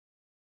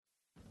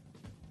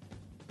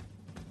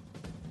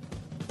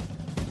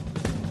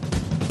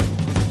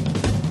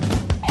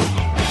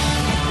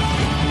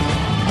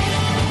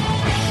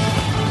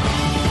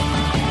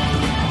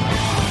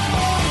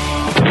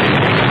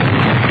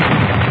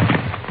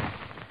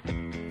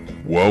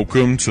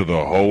Welcome to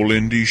the Whole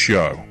Indy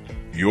Show,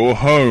 your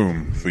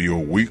home for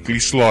your weekly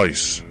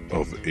slice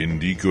of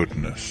indie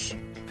goodness.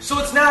 So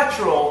it's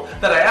natural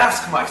that I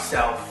ask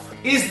myself,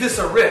 is this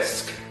a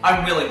risk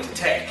I'm willing to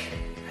take?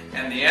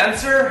 And the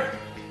answer?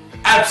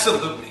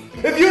 Absolutely.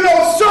 If you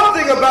know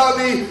something about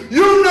me,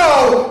 you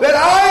know that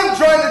I am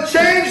trying to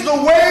change the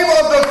wave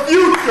of the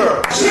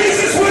future.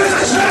 Jesus was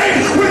the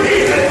same. We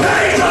need to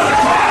pay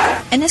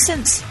the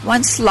Innocence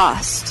once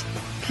lost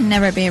can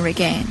never be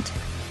regained.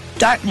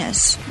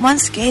 Darkness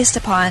once gazed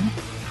upon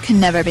can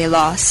never be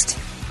lost.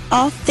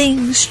 All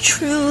things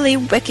truly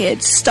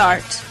wicked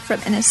start from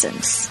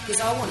innocence.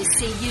 Because I want to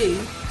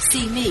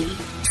see me,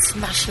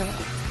 smash up.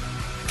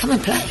 Come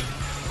and play.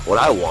 What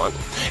I want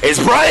is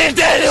Bryan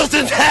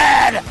Danielson's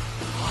head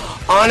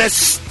on a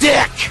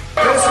stick.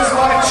 This is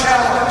my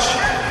challenge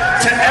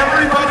to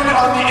everybody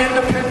on the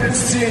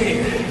Independence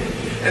team,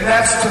 and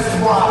that's to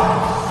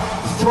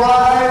thrive.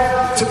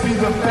 Thrive to be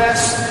the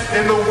best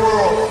in the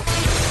world.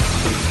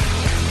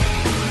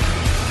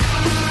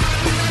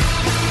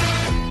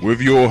 With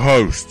your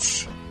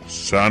hosts,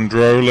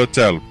 Sandro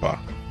Latelpa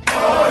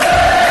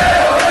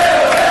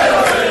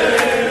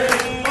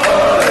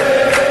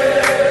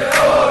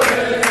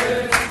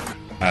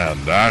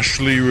and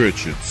Ashley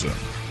Richardson.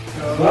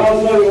 I'll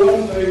tell you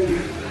one thing,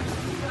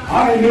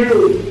 I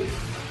knew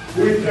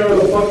we'd tear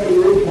the fucking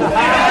roof off.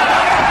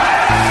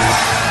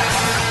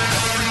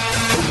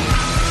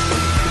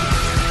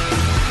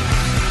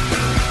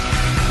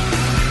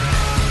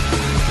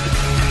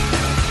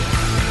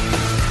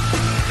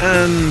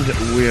 And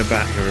we're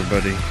back,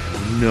 everybody.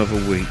 Another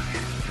week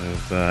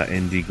of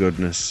indie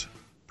goodness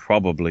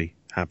probably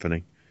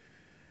happening.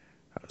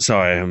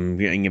 Sorry, I'm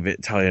getting a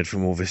bit tired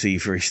from all this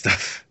E3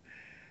 stuff.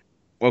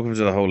 Welcome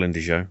to the Whole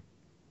Indy Show.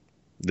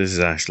 This is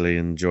Ashley,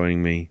 and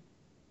joining me,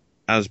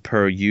 as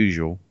per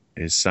usual,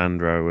 is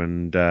Sandro.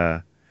 And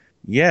a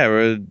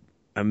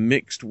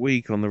mixed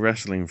week on the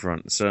wrestling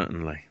front,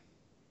 certainly.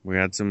 We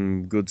had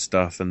some good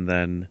stuff, and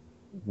then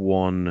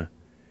one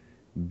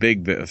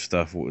big bit of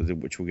stuff,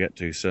 which we'll get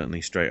to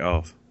certainly straight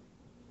off.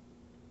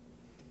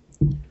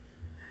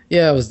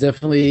 Yeah, it was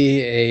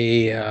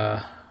definitely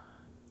a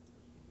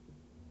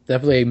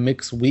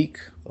mixed week.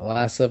 The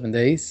last 7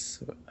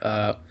 days.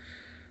 There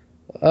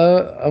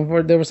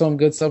was some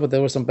good stuff, but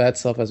there was some bad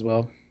stuff as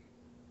well.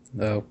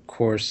 Of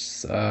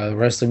course,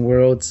 wrestling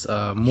world's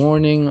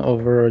mourning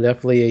over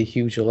definitely a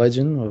huge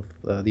legend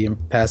of the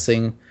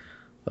passing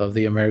of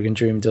the American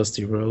Dream,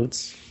 Dusty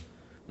Rhodes.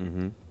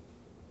 Mm-hmm.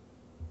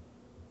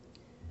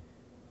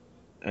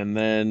 And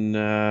then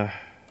the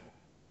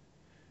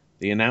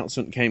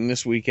announcement came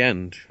this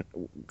weekend,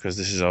 because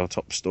this is our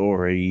top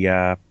story.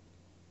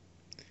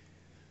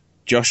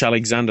 Josh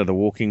Alexander, the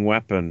Walking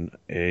Weapon,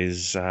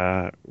 is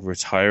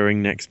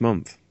retiring next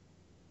month.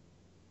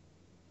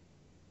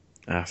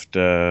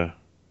 After,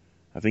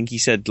 I think he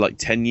said,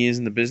 10 years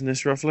in the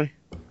business, roughly?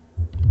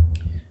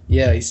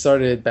 Yeah, he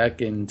started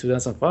back in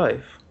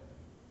 2005.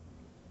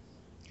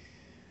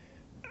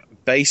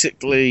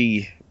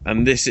 Basically,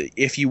 and this,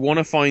 if you want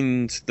to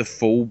find the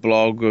full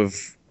blog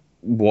of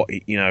what,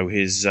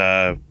 his,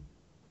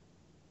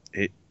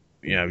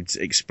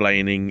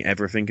 explaining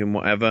everything and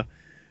whatever,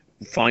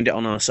 find it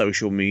on our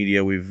social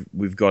media.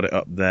 We've got it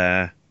up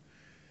there.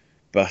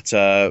 But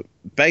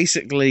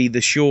basically,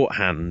 the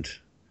shorthand,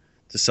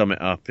 to sum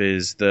it up,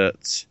 is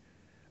that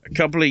a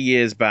couple of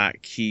years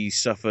back, he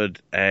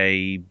suffered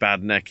a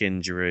bad neck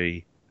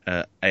injury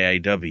at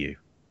AAW.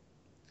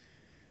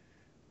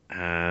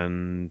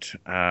 And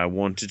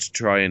wanted to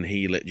try and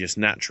heal it just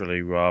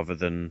naturally rather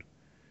than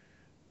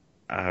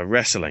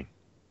wrestling.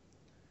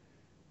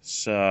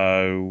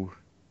 So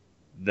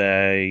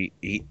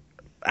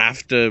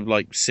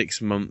after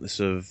 6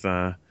 months of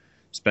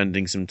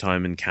spending some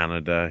time in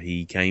Canada,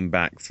 he came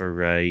back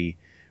for a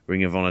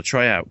Ring of Honor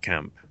tryout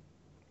camp.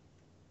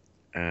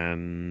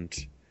 And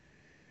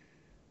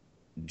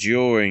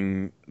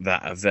during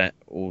that event,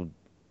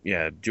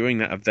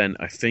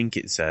 I think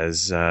it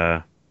says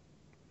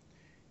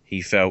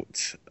he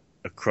felt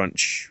a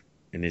crunch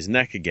in his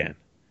neck again.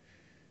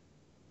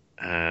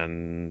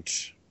 And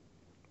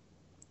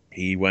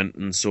he went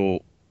and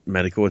sought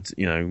medical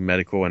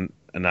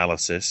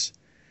analysis,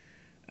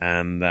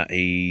 and that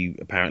he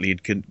apparently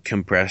had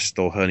compressed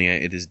or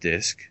herniated his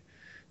disc,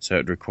 so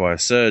it'd require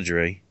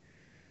surgery.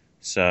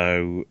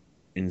 So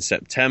in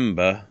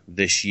September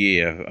this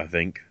year, I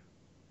think,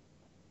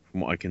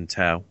 from what I can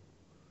tell,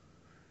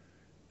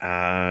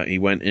 he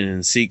went in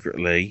and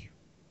secretly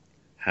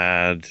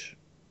had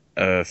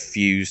a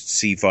fused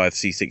C5,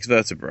 C6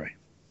 vertebrae.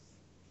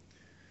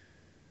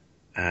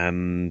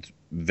 And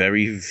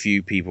very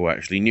few people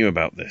actually knew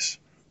about this.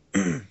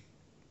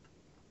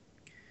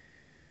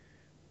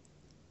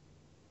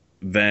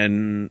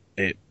 Then,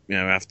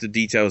 after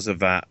details of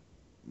that,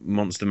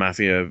 Monster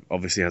Mafia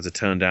obviously had to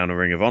turn down a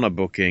Ring of Honor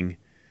booking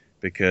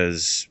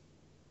because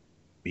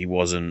he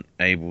wasn't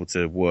able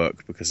to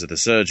work because of the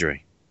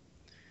surgery.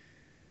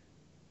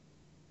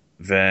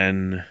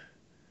 Then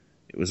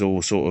it was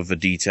all sort of the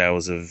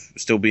details of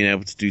still being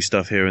able to do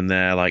stuff here and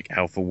there, like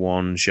Alpha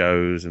One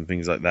shows and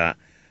things like that.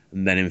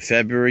 And then in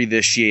February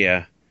this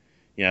year,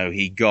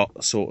 he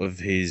got sort of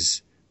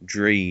his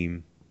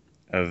dream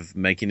of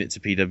making it to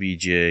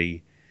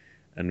PWG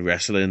and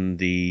wrestling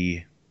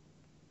the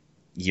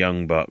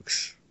Young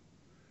Bucks.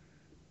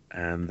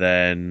 And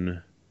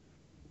then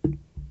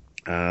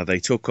they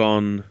took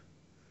on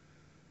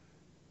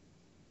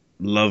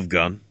Love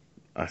Gun.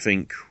 I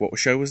think, what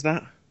show was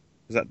that?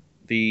 Was that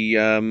the...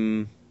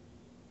 I'm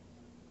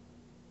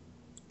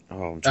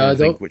trying to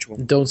think which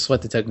one. Don't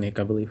Sweat the Technique,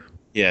 I believe.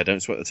 Yeah, Don't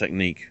Sweat the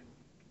Technique.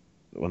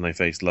 When they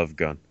faced Love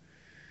Gun.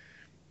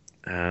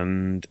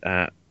 And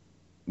at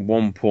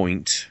one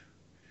point,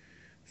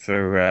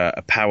 for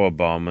a power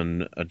bomb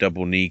and a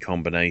double knee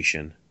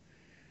combination,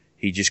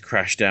 he just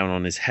crashed down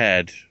on his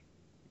head,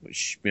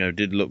 which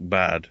did look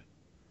bad.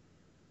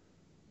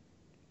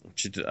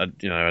 I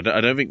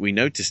don't think we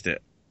noticed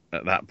it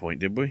at that point,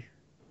 did we?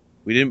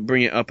 We didn't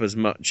bring it up as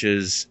much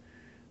as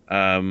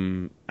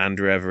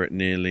Andrew Everett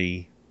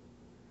nearly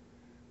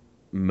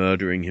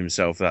murdering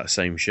himself that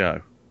same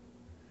show.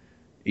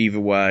 Either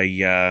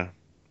way,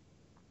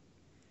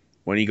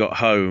 when he got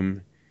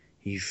home,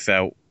 he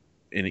felt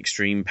in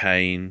extreme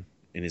pain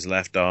in his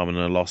left arm and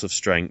a loss of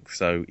strength,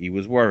 so he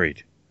was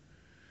worried.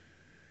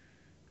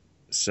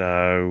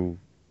 So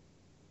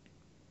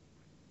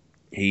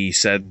he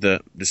said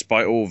that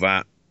despite all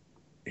that,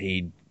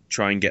 he'd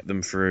try and get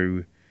them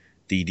through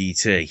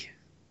DDT.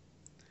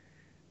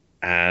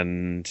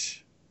 And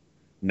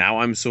now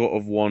I'm sort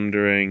of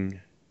wondering...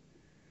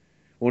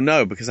 Well,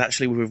 no, because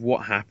actually with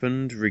what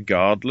happened,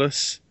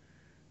 regardless,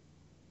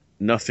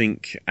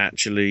 nothing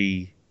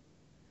actually...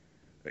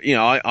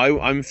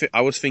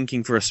 I was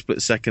thinking for a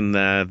split second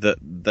there that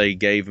they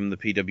gave him the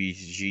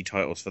PWG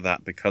titles for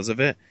that because of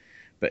it,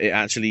 but it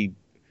actually...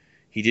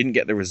 He didn't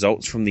get the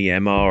results from the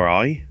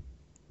MRI,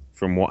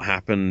 from what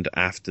happened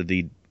after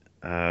the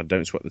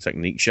Don't Sweat the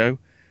Technique show,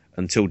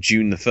 until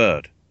June the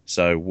 3rd.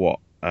 So, what,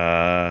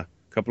 a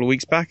couple of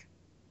weeks back?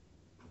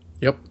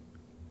 Yep.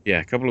 Yeah,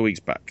 a couple of weeks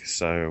back.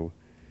 So,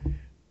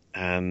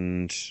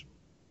 and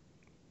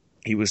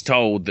he was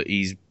told that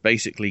he's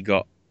basically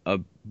got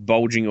a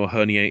bulging or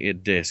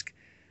herniated disc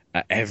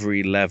at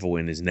every level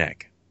in his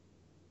neck.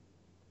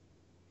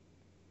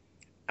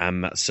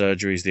 And that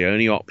surgery is the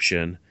only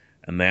option,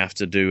 and they have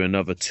to do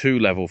another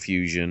 2-level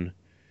fusion,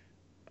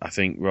 I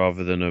think,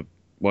 rather than a...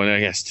 Well, I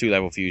guess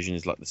 2-level fusion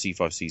is like the C5,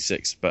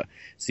 C6, but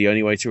it's the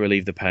only way to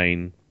relieve the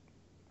pain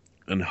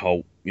and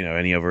halt,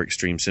 any other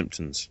extreme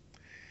symptoms.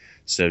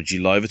 So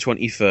July the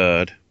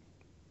 23rd,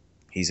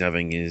 he's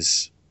having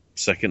his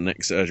second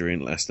neck surgery in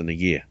less than a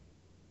year.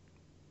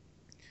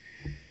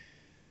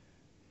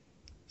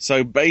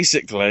 So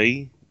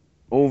basically,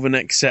 all the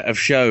next set of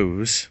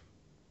shows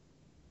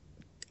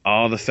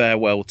are the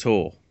farewell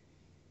tour.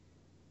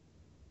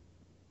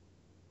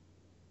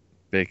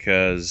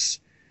 Because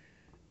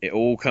it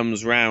all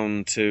comes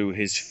round to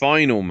his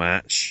final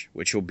match,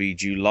 which will be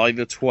July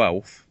the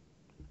 12th,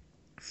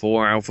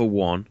 for Alpha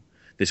One.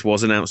 This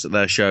was announced at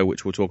their show,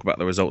 which we'll talk about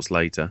the results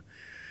later.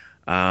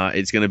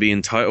 It's going to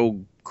be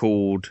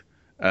called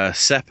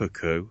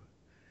Seppuku.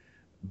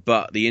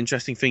 But the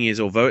interesting thing is,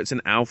 although it's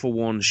an Alpha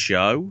One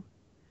show,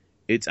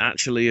 it's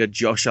actually a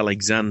Josh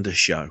Alexander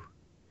show.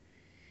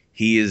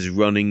 He is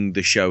running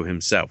the show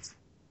himself,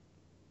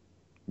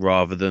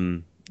 rather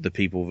than the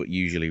people that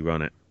usually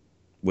run it.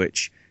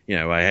 Which,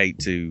 I hate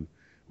to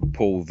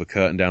pull the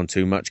curtain down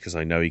too much, because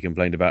I know he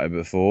complained about it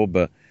before,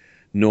 but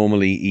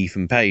normally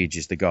Ethan Page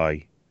is the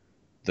guy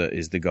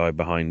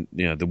behind,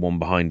 the one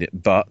behind it.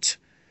 But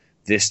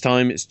this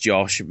time it's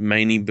Josh,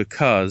 mainly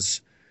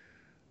because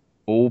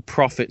all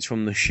profits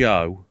from the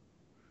show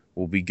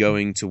will be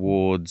going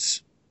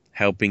towards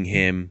helping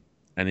him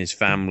and his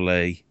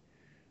family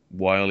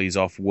while he's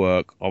off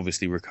work,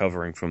 obviously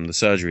recovering from the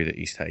surgery that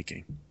he's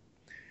taking.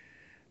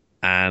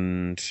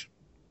 And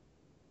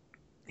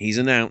he's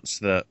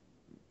announced that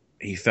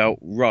he felt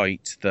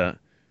right that,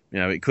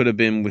 it could have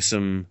been with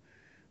some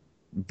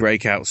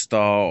breakout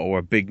star or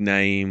a big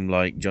name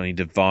like Johnny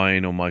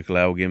Devine or Michael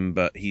Elgin,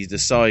 but he's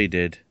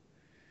decided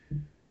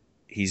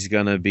he's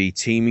going to be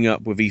teaming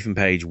up with Ethan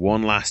Page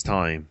one last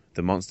time,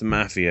 the Monster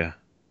Mafia,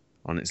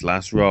 on its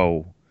last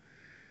roll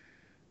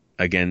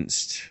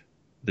against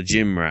the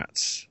Gym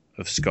Rats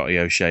of Scotty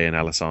O'Shea and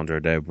Alessandro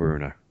Del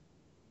Bruno.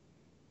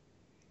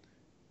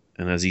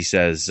 And as he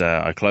says,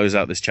 I close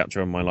out this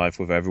chapter of my life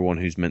with everyone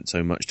who's meant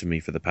so much to me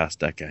for the past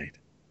decade.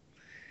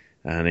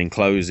 And in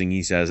closing,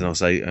 he says,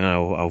 and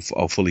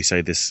I'll fully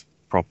say this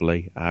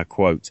properly,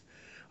 quote,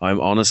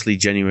 I'm honestly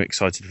genuinely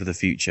excited for the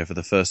future. For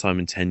the first time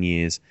in 10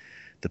 years,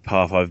 the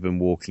path I've been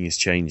walking is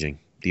changing.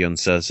 The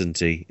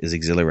uncertainty is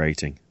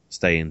exhilarating.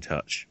 Stay in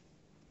touch.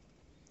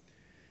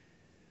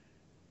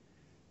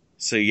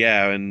 So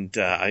yeah, and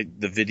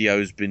the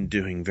video's been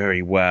doing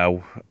very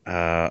well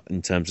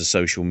in terms of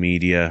social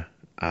media,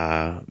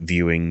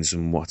 viewings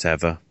and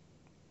whatever,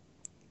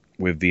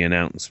 with the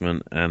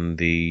announcement and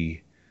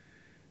the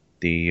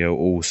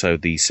also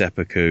the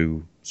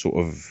Seppuku sort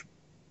of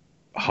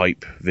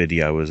hype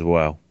video as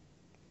well.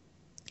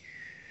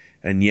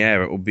 And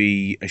yeah, it will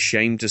be a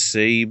shame to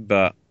see,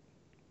 but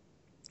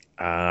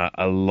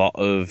A lot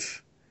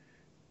of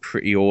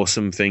pretty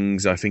awesome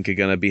things I think are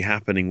going to be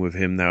happening with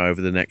him now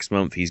over the next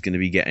month. He's going to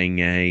be getting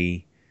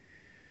a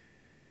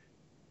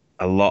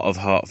lot of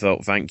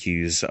heartfelt thank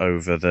yous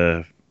over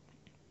the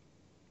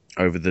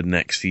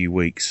next few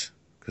weeks,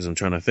 because I'm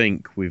trying to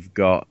think.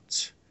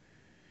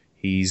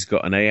 He's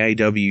got an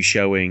AAW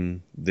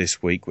showing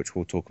this week, which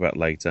we'll talk about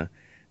later.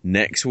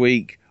 Next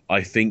week,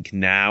 I think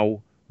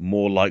now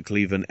more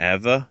likely than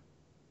ever,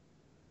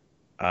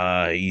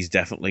 he's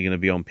definitely going to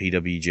be on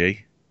PWG,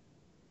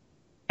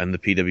 and the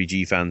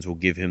PWG fans will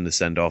give him the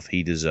send-off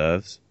he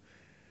deserves.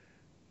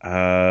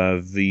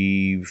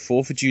 The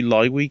 4th of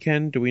July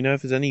weekend, do we know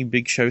if there's any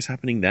big shows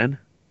happening then?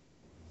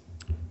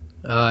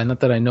 Not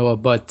that I know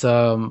of, but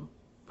from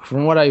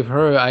what I've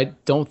heard, I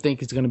don't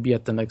think he's going to be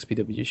at the next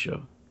PWG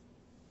show.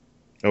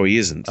 Oh, he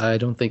isn't? I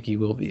don't think he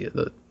will be.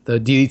 The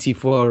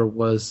DDT4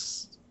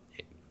 was,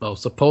 well,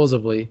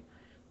 supposedly,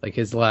 like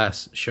his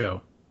last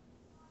show.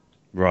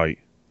 Right.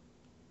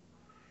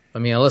 I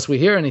mean, unless we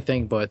hear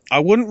anything, but... I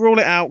wouldn't rule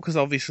it out, because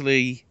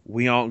obviously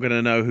we aren't going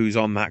to know who's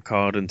on that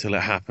card until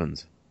it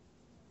happens.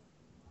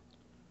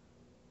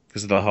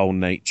 Because of the whole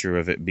nature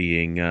of it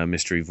being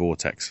Mystery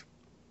Vortex.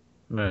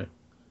 Right.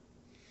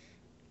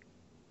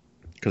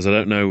 Because I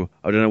don't know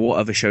what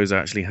other shows are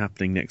actually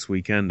happening next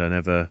weekend. I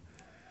never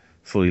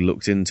fully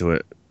looked into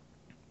it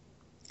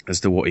as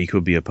to what he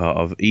could be a part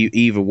of.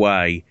 Either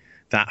way,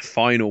 that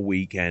final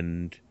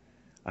weekend,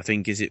 I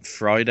think, is it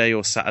Friday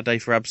or Saturday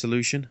for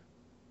Absolution?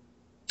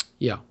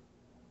 Yeah.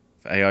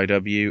 For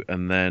AIW,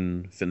 and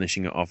then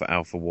finishing it off at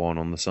Alpha 1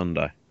 on the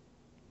Sunday.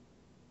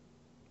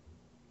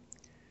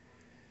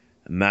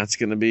 And that's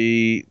going to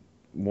be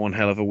one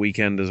hell of a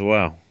weekend as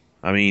well.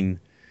 I mean,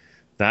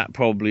 that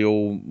probably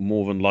all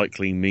more than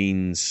likely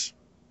means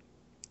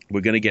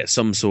we're going to get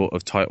some sort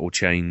of title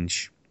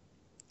change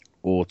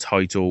or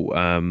title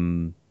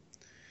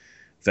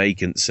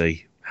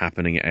vacancy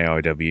happening at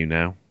AIW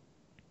now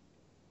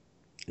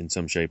in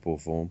some shape or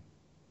form.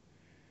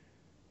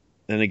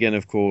 Then again,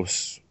 of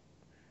course,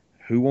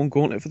 who won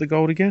Gauntlet for the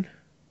Gold again?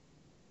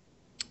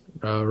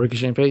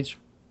 Ricochet and Page.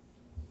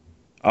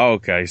 Oh,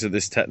 okay, so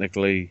this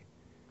technically...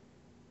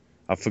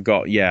 I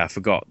forgot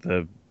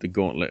the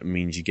Gauntlet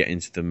means you get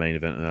into the main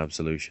event of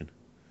Absolution.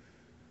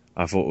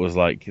 I thought it was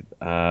like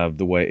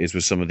the way it is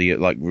with some of the,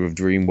 like with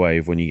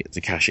Dreamwave, when you get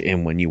to cash it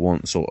in when you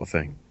want, sort of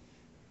thing.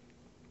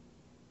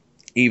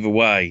 Either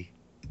way,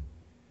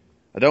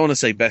 I don't want to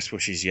say best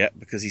wishes yet,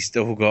 because he's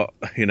still got,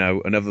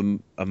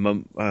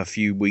 a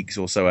few weeks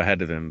or so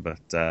ahead of him.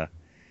 But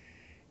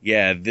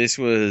yeah, this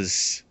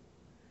was,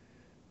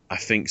 I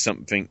think,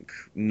 something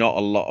not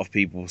a lot of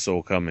people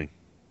saw coming,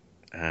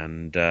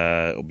 and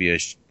it'll be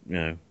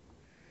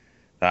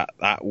that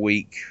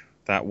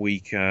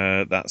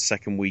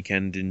second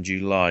weekend in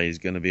July is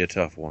going to be a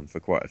tough one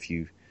for quite a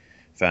few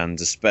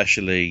fans,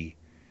 especially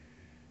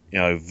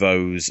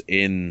those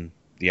in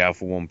the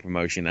Alpha One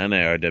promotion and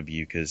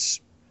AIW,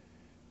 because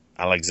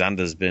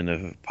Alexander's been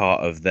a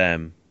part of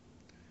them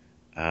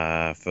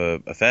for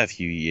a fair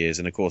few years,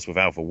 and of course with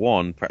Alpha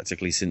One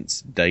practically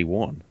since day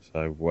one.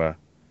 So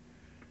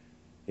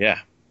yeah.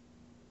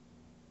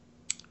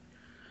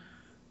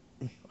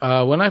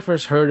 When I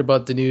first heard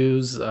about the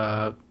news,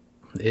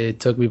 it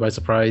took me by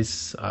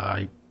surprise.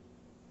 I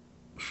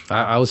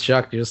was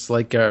shocked, just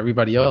like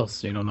everybody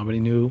else. Nobody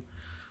knew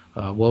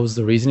what was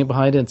the reasoning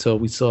behind it until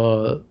we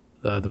saw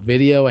the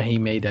video, and he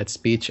made that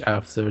speech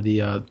after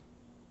the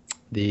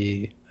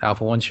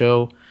Alpha One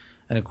show,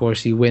 and of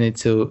course he went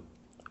into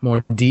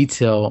more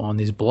detail on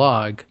his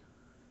blog,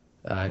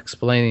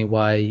 explaining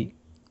why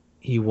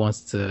he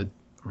wants to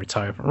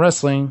retire from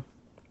wrestling.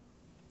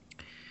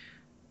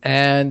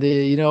 And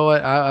you know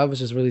what? I was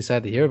just really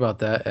sad to hear about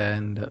that.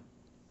 And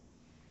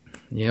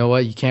you know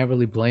what? You can't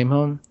really blame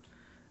him.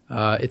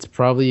 It's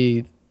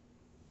probably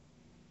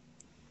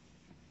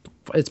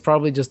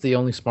just the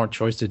only smart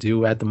choice to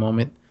do at the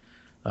moment.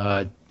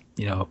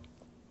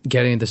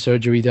 Getting the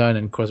surgery done,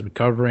 and of course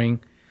recovering,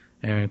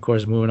 and of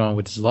course moving on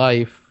with his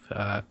life.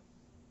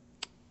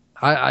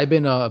 I've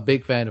been a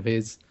big fan of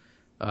his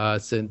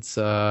since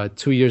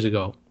 2 years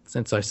ago.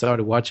 Since I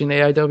started watching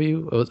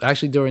AIW, it was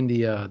actually during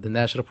the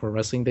National Pro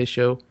Wrestling Day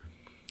show,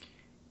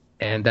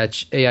 and that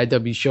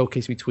AIW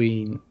showcase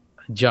between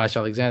Josh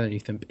Alexander and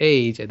Ethan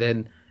Page, and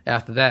then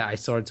after that, I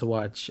started to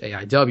watch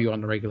AIW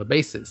on a regular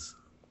basis.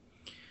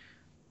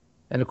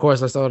 And of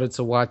course, I started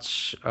to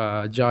watch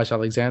Josh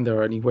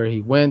Alexander anywhere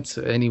he went,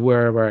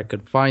 anywhere where I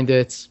could find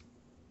it.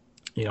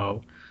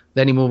 Then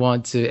he moved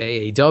on to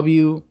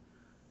AAW,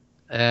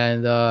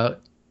 and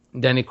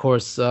then, of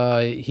course,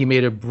 he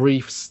made a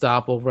brief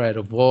stop over at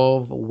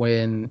Evolve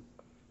when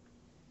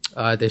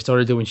they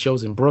started doing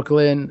shows in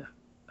Brooklyn.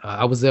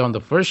 I was there on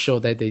the first show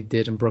that they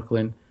did in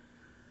Brooklyn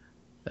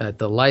at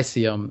the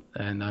Lyceum,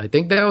 and I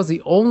think that was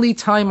the only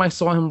time I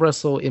saw him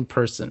wrestle in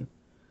person.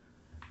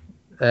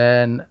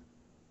 And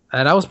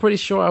I was pretty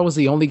sure I was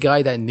the only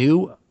guy that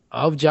knew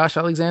of Josh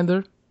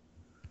Alexander.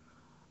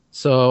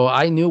 So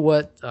I knew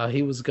what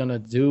he was going to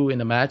do in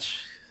the match.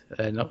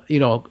 And,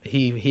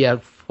 he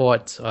had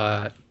fought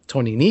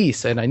Tony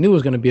Nese, and I knew it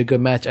was going to be a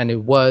good match, and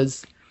it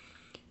was.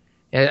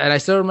 And I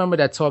still remember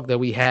that talk that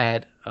we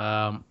had,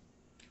 talking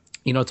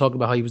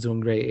about how he was doing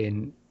great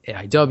in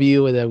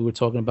AIW, and then we were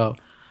talking about.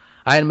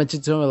 I had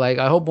mentioned to him, like,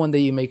 I hope one day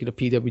you make it a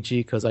PWG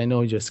because I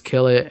know you just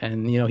kill it.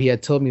 And, he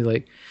had told me,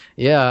 like,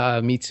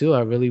 yeah, me too.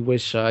 I really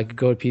wish I could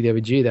go to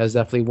PWG. That's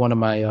definitely one of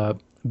my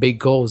big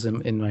goals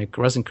in my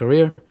wrestling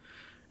career.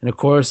 And, of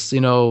course,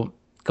 a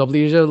couple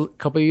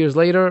of years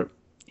later,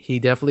 he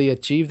definitely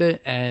achieved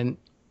it. And,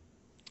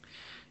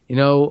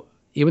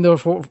 even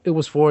though it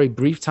was for a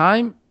brief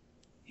time,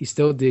 he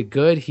still did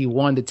good. He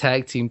won the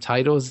tag team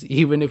titles,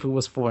 even if it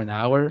was for an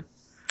hour.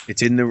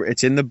 It's in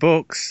the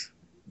books.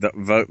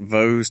 That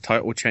those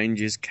title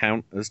changes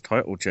count as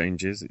title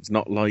changes. It's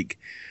not like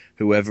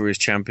whoever is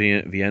champion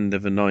at the end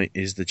of the night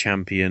is the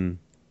champion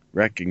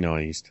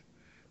recognized.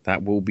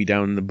 That will be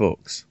down in the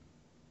books.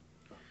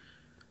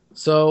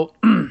 So,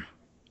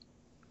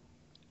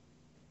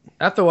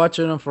 after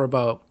watching him for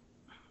about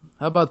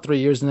 3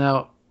 years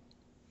now,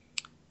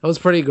 that was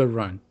a pretty good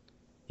run.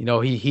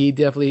 He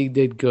definitely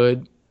did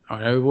good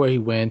on everywhere he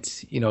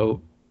went. He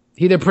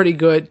did pretty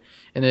good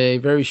in a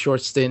very short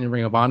stint in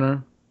Ring of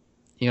Honor.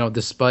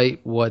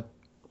 Despite what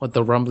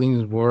the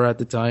rumblings were at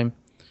the time.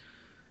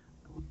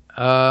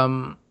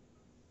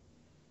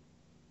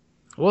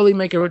 Will he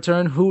make a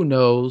return? Who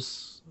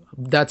knows?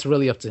 That's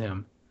really up to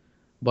him.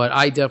 But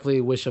I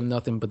definitely wish him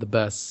nothing but the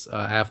best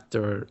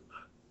after,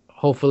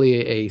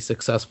 hopefully, a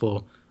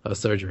successful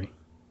surgery.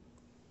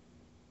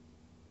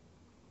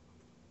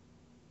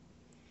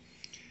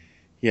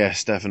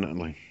 Yes,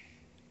 definitely.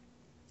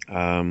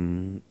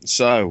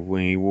 So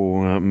we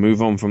will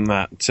move on from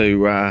that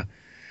to...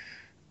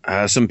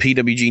 some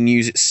PWG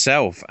news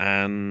itself,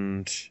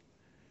 and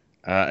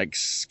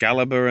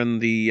Excalibur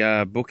and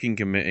the booking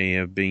committee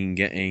have been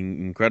getting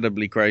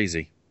incredibly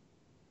crazy.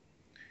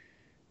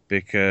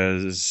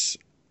 Because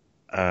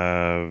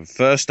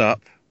first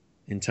up,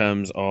 in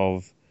terms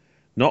of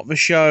not the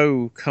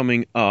show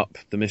coming up,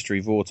 the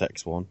Mystery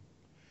Vortex one,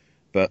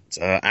 but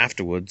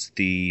afterwards,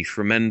 the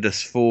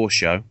Tremendous 4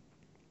 show,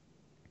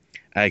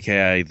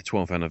 aka the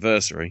 12th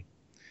anniversary,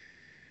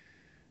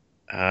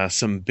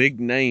 some big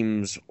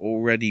names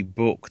already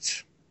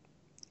booked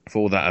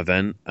for that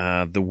event.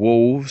 The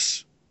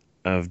Wolves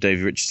of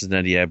Davey Richardson and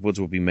Eddie Edwards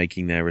will be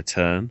making their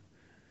return,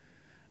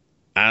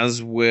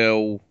 as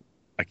will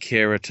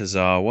Akira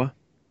Tozawa,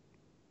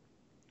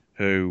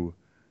 who,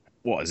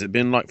 has it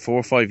been like 4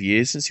 or 5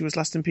 years since he was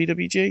last in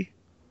PWG?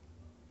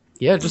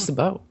 Yeah, just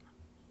about.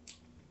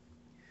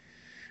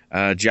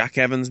 Jack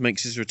Evans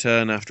makes his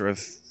return after a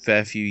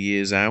fair few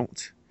years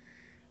out.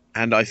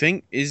 And I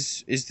think,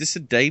 is this a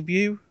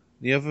debut?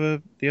 The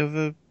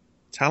other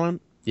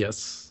talent?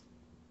 Yes.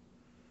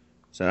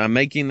 So I'm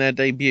making their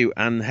debut,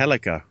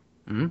 Angelico.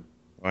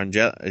 Mm-hmm.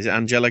 Is it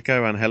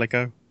Angelico,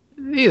 Angelico?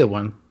 Either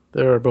one.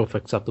 They're both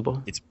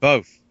acceptable. It's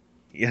both.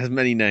 He has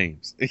many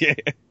names.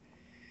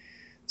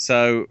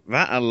 So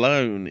that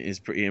alone is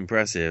pretty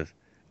impressive.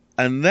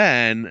 And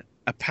then,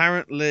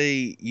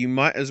 apparently, you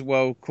might as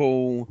well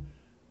call...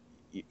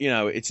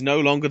 it's no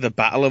longer the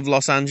Battle of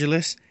Los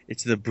Angeles.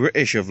 It's the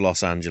British of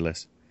Los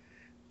Angeles.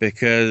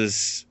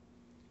 Because...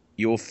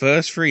 your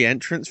first 3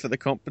 entrants for the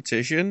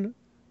competition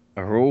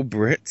are all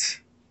Brits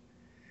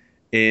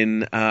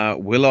in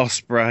Will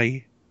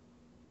Ospreay,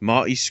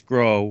 Marty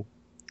Scurll,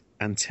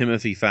 and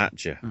Timothy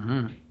Thatcher.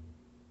 Mm-hmm.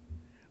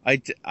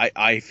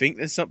 I think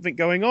there's something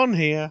going on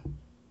here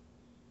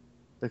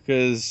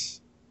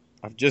because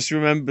I've just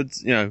remembered,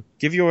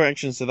 give your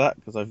reactions to that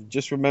because I've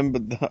just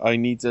remembered that I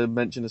need to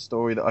mention a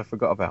story that I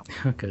forgot about.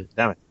 Okay.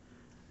 Damn it.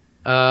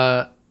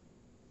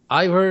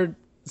 I heard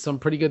some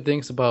pretty good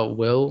things about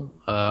Will.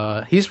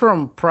 He's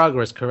from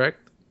Progress, correct?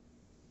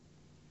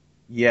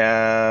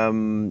 Yeah,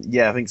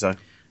 I think so.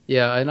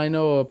 Yeah, and I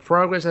know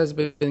Progress has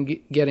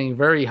been getting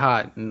very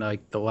hot in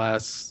like the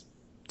last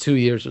 2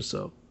 years or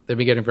so. They've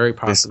been getting very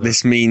popular.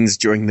 This means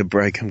during the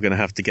break I'm going to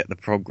have to get the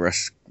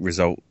Progress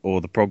result or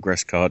the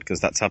Progress card because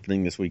that's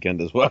happening this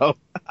weekend as well.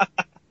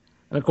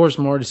 And of course,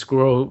 Marty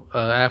Scurll,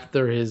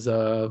 after his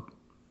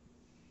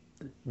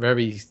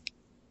very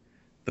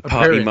the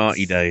Party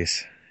Marty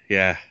days.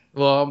 Yeah.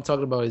 Well, I'm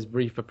talking about his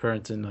brief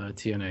appearance in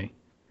TNA.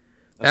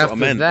 That's after what I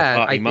meant, that,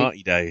 the Party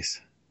Marty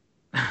days.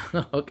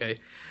 Okay.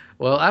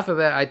 Well, after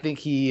that, I think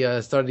he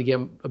started to get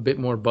a bit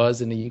more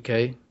buzz in the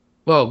UK.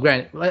 Well,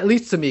 granted, at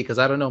least to me, because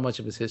I don't know much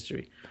of his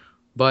history.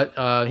 But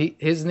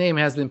his name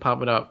has been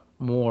popping up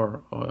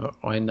more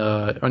on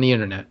the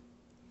internet.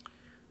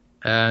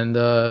 And,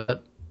 of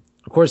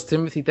course,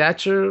 Timothy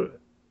Thatcher,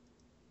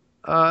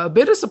 a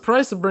bit of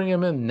surprise to bring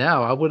him in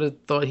now. I would have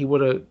thought he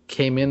would have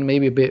came in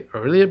maybe a bit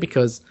earlier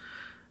because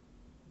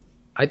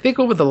I think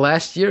over the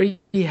last year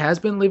he has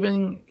been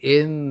living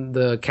in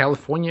the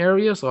California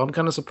area, so I'm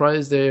kind of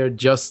surprised they're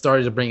just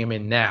started to bring him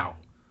in now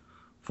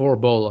for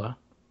Ebola.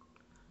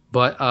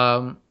 But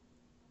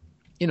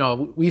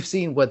we've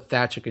seen what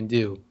Thatcher can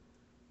do,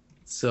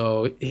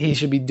 so he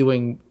should be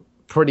doing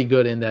pretty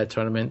good in that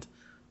tournament.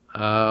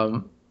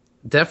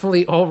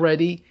 Definitely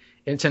already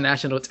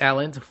international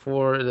talent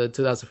for the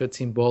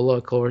 2015 Bola.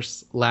 Of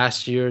course,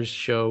 last year's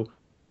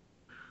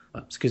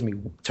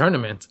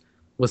tournament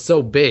was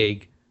so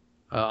big.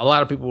 A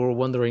lot of people were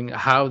wondering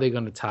how they're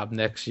going to top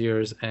next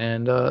year's,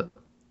 and not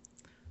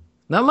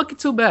looking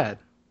too bad.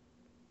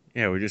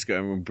 Yeah, we're just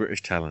going with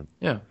British talent.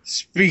 Yeah.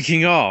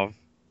 Speaking of,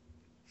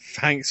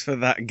 thanks for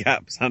that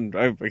gap,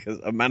 Sandro, because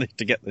I managed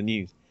to get the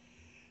news.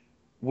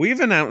 We've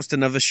announced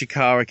another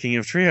Shikara King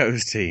of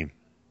Trios team.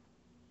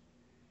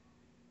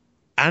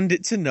 And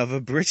it's another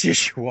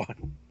British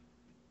one.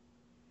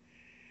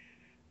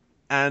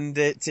 And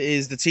it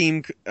is the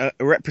team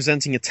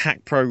representing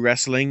Attack Pro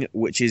Wrestling,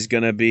 which is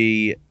going to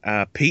be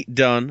Pete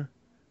Dunne,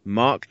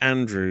 Mark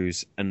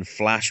Andrews, and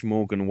Flash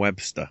Morgan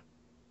Webster.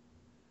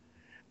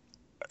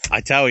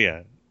 I tell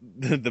you,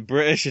 the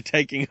British are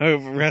taking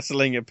over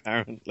wrestling,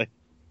 apparently.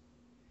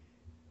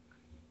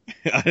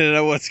 I don't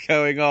know what's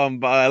going on,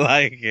 but I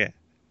like it.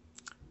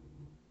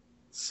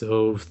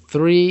 So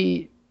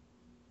 3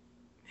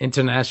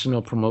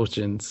 international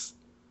promotions,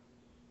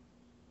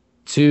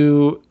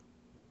 2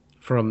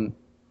 from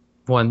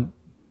one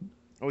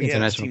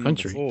international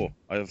country. Before.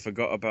 I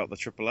forgot about the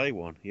AAA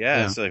one.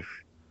 Yeah.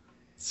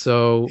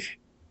 So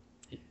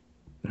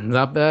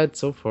not bad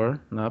so far.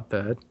 Not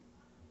bad.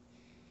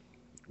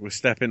 We're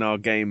stepping our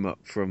game up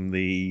from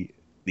the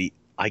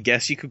I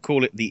guess you could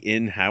call it the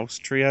in-house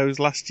trios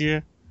last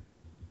year.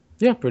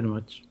 Yeah, pretty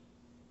much.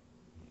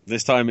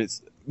 This time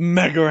it's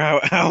mega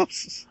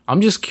outhouse.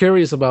 I'm just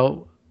curious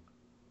about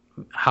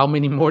how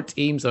many more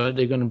teams are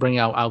they going to bring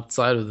out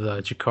outside of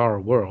the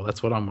Chikara world.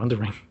 That's what I'm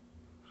wondering.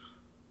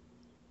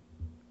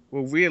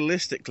 Well,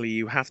 realistically,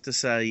 you have to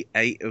say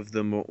 8 of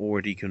them are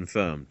already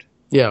confirmed.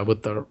 Yeah,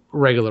 with the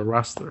regular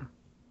roster.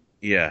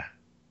 Yeah.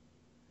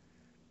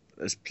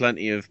 There's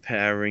plenty of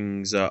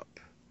pairings up.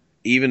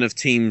 Even of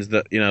teams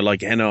that,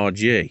 like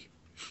NRG,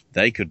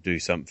 they could do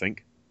something.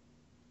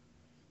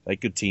 They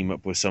could team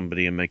up with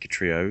somebody and make a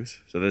trios.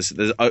 So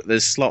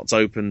there's slots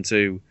open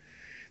to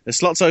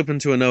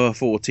another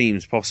 4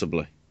 teams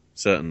possibly,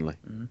 certainly.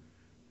 Mm-hmm.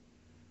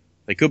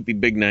 They could be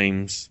big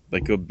names. They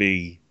could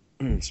be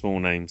small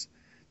names.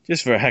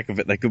 Just for a heck of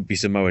it, they could be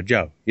Samoa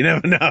Joe. You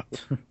never know.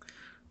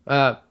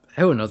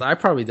 Who knows? I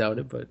probably doubt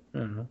it, but I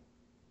don't know.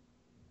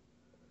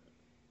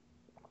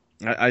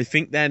 I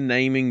think they're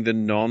naming the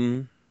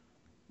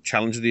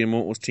non-Challenge of the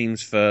Immortals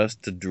teams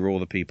first to draw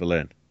the people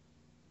in.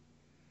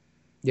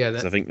 Yeah,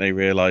 I think they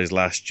realised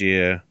last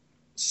year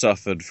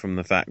suffered from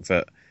the fact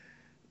that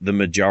the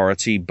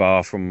majority,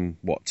 bar from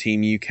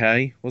Team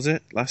UK was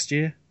it last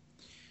year?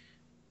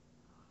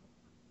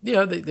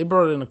 Yeah, they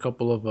brought in a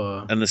couple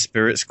of and the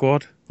Spirit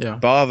Squad. Yeah,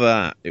 bar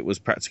that, it was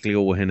practically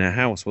all in their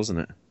house, wasn't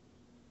it?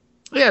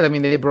 Yeah, I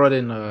mean they brought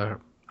in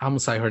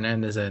Homicide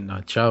Hernandez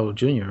and Chao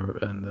Jr.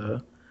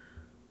 and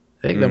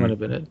I think that might have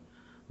been it,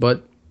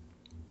 but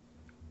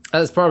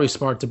that's probably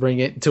smart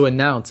to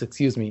announce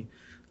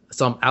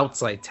some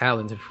outside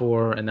talent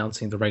before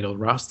announcing the regular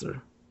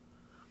roster.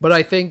 But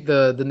I think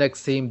the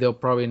next team, they'll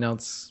probably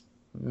announce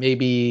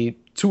maybe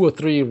 2 or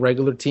 3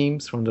 regular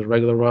teams from the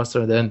regular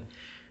roster, and then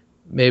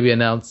maybe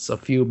announce a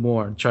few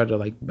more and try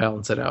to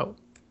balance it out.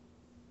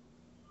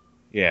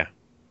 Yeah,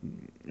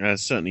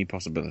 that's certainly a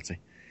possibility.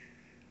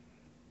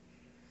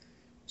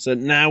 So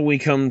now we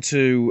come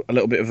to a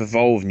little bit of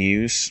Evolve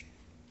news.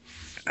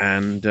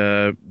 And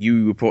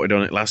you reported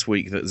on it last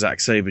week that Zack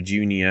Sabre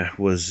Jr.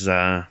 was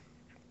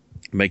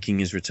making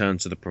his return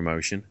to the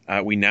promotion.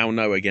 We now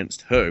know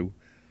against who.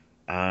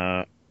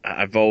 At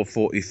Evolve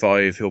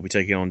 45, he'll be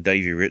taking on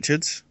Davey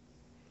Richards.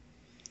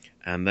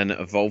 And then at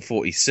Evolve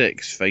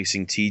 46,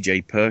 facing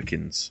TJ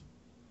Perkins.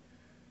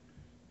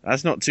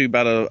 That's not too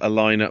bad a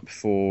lineup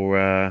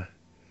for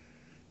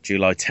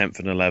July 10th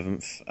and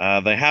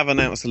 11th. They have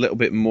announced a little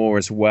bit more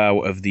as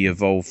well of the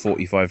Evolve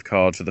 45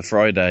 card for the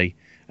Friday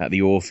at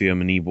the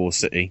Orpheum in Ybor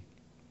City.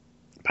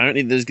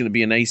 Apparently there's going to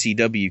be an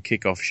ACW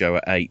kickoff show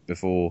at 8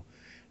 before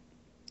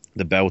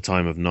the bell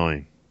time of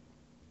 9.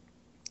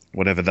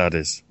 Whatever that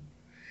is.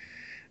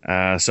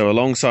 So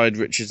alongside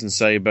Richards and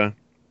Sabre,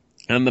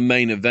 and the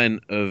main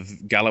event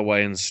of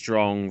Galloway and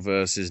Strong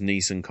versus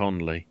Neese and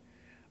Conley,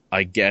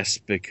 I guess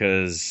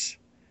because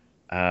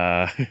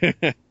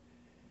Beretta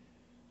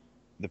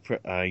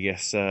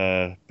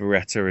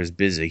is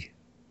busy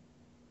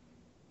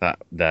that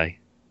day,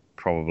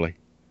 probably.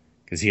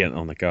 Because he ain't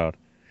on the card.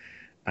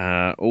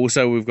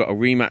 Also, we've got a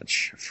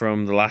rematch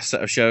from the last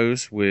set of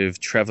shows with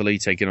Trevor Lee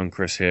taking on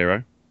Chris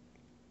Hero.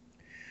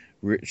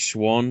 Rich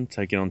Swann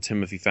taking on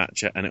Timothy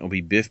Thatcher, and it'll be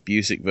Biff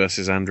Busick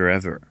versus Andrew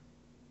Everett.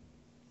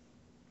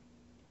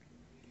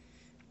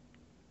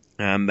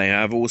 And they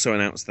have also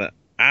announced that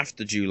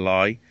after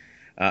July,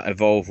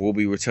 Evolve will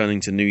be returning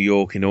to New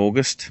York in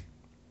August,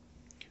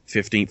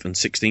 15th and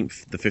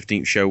 16th. The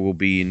 15th show will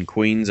be in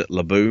Queens at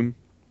La Boom.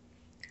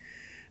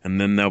 And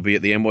then they'll be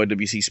at the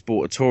NYWC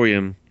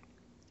Sportatorium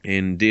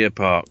in Deer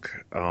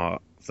Park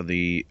for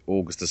the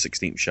August the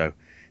 16th show.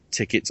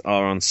 Tickets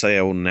are on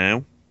sale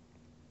now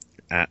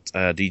at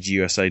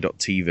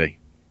dgusa.tv.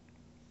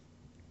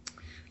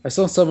 I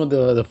saw some of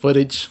the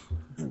footage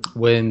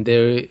when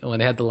they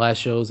had the last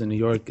shows in New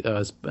York,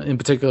 in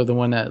particular the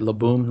one at La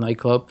Boom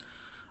nightclub.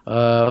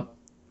 I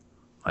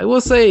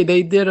will say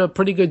they did a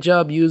pretty good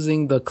job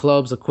using the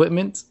club's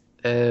equipment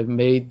and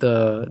made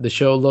the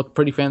show look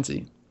pretty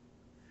fancy.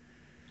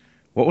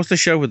 What was the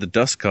show with the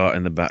dust cart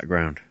in the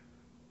background?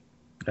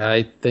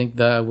 I think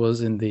that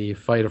was in the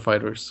Fighter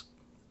Fighters.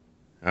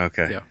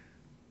 Okay. Yeah.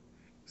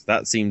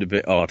 That seemed a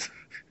bit odd.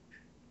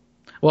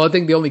 Well, I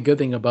think the only good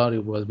thing about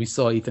it was we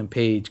saw Ethan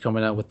Page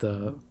coming out with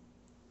the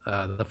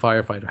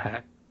firefighter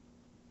hat.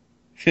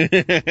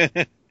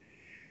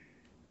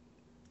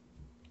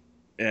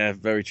 Yeah,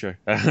 very true.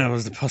 That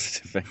was the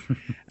positive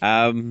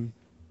thing.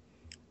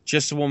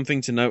 Just one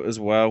thing to note as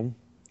well.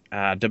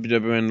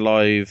 WWN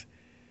Live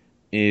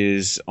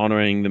is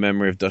honouring the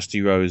memory of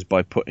Dusty Rhodes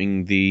by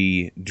putting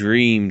the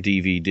Dream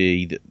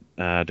DVD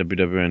that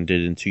WWN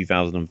did in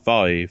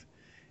 2005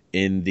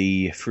 in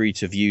the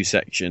free-to-view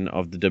section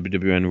of the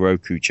WWN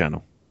Roku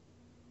channel.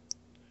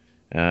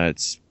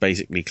 It's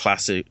basically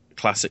classic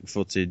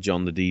footage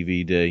on the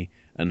DVD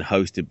and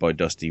hosted by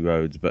Dusty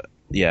Rhodes. But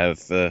yeah,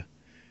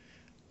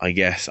 I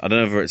guess, I don't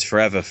know if it's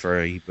forever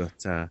free,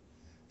 but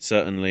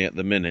certainly at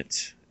the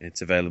minute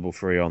it's available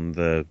free on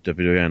the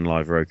WWN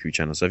Live Roku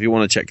channel. So if you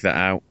want to check that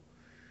out,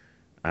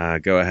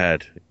 go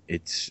ahead.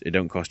 It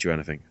don't cost you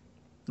anything.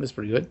 That's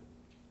pretty good.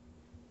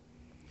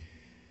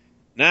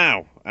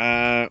 Now,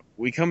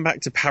 we come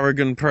back to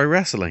Paragon Pro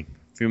Wrestling.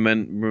 If you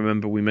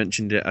remember, we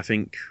mentioned it, I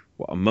think,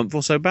 a month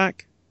or so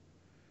back?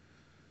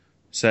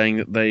 Saying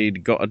that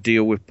they'd got a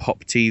deal with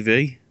Pop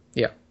TV.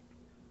 Yeah.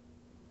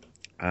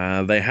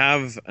 They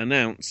have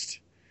announced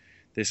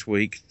this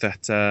week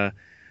that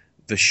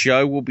the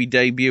show will be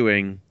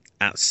debuting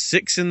at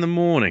 6 in the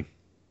morning.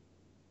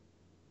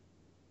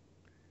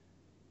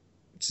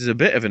 Which is a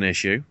bit of an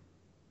issue,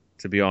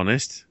 to be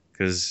honest,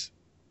 because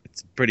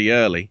it's pretty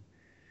early.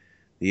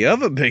 The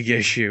other big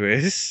issue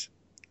is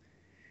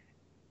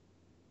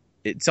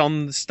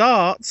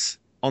starts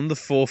on the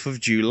 4th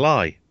of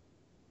July.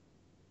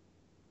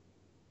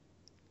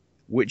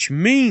 Which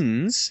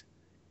means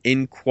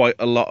in quite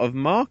a lot of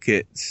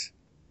markets,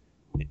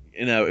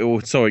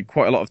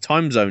 quite a lot of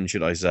time zones,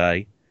 should I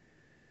say,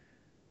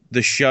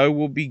 the show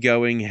will be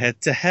going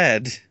head to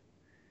head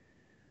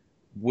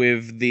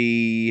with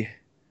the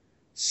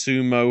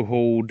Sumo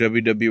Hall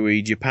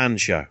WWE Japan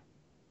show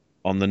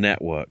on the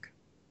network.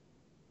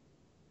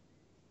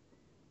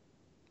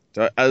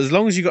 So as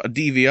long as you got a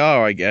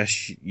DVR, I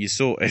guess you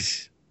sorted.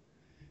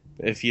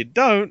 But if you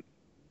don't,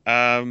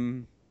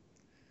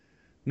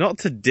 not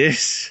to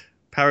diss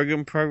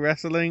Paragon Pro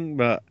Wrestling,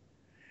 but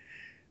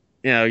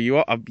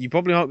you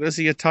probably aren't going to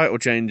see a title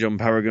change on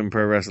Paragon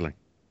Pro Wrestling.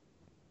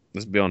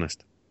 Let's be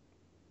honest.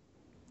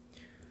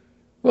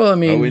 Well, I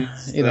mean,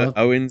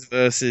 Owens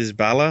versus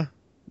Balor,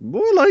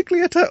 more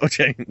likely a title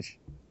change.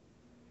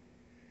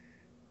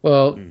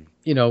 Well,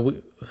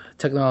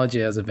 technology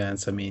has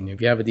advanced. I mean, if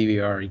you have a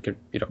DVR, you could,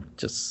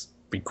 just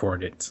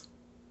record it.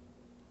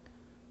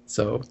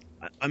 So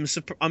I'm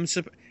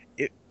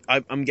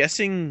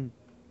guessing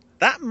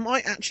that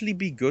might actually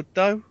be good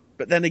though.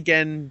 But then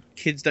again,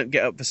 kids don't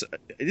get up for.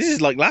 This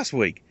is like last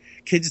week.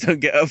 Kids don't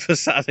get up for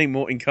Saturday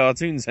morning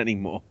cartoons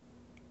anymore.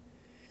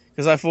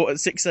 Because I thought at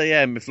 6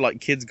 a.m. if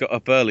kids got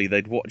up early,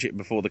 they'd watch it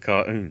before the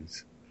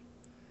cartoons.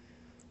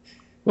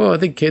 Well, I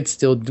think kids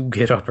still do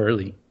get up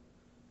early.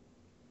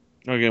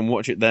 Okay, and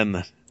watch it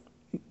then.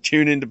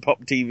 Tune into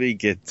Pop TV,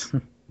 kids.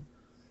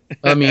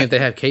 I mean, if they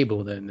have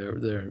cable, then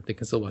they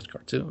can still watch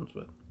cartoons.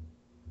 But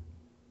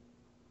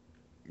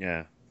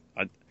yeah,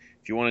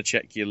 if you want to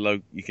check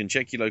you can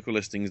check your local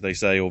listings, they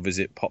say, or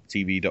visit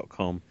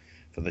poptv.com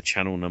for the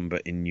channel number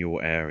in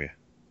your area.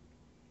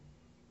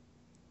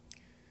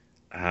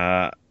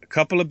 A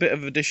couple of bit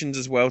of additions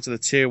as well to the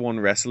Tier 1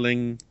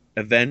 Wrestling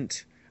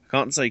event. I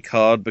can't say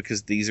card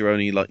because these are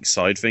only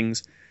side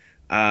things.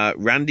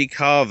 Randy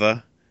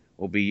Carver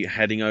will be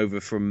heading over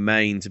from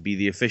Maine to be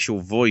the official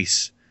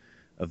voice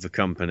of the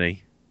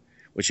company,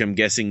 which I'm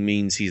guessing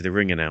means he's the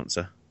ring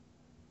announcer.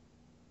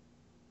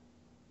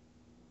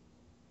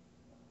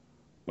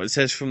 Well, it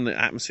says from the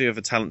atmosphere of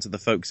the talent to the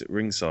folks at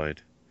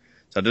ringside.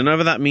 So I don't know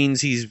if that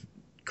means he's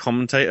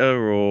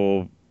commentator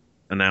or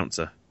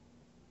announcer.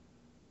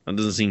 That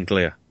doesn't seem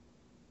clear.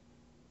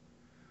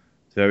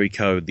 Very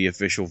code, the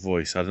official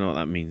voice. I don't know what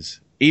that means.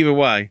 Either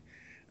way,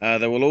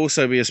 there will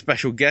also be a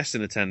special guest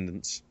in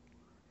attendance.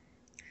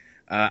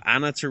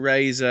 Anna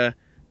Teresa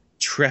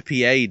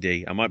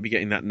Trepiedi. I might be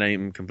getting that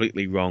name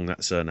completely wrong,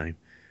 that surname.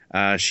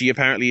 She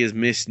apparently is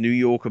Miss New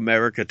York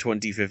America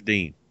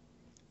 2015.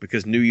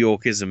 Because New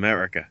York is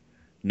America.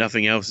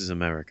 Nothing else is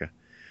America.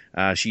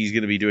 She's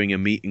going to be doing a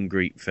meet and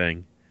greet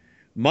thing.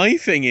 My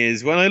thing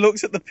is, when I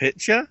looked at the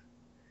picture,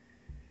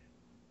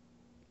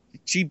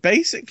 she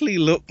basically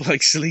looked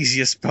like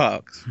Sleazy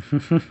Sparks.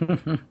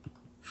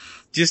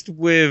 Just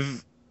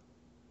with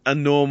a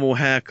normal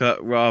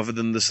haircut rather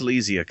than the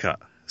sleazier cut.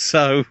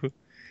 So,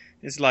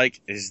 it's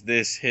is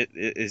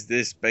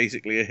this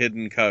basically a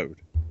hidden code?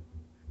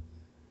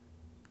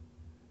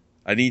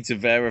 I need to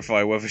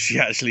verify whether she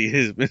actually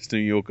is Miss New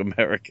York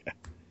America.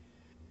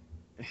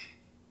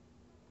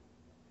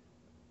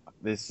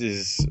 This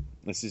is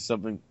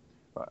something.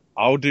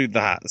 I'll do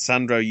that.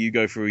 Sandro, you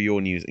go through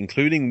your news,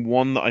 including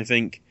one that I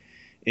think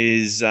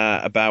is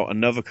about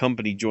another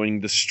company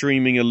joining the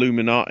streaming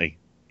Illuminati.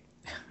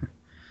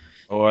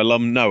 Or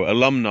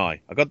alumni.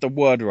 I got the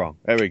word wrong.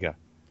 There we go.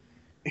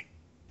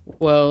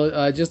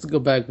 Well, just to go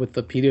back with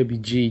the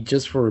PWG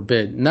just for a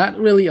bit. Not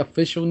really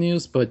official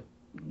news, but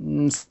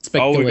speculation.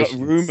 Oh, we got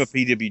rumor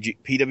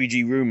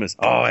PWG rumors.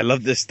 Oh, I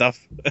love this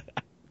stuff.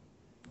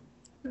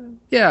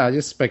 Yeah,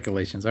 just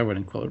speculations. I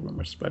wouldn't call it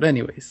rumors. But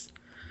anyways,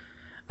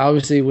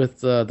 obviously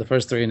with the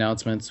first three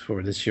announcements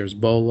for this year's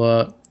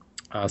BOLA,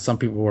 some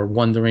people were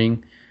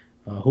wondering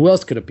who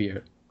else could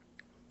appear.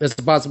 There's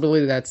a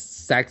possibility that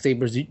Zack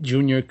Sabre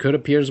Jr. could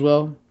appear as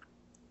well.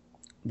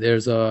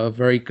 There's a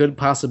very good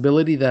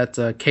possibility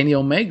that Kenny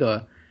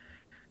Omega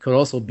could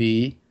also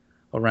be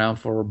around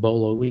for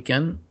BOLA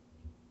weekend.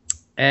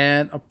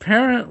 And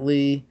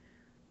apparently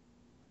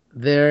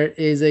there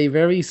is a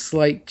very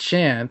slight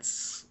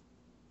chance.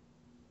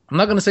 I'm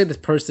not going to say this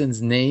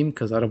person's name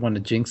because I don't want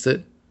to jinx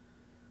it.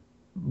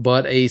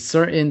 But a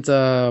certain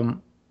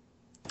pro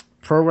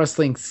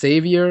wrestling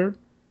savior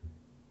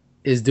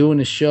is doing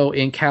a show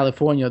in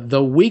California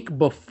the week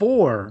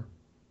before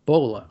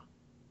BOLA.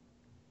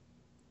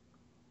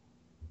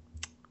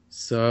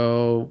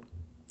 So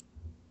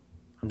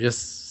I'm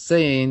just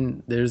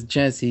saying there's a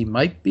chance he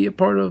might be a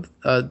part of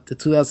the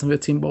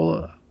 2015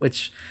 BOLA,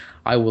 which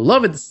I would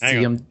love it to see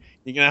him.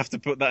 You're going to have to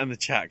put that in the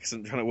chat because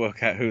I'm trying to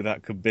work out who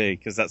that could be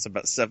because that's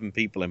about 7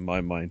 people in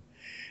my mind.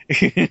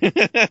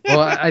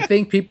 Well, I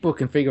think people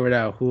can figure it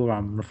out who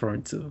I'm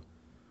referring to.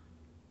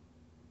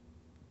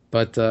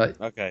 But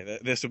okay,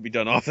 this will be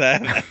done off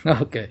there.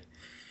 Okay.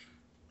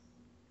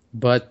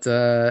 But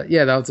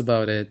yeah, that was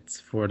about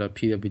it for the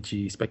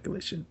PWG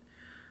speculation.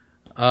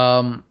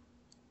 Not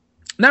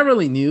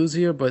really news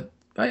here, but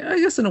I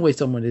guess in a way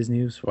someone is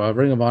news. Well,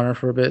 Ring of Honor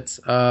for a bit.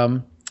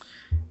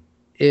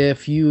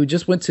 If you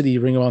just went to the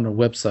Ring of Honor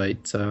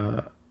website,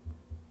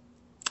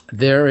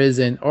 there is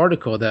an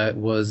article that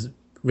was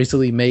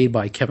recently made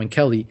by Kevin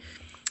Kelly.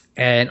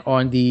 And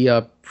on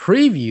the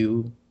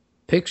preview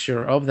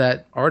picture of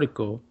that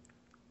article,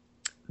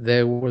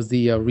 there was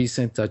the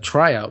recent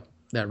tryout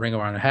that Ring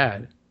of Honor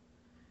had.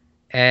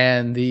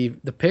 And the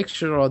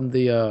picture on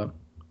the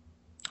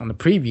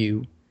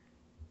preview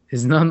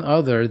is none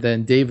other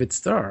than David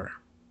Starr.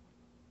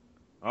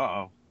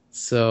 Uh-oh.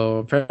 So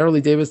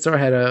apparently David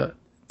Starr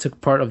took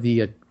part of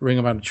the Ring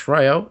of Honor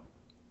tryout,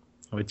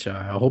 which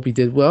I hope he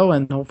did well,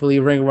 and hopefully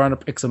Ring of Honor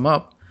picks him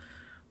up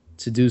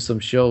to do some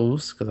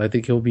shows, because I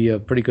think he'll be a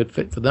pretty good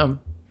fit for them.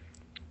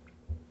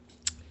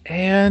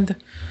 And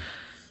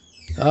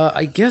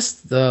I guess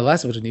the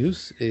last bit of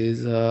news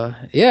is,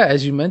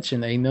 as you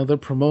mentioned, another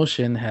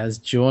promotion has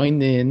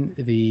joined in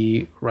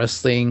the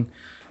wrestling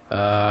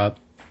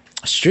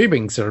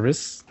streaming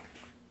service.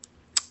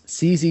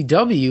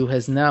 CZW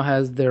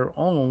has their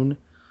own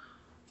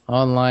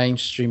online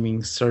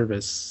streaming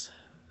service,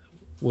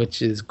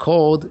 which is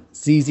called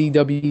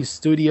CZW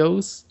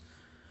Studios.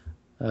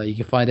 You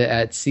can find it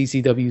at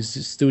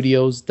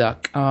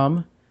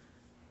ccwstudios.com.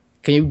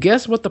 Can you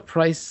guess what the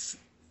price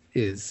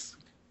is?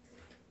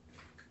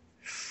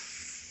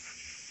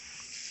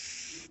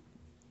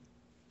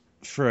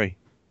 Free.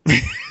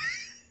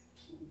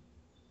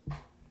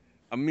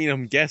 I mean,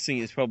 I'm guessing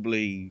it's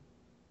probably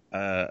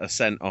a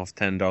cent off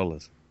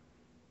 $10.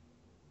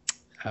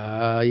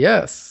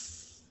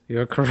 Yes,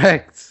 you're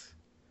correct.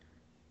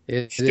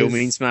 It still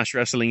means Smash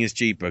Wrestling is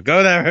cheaper.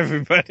 Go there,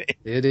 everybody.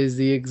 It is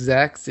the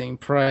exact same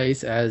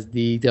price as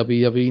the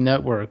WWE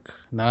Network,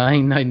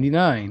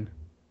 $9.99.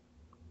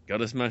 Go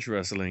to Smash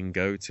Wrestling,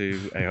 go to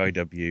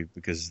AIW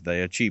because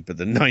they are cheaper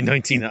than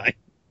 $9.99.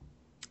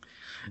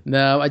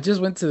 Now, I just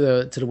went to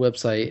the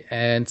website,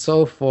 and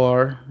so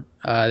far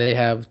they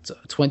have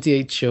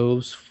 28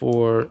 shows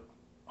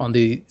on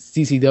the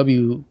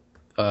CCW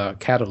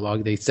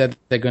catalog. They said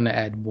they're going to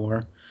add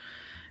more.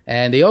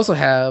 And they also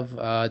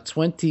have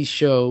 20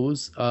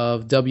 shows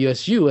of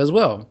WSU as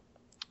well.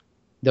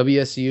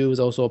 WSU is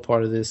also a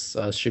part of this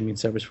streaming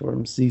service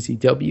from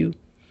CCW.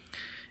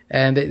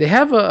 And they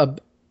have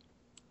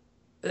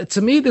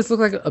to me, this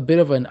looks like a bit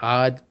of an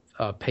odd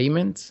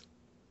payment.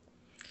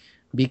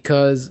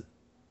 Because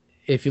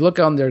if you look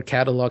on their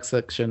catalog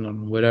section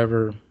on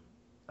whatever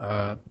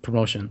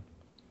promotion,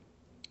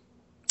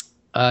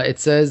 it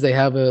says they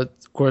have, of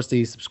course,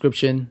 the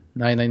subscription,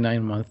 $9.99 a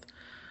month.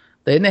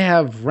 Then they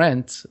have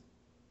rent,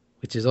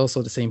 which is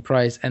also the same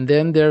price. And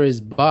then there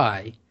is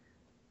buy,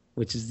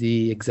 which is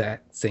the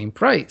exact same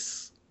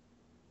price.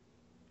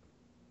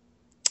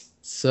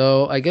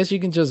 So I guess you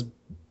can just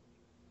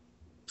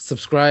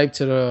subscribe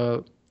to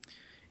the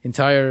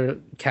entire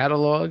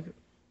catalog,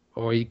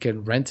 or you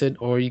can rent it,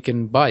 or you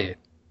can buy it,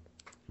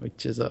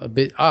 which is a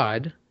bit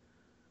odd,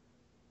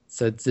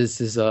 since this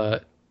is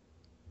a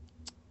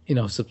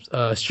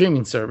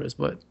streaming service.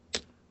 But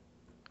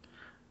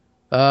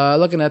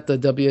looking at the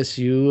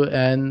WSU,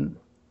 and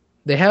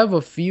they have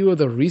a few of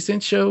the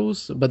recent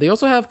shows, but they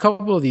also have a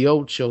couple of the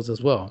old shows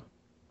as well,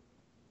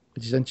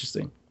 which is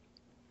interesting.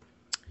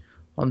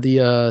 On the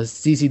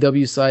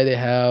CCW side, they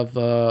have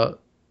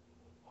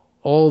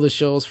all the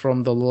shows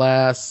from the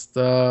last,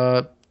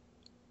 I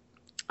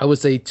would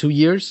say, 2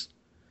 years.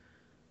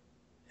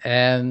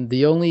 And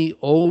the only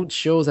old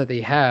shows that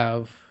they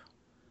have,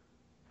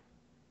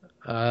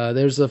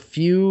 there's a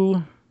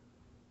few.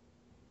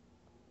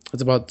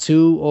 It's about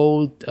 2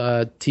 old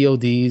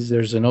TODs.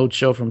 There's an old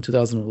show from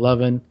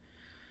 2011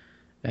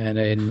 and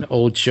an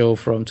old show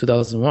from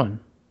 2001.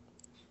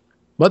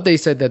 But they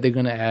said that they're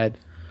going to add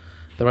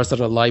the rest of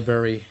the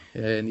library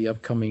in the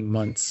upcoming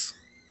months.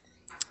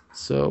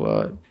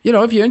 So,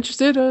 if you're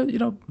interested,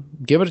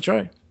 give it a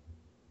try.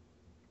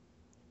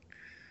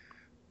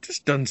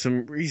 Just done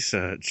some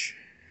research.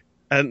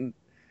 And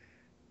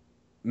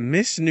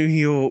Miss New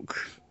York,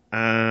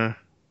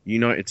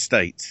 United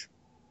States.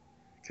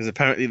 Because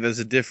apparently there's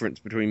a difference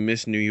between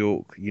Miss New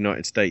York,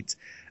 United States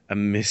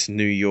and Miss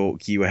New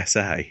York,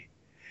 USA.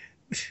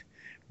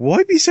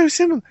 Why be so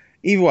similar?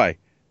 Either way,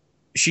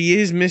 she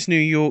is Miss New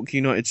York,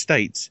 United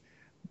States.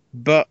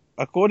 But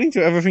according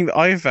to everything that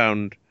I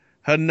found,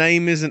 her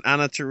name isn't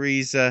Anna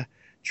Teresa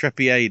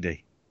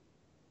Trepiedi.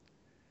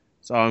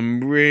 So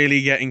I'm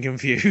really getting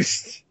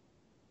confused.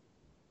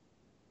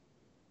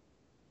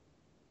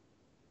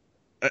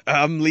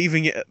 I'm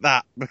leaving it at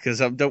that because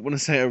I don't want to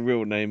say her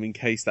real name in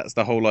case that's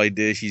the whole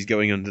idea. She's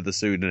going under the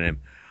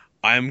pseudonym.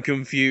 I am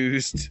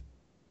confused.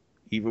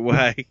 Either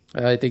way.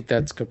 I think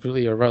that's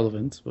completely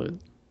irrelevant, but...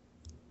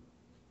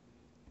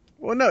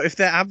 Well, no, if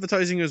they're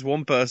advertising her as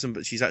one person,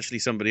 but she's actually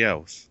somebody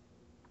else.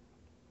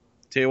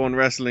 Tier 1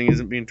 Wrestling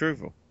isn't being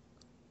truthful.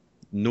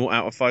 0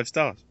 out of 5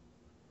 stars.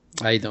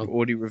 I don't... We're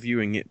already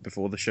reviewing it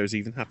before the show's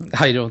even happened.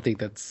 I don't think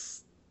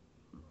that's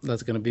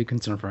going to be a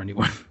concern for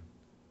anyone.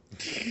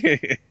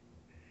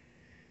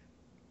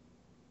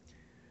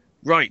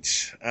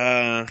 Right,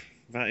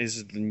 that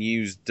is the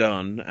news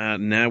done.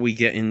 Now we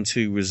get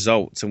into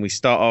results, and we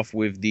start off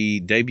with the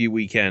debut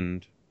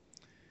weekend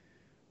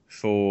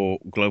for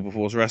Global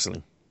Force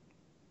Wrestling.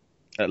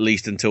 At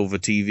least until the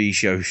TV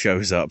show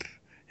shows up,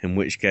 in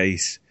which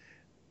case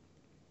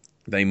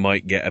they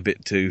might get a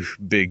bit too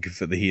big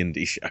for the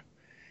Indy Show.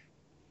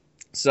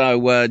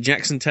 So,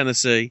 Jackson,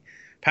 Tennessee.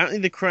 Apparently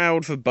the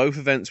crowd for both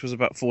events was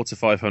about 400 to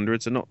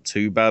 500, so not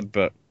too bad,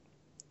 but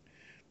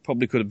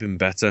probably could have been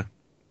better,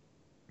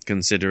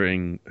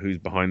 considering who's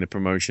behind the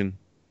promotion.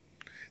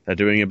 They're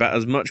doing about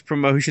as much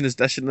promotion as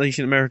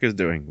Destination America's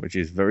doing, which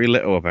is very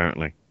little,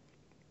 apparently.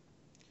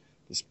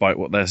 Despite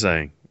what they're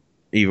saying.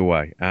 Either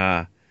way.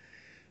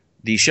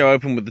 The show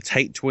opened with the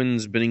Tate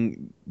twins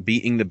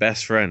beating the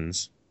Best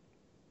Friends.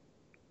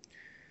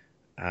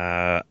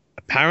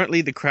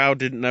 Apparently the crowd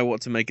didn't know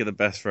what to make of the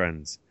Best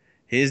Friends.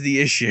 Here's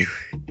the issue.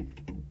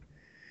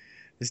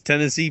 These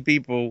Tennessee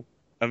people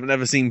have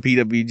never seen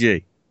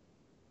PWG.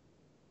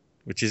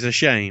 Which is a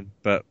shame,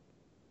 but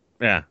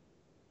yeah.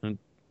 And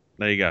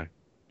there you go.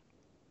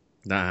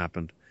 That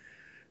happened.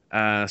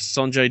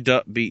 Sanjay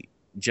Dutt beat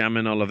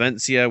Jamin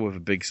Olivencia with a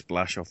big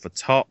splash off the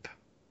top.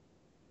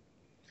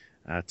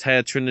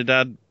 Taya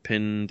Trinidad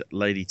pinned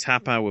Lady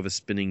Tapa with a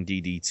spinning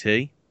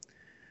DDT.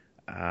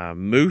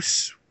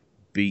 Moose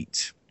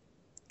beat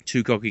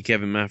Too Cocky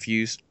Kevin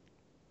Matthews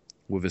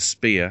with a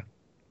spear.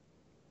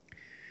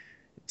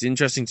 It's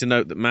interesting to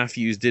note that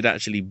Matthews did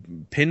actually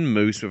pin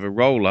Moose with a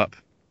roll-up,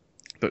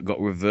 but got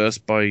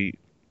reversed by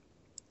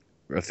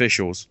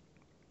officials.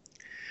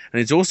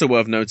 And it's also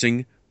worth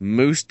noting,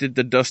 Moose did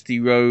the Dusty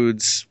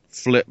Rhodes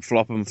flip,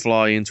 flop, and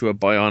fly into a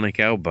bionic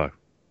elbow.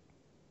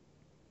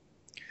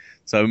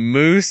 So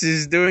Moose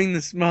is doing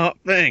the smart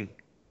thing.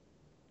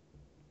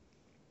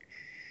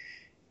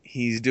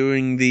 He's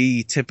doing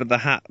the tip of the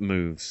hat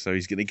moves, so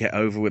he's going to get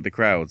over with the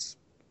crowds.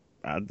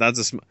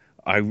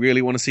 I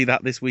really want to see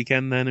that this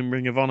weekend then in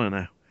Ring of Honor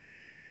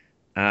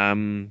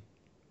now.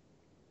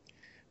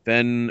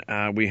 Then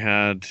we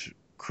had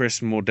Chris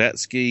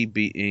Mordetsky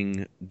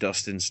beating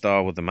Dustin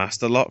Starr with the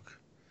Master Lock.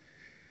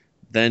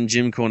 Then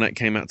Jim Cornette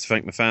came out to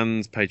thank the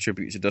fans, paid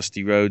tribute to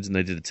Dusty Rhodes, and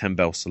they did a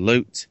 10-bell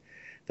salute.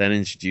 Then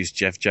introduced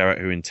Jeff Jarrett,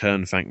 who in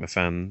turn thanked the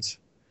fans.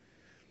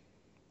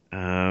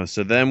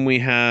 So then we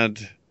had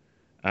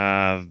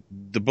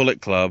the Bullet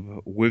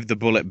Club with the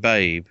Bullet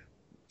Babe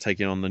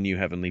taking on the New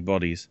Heavenly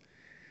Bodies.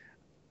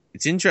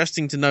 It's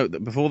interesting to note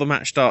that before the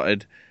match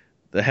started,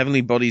 the Heavenly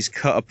Bodies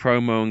cut a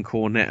promo on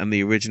Cornette and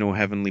the original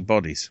Heavenly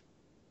Bodies.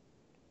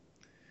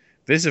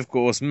 This, of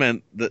course,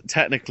 meant that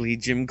technically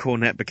Jim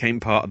Cornette became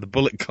part of the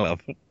Bullet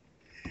Club.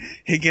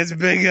 It gets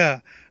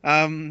bigger.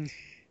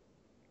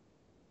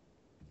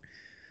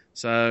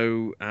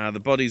 So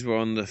the Bodies were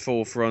on the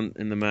forefront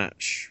in the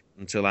match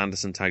until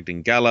Anderson tagged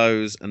in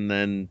Gallows, and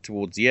then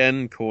towards the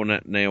end,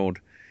 Cornette nailed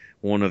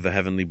one of the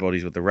Heavenly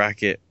Bodies with the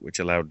racket, which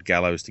allowed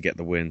Gallows to get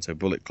the win. So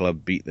Bullet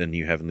Club beat the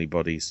New Heavenly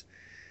Bodies.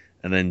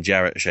 And then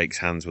Jarrett shakes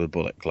hands with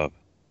Bullet Club.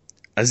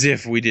 As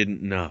if we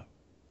didn't know.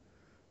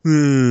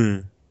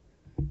 And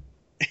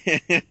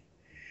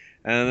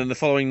then the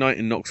following night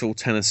in Knoxville,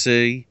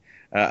 Tennessee,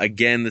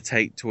 again the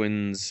Tate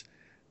twins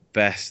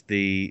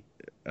bested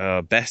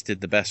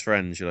the Best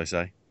Friends, should I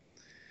say.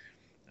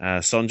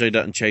 Sanjay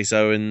Dutt and Chase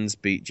Owens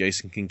beat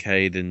Jason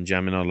Kincaid and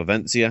Jamin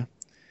Olivencia.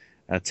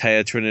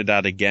 Taya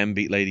Trinidad again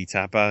beat Lady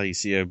Tapa. You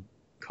see a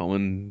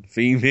common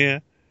theme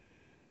here.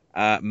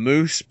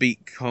 Moose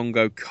beat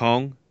Congo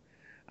Kong.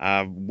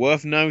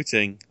 Worth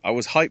noting, I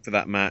was hyped for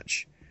that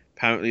match.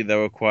 Apparently there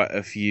were quite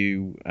a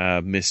few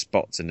missed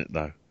spots in it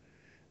though.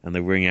 And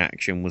the ring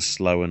action was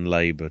slow and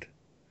laboured.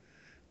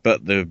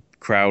 But the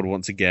crowd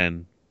once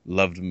again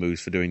loved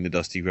Moose for doing the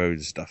Dusty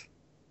Rhodes stuff.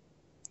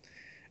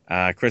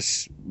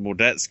 Chris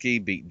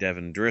Mordetsky beat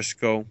Devin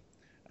Driscoll.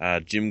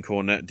 Jim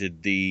Cornette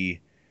did the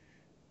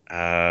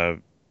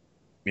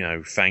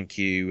thank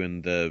you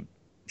and the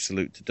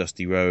salute to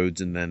Dusty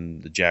Rhodes, and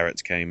then the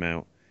Jarretts came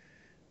out.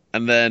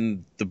 And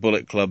then the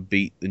Bullet Club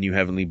beat the New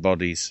Heavenly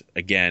Bodies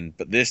again.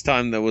 But this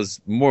time there was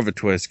more of a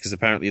twist, because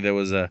apparently there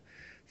was a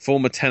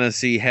former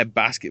Tennessee head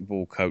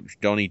basketball coach,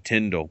 Donnie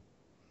Tyndall,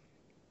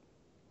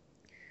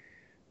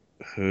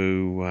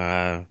 who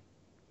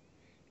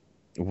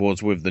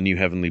was with the New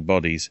Heavenly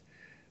Bodies.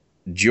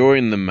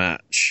 During the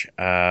match,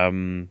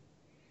 the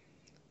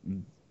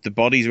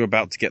Bodies were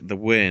about to get the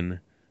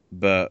win,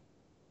 but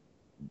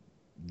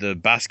the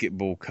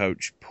basketball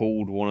coach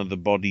pulled one of the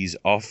Bodies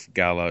off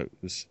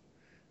Gallows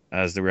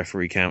as the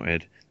referee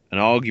counted. An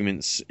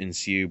argument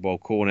ensued while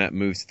Cornette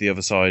moved to the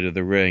other side of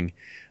the ring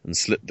and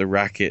slipped the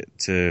racket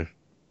to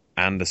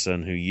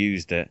Anderson, who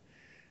used it.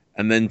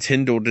 And then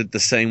Tyndall did the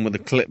same with a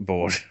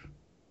clipboard.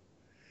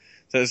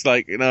 So it's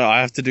like,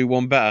 I have to do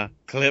one better.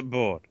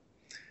 Clipboard.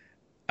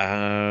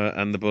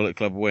 And the Bullet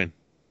Club win.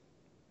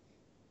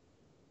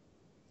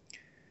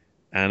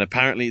 And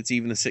apparently it's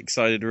even a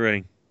 6-sided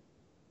ring.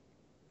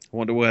 I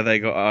wonder where they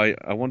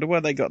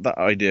got that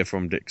idea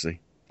from, Dixie.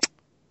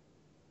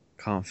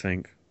 Can't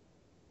think.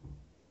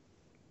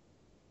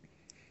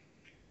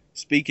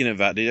 Speaking of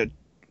that,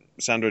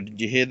 Sandro,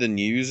 did you hear the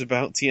news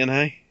about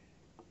TNA?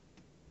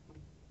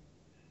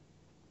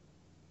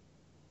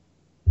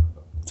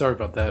 Sorry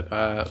about that.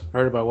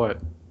 Heard about what?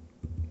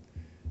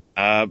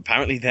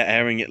 Apparently they're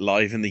airing it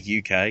live in the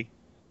UK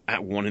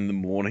at 1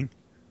 a.m,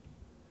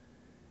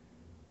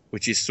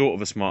 which is sort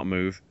of a smart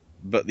move.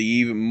 But the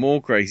even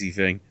more crazy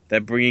thing, they're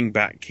bringing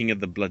back King of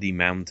the Bloody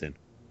Mountain.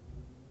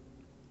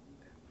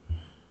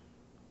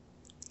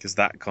 Because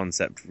that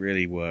concept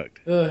really worked.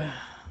 Yeah.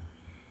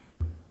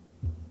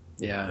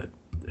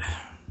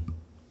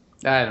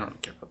 I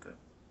don't care about that.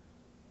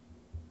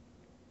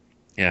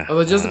 Yeah.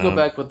 Although, just to go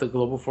back with the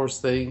Global Force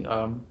thing,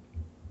 I'm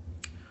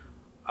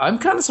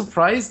kind of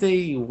surprised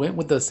they went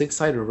with the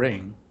 6-sided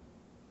ring.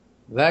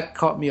 That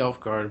caught me off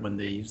guard when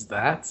they used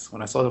that,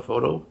 when I saw the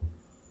photo.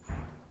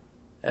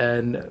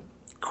 And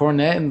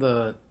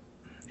Cornette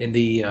in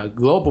the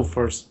Global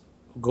Force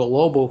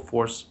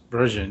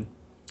version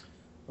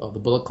of the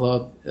Bullet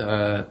Club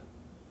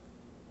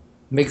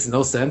makes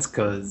no sense,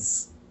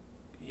 because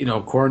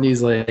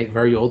Corny's like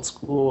very old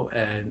school,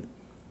 and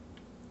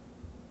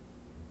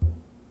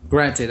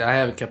granted, I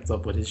haven't kept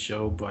up with his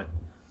show, but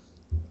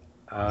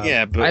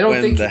but I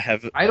don't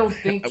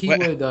think he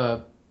would.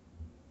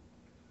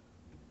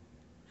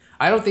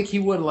 I don't think he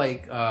would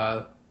like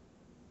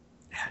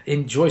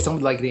enjoy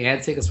something like the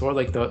antics as far as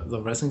like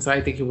the wrestling side.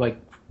 I think he would like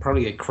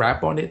probably get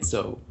crap on it.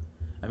 So,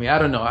 I mean, I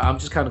don't know. I'm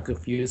just kind of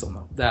confused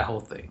on that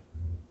whole thing.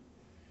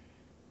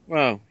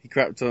 Well, he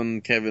crapped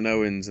on Kevin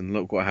Owens, and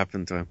look what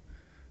happened to him.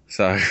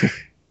 So,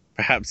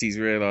 perhaps he's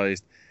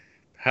realised,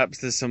 perhaps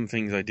there's some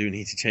things I do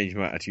need to change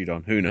my attitude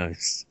on. Who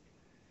knows?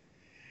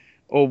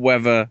 Or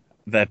whether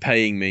they're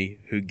paying me,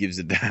 who gives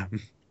a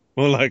damn?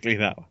 More likely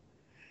that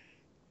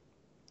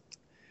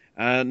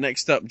one.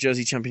 Next up,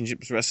 Jersey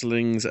Championships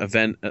Wrestling's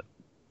event at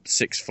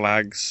Six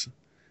Flags.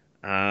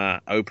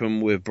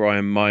 Open with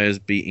Brian Myers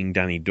beating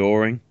Danny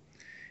Doring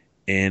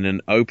in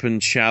an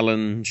open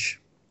challenge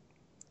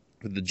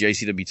with the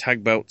JCW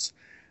tag belts.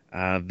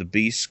 The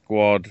B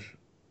Squad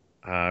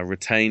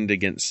retained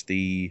against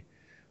the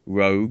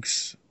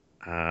Rogues.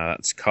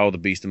 That's Carl the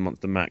Beast and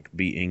Monster Mac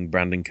beating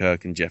Brandon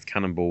Kirk and Jeff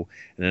Cannonball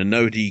in a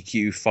no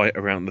DQ fight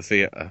around the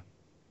theater.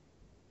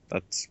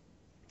 That's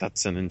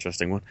an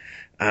interesting one.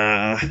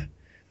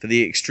 For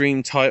the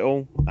Extreme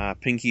title,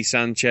 Pinky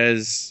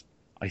Sanchez,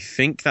 I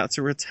think that's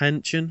a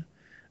retention.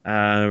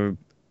 Retained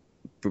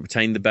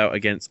the belt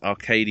against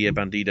Arcadia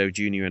Bandido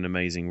Jr. and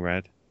Amazing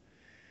Red.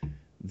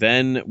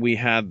 Then we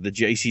had the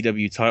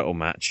JCW title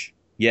match.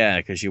 Yeah,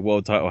 because your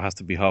world title has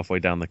to be halfway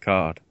down the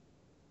card.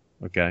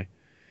 Okay.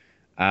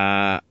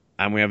 And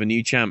we have a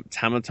new champ.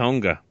 Tama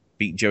Tonga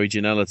beat Joey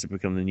Janela to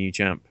become the new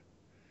champ.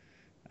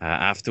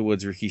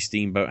 Afterwards, Ricky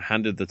Steamboat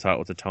handed the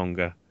title to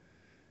Tonga.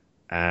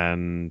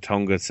 And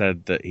Tonga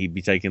said that he'd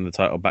be taking the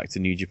title back to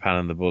New Japan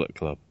and the Bullet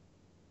Club.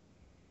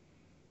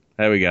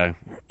 There we go.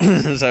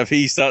 So if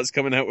he starts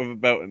coming out with a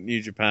belt in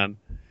New Japan,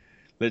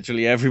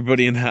 literally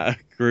everybody in that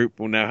group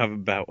will now have a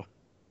belt.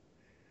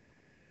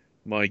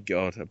 My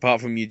God.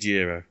 Apart from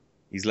Yujiro.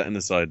 He's letting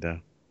the side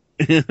down.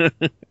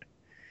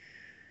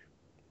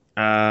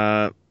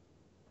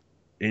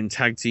 In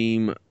tag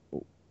team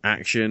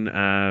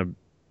action,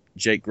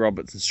 Jake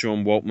Roberts and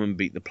Sean Waltman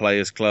beat the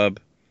Players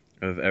Club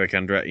of Eric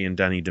Andretti and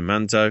Danny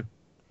DeManto.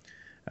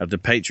 The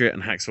Patriot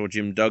and Hacksaw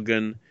Jim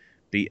Duggan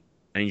beat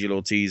Angel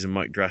Ortiz and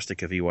Mike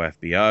Drastic of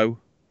EYFBO.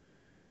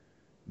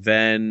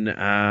 Then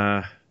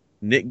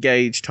Nick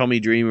Gage, Tommy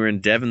Dreamer,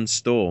 and Devon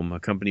Storm,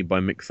 accompanied by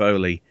Mick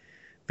Foley,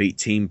 beat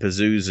Team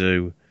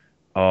Pazuzu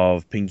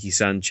of Pinky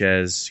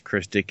Sanchez,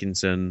 Chris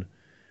Dickinson,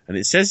 and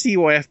it says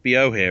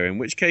EYFBO here, in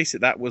which case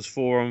that was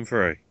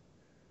 4-on-3.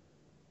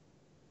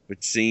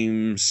 Which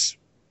seems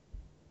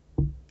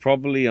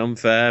probably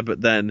unfair,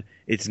 but then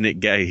it's Nick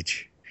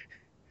Gage.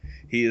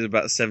 He is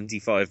about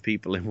 75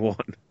 people in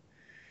one.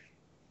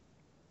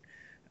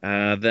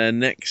 Their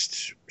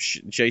next,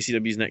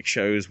 JCW's next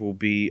shows will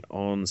be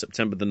on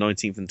September the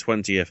 19th and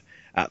 20th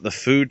at the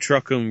Food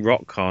Truck and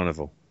Rock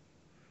Carnival.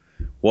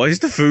 Why is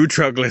the food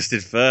truck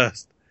listed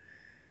first?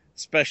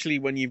 Especially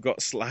when you've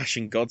got Slash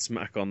and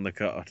Godsmack on the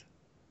card.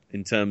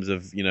 In terms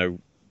of,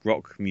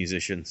 rock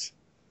musicians.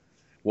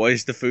 Why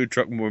is the food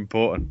truck more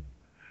important?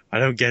 I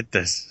don't get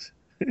this.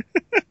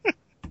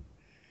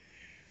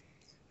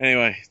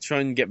 Anyway,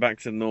 try and get back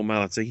to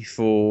normality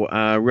for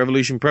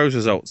Revolution Pro's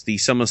results. The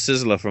Summer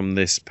Sizzler from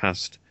this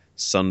past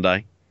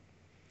Sunday.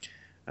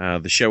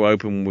 The show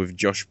opened with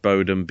Josh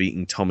Bowden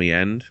beating Tommy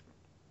End.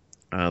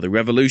 The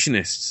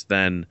Revolutionists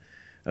then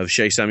of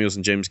Shea Samuels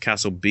and James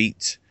Castle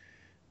beat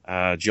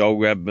Joel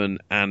Redman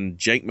and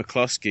Jake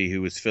McCluskey,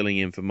 who was filling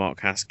in for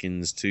Mark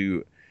Haskins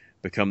to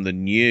become the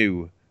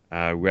new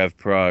Rev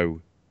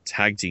Pro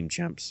Tag Team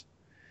Champs.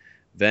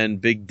 Then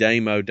Big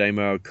Damo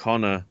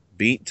O'Connor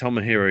beat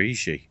Tomohiro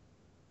Ishii.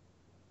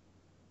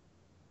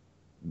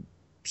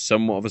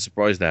 Somewhat of a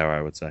surprise there,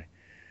 I would say.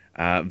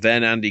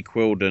 Then Andy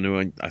Quilden,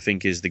 who I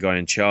think is the guy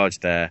in charge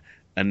there,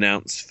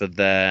 announced for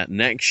their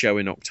next show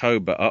in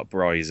October,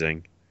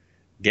 Uprising.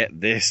 Get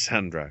this,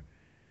 Sandro.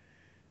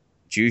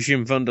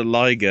 Jushin Thunder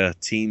Liger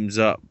teams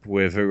up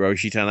with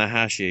Hiroshi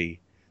Tanahashi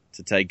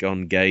to take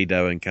on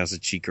Gedo and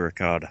Kazuchika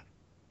Okada.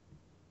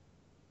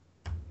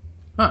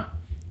 Huh.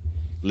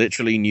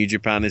 Literally, New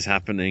Japan is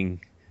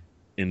happening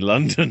in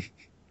London.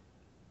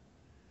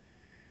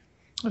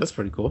 That's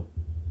pretty cool.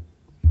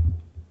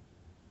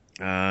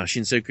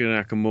 Shinsuke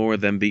Nakamura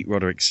then beat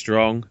Roderick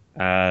Strong.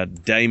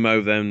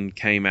 Damo then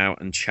came out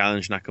and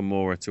challenged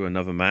Nakamura to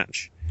another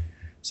match.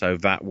 So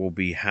that will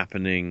be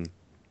happening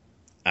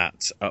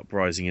at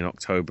Uprising in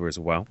October as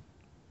well.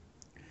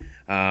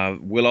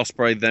 Will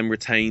Ospreay then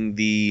retained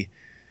the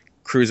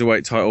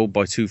Cruiserweight title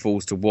by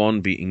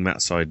 2-1, beating Matt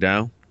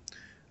Sydal.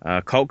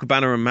 Colt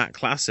Cabana and Matt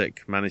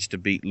Classic managed to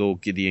beat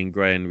Lord Gideon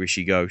Grey and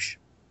Rishi Ghosh.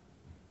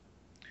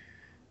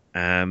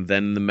 And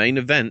then the main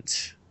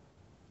event,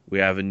 we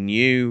have a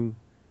new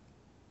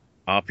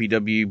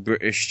RPW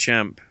British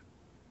champ,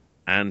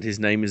 and his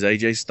name is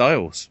AJ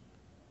Styles,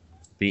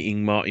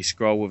 beating Marty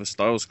Scurll with a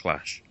Styles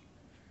Clash.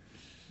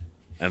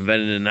 And then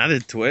in an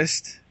added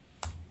twist,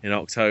 in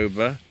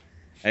October,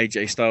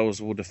 AJ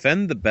Styles will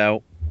defend the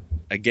belt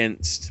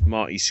against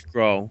Marty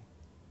Scurll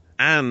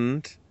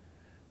and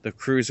the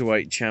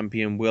Cruiserweight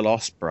champion Will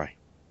Ospreay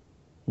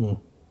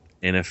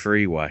in a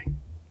three-way.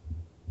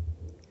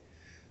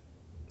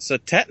 So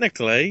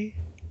technically,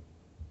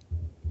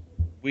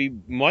 we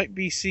might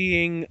be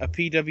seeing a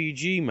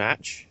PWG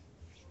match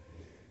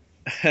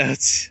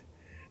at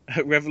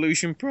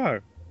Revolution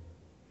Pro.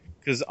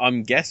 Because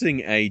I'm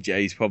guessing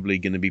AJ's probably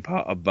going to be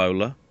part of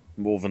Bola,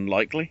 more than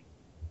likely.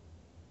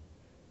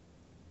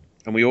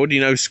 And we already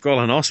know Scurll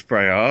and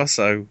Ospreay are,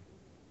 so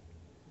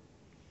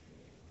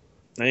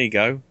there you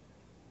go.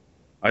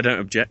 I don't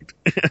object.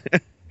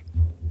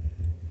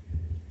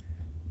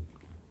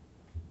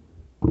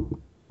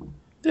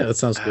 Yeah, that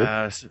sounds good.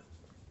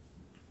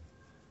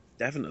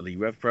 Definitely,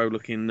 Rev Pro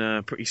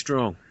looking pretty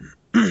strong.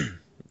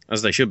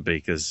 As they should be,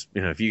 because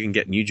if you can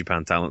get New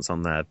Japan talents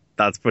on there,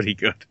 that's pretty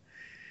good.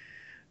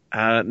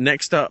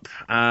 Next up,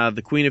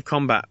 the Queen of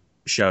Combat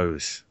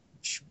shows,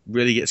 which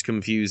really gets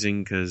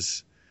confusing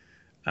because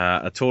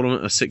a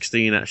tournament of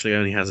 16 actually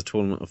only has a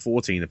tournament of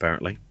 14,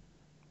 apparently.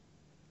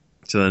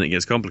 So then it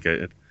gets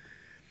complicated.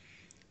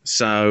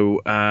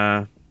 So,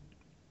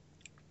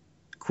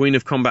 Queen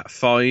of Combat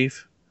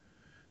 5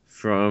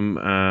 from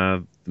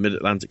the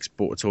Mid-Atlantic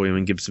Sportatorium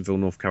in Gibsonville,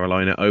 North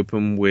Carolina,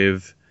 open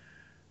with,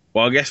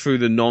 well, I guess through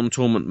the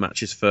non-tournament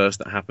matches first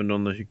that happened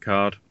on the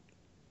card.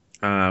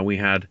 We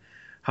had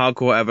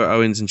Hardcore Ever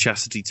Owens and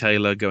Chastity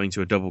Taylor going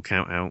to a double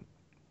count out,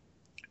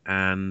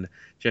 and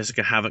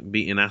Jessica Havoc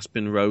beating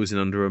Aspen Rose in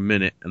under a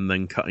minute and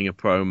then cutting a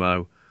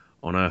promo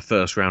on her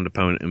first round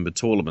opponent in the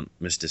tournament,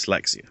 Miss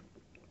Dyslexia.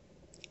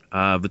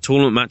 The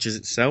tournament matches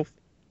itself,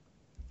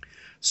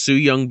 Su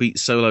Yung beat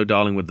Solo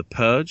Darling with the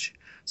Purge.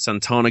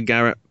 Santana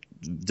Garrett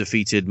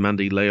defeated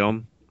Mandy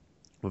Leon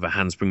with a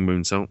handspring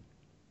moonsault.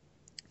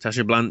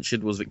 Tasha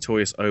Blanchard was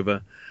victorious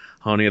over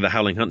Hania the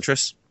Howling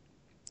Huntress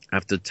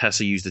after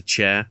Tessa used a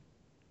chair,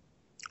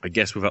 I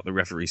guess without the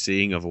referee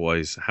seeing,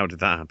 otherwise how did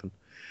that happen?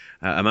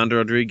 Amanda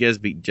Rodriguez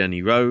beat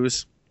Jenny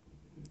Rose.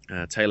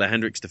 Taylor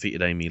Hendricks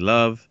defeated Amy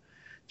Love.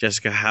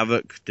 Jessica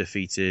Havoc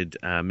defeated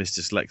Miss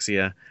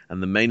Dyslexia,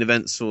 and the main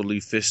event saw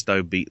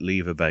Lufisto beat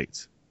Leva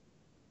Bates.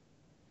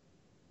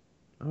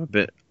 I'm a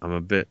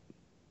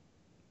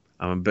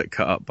bit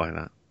cut up by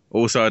that.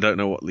 Also, I don't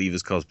know what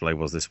Leva's cosplay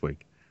was this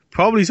week.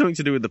 Probably something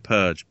to do with the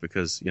Purge,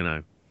 because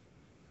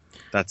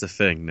That's a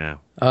thing now.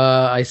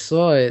 I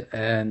saw it,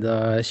 and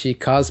she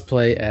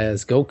cosplayed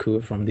as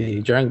Goku from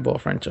the Dragon Ball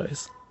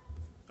franchise.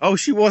 Oh,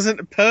 she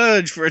wasn't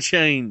purged for a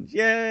change.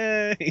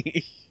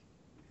 Yay!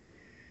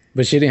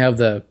 But she didn't have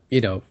the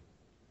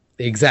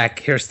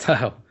exact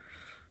hairstyle.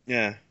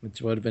 Yeah.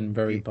 Which would have been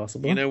very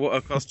possible. You know what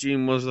her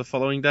costume was the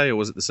following day, or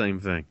was it the same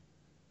thing?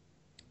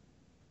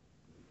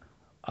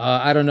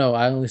 I don't know.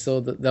 I only saw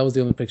that was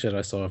the only picture that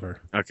I saw of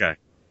her. Okay.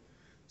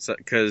 So,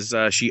 because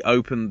she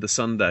opened the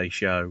Sunday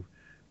show,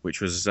 which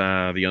was the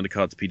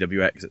undercard to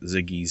PWX at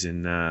Ziggy's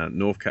in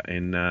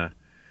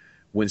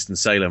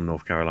Winston-Salem,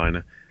 North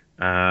Carolina.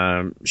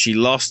 She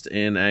lost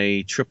in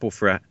a triple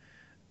threat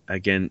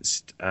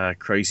against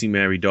Crazy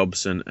Mary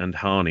Dobson and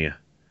Hania.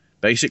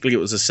 Basically, it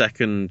was a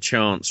second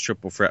chance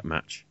triple threat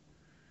match,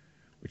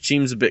 which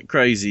seems a bit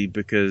crazy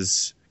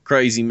because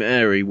Crazy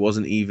Mary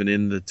wasn't even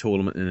in the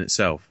tournament in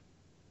itself.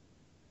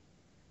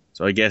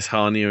 So I guess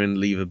Hania and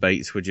Leva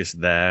Bates were just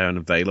there and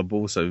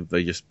available, so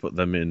they just put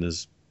them in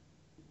as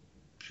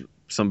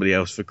somebody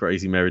else for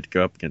Crazy Mary to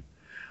go up against.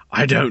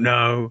 I don't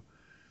know.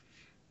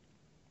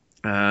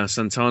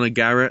 Santana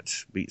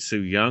Garrett beat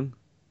Sue Young.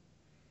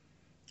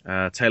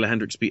 Taylor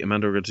Hendricks beat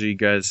Amanda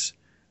Rodriguez.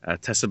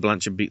 Tessa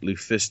Blanchard beat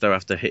Lufisto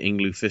after hitting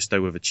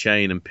Lufisto with a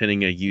chain and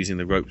pinning her using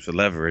the ropes for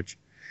leverage.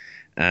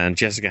 And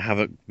Jessica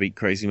Havoc beat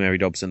Crazy Mary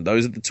Dobson.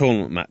 Those are the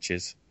tournament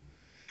matches.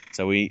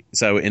 So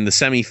in the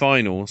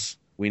semi-finals,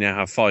 we now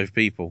have 5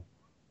 people.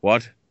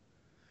 What?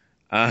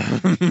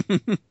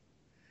 And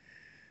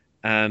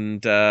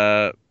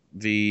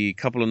the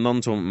couple of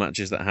non-tournament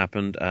matches that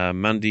happened,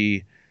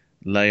 Mandy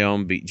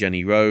Leon beat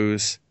Jenny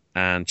Rose,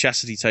 and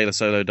Chastity Taylor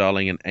Solo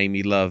Darling and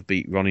Amy Love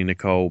beat Ronnie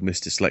Nicole, Miss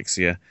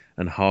Dyslexia,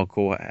 and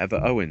Hardcore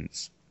Heather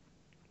Owens.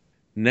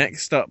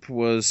 Next up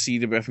was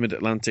CWF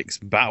Mid-Atlantic's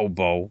Battle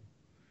Bowl,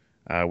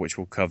 which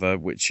we'll cover,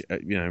 which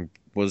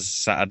was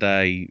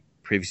Saturday,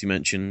 previously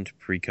mentioned,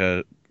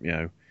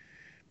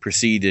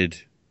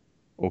 preceded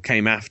or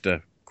came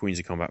after Queens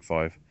of Combat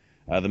 5.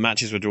 The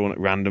matches were drawn at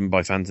random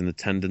by fans in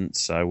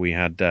attendance. So we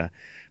had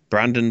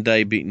Brandon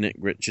Day beat Nick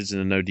Richards in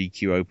a no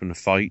DQ open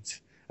fight.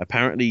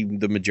 Apparently,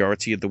 the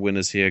majority of the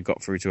winners here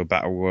got through to a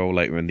battle royal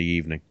later in the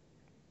evening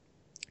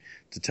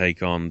to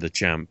take on the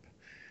champ.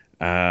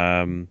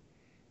 Ethan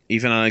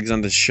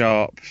Alexander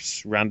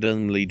Sharp's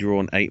randomly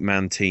drawn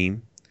 8-man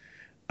team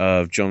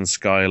of John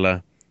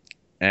Schuyler,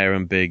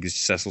 Aaron Biggs,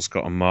 Cecil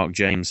Scott, and Mark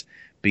James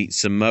beat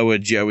Samoa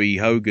Joey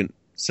Hogan.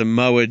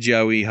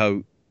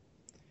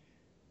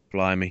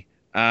 Blimey.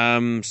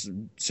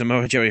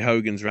 Samoa Joey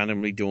Hogan's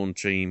randomly drawn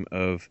team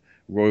of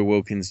Roy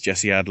Wilkins,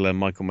 Jesse Adler,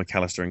 Michael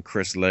McAllister, and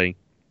Chris Lee,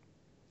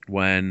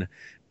 when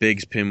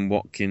Biggs pinned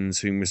Watkins,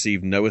 whom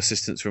received no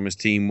assistance from his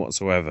team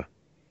whatsoever.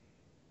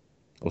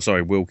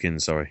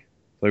 Wilkins. So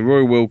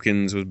Roy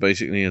Wilkins was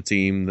basically a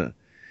team that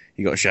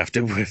he got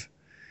shafted with.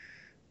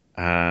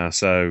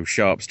 So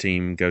Sharp's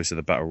team goes to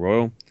the Battle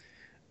Royal.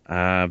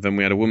 Then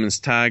we had a women's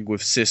tag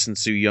with Sis and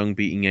Sue Young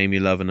beating Amy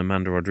Love and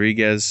Amanda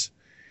Rodriguez,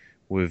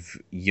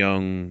 with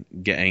Young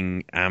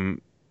getting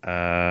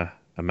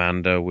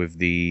Amanda with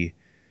the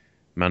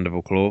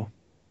mandible claw.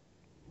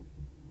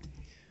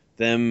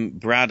 Then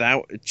Brad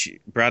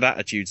Attitude,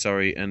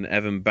 and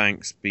Evan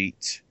Banks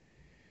beat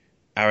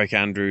Eric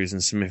Andrews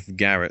and Smith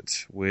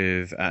Garrett,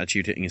 with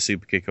Attitude hitting a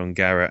super kick on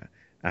Garrett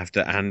after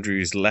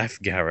Andrews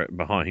left Garrett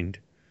behind.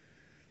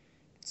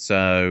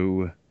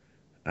 So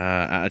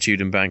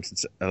Attitude and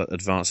Banks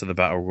advanced to the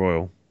Battle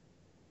Royal.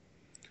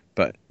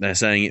 But they're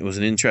saying it was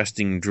an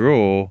interesting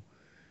draw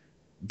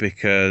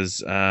because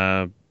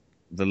the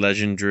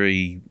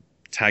legendary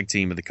tag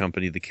team of the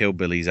company, the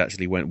Killbillies,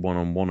 actually went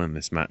one-on-one in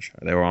this match.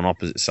 They were on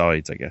opposite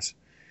sides, I guess.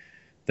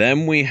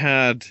 Then we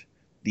had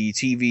the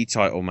TV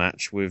title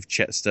match with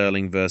Chet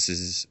Sterling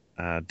versus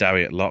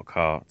Dariet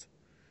Lockhart.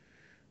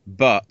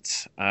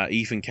 But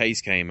Ethan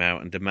Case came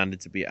out and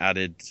demanded to be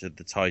added to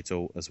the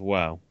title as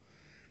well.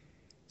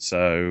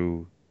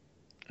 So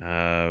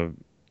the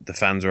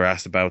fans were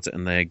asked about it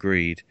and they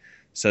agreed.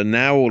 So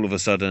now all of a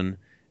sudden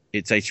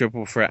it's a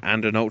triple threat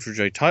and an Ultra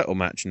J title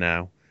match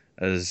now,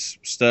 as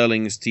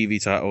Sterling's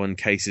TV title and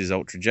Case's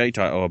Ultra J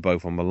title are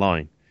both on the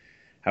line.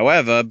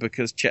 However,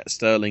 because Chet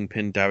Sterling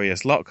pinned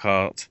Darius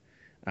Lockhart,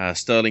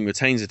 Sterling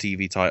retains the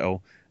TV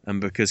title,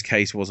 and because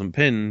Case wasn't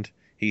pinned,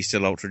 he's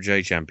still Ultra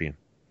J champion.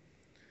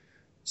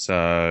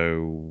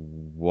 So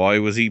why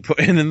was he put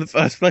in the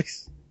first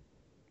place?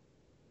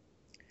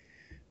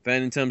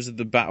 Then in terms of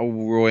the Battle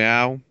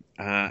Royale,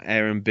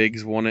 Aaron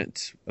Biggs won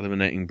it,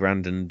 eliminating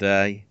Brandon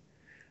Day.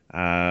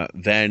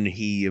 Then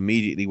he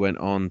immediately went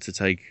on to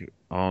take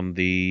on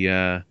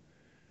the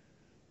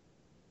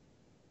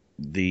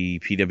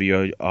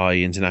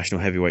PWI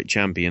International Heavyweight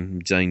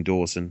Champion, Zane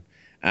Dawson,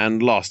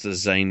 and lost as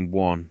Zane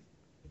won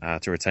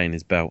to retain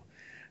his belt.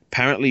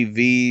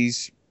 Apparently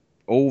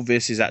all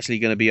this is actually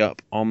going to be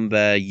up on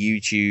their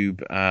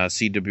YouTube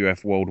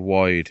CWF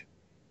Worldwide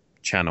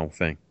channel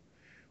thing.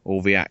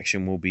 All the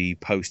action will be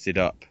posted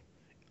up,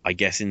 I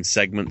guess, in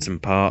segments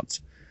and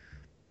parts,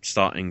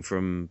 starting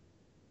from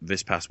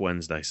this past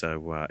Wednesday.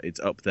 So it's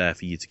up there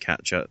for you to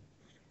catch up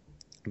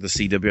the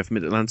CWF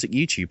Mid-Atlantic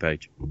YouTube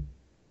page.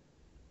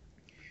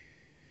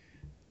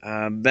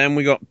 Then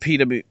we got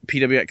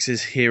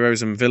PWX's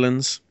Heroes and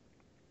Villains,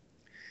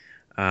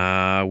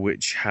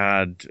 which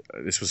had,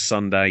 this was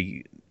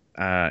Sunday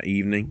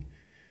evening,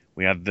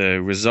 we had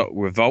the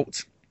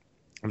revolt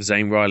of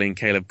Zane Riley and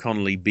Caleb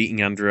Connolly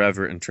beating Andrew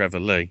Everett and Trevor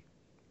Lee.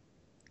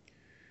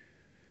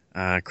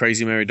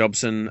 Crazy Mary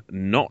Dobson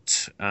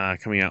not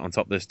coming out on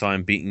top this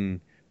time, being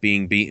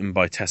beaten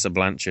by Tessa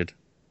Blanchard.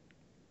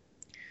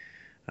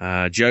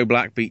 Joe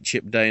Black beat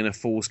Chip Day in a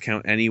Falls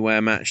Count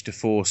Anywhere match to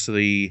force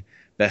the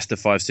best of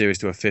 5 series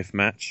to a 5th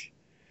match.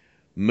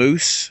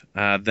 Moose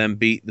then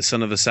beat the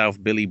son of the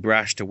South, Billy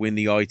Brash, to win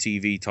the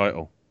ITV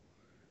title.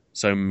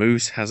 So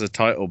Moose has a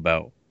title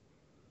belt.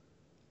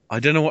 I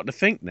don't know what to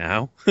think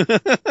now.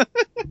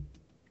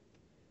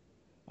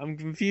 I'm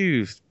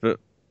confused, but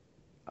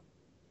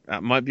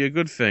that might be a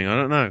good thing. I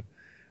don't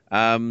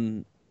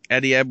know.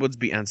 Eddie Edwards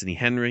beat Anthony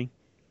Henry.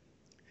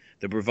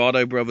 The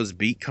Bravado Brothers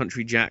beat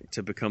Country Jack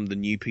to become the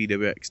new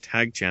PWX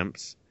Tag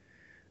Champs.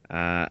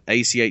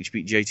 ACH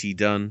beat JT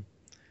Dunn.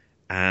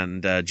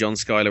 And John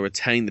Schuyler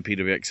retained the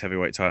PWX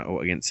Heavyweight title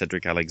against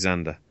Cedric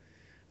Alexander.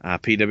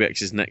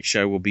 PWX's next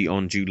show will be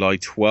on July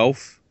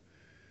 12th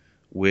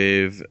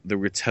with the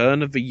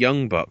return of the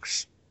Young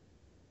Bucks.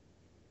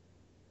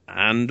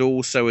 And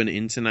also an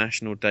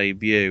international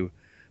debut,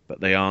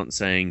 but they aren't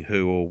saying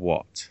who or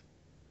what.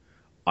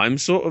 I'm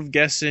sort of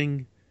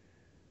guessing,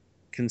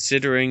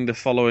 considering the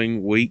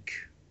following week,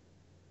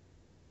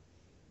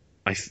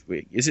 a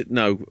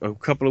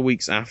couple of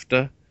weeks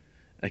after,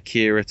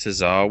 Akira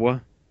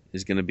Tozawa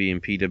is going to be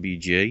in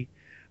PWG.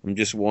 I'm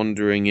just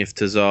wondering if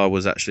Tozawa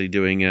was actually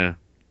doing a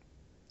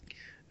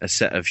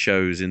set of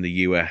shows in the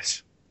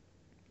US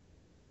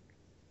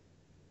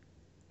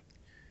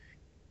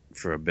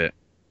for a bit.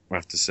 We'll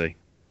have to see.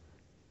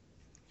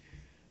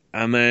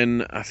 And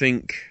then I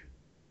think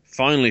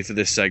finally for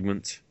this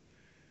segment,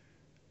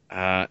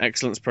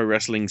 Excellence Pro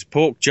Wrestling's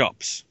Pork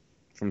Chops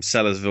from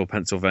Sellersville,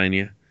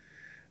 Pennsylvania,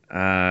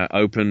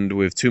 opened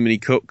with Too Many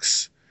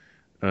Cooks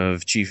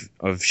of Chef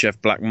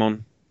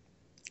Blackmon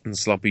and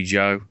Sloppy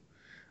Joe,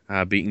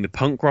 beating the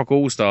punk rock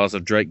all-stars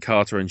of Drake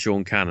Carter and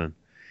Sean Cannon.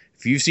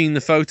 If you've seen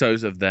the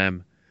photos of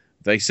them,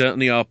 they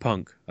certainly are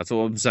punk. That's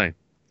all I'm saying.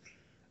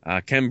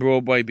 Ken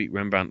Broadway beat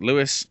Rembrandt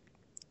Lewis.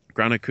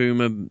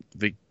 Granakuma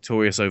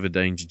victorious over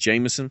Danger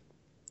Jameson.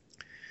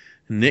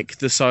 Nick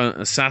the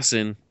Silent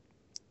Assassin,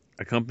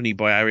 accompanied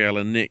by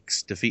Ariella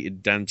Nix,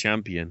 defeated Dan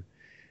Champion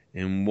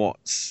in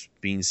what's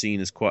been seen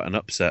as quite an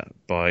upset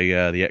by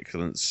the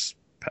Excellence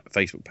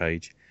Facebook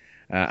page.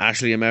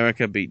 Ashley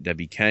America beat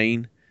Debbie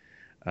Kane.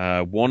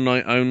 One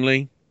Night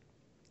Only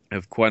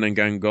of Kwan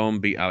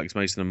Gangon beat Alex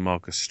Mason and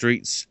Marcus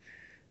Streets.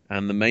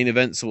 And the main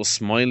event saw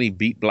Smiley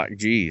beat Black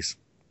G's.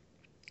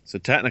 So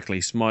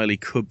technically, Smiley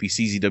could be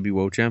CZW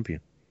World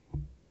Champion.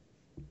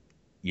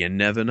 You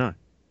never know.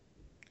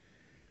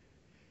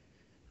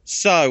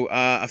 So,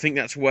 I think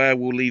that's where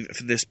we'll leave it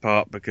for this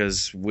part,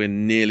 because we're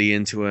nearly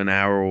into an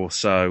hour or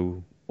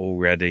so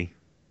already.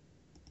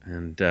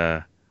 And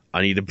I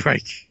need a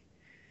break.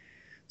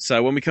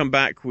 So when we come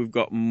back, we've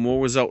got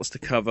more results to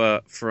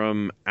cover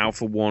from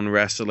Alpha One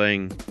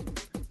Wrestling,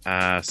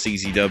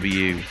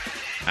 CZW,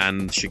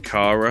 and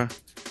Shikara.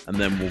 And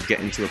then we'll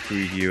get into a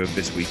preview of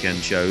this weekend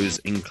shows,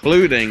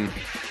 including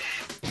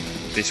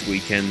this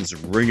weekend's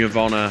Ring of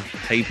Honor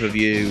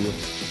pay-per-view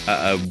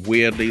at a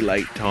weirdly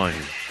late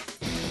time.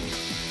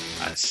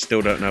 I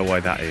still don't know why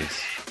that is.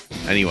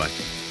 Anyway,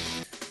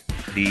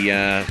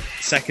 the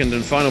second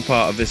and final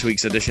part of this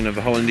week's edition of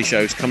the Whole Indy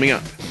Show is coming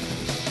up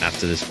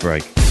after this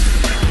break.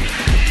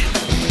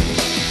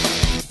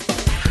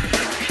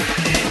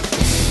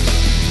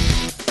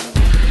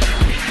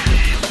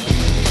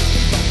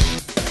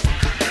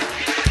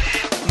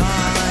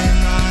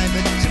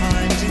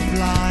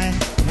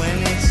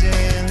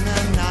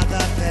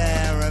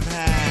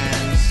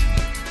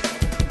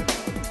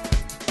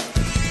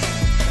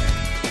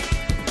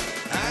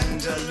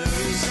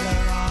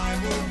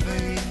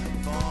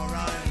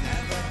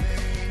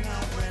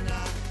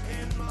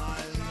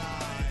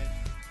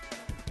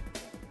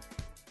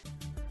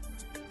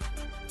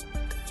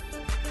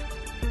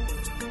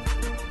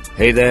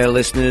 Hey there,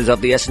 listeners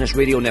of the SNS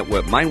Radio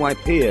Network,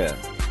 Mindwipe here.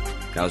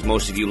 Now, as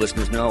most of you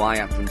listeners know, I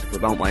happen to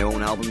promote my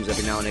own albums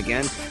every now and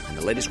again, and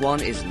the latest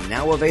one is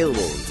now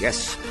available.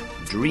 Yes,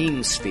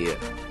 Dream Sphere.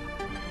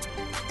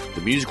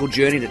 The musical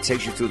journey that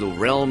takes you through the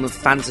realm of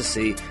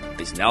fantasy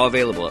is now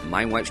available at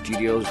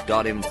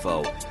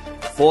mindwipestudios.info.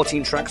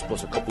 14 tracks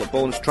plus a couple of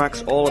bonus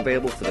tracks, all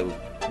available for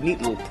the neat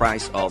little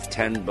price of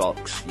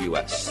 $10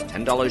 US.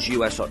 $10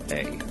 US on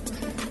A.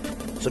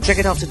 So check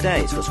it out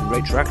today. It's got some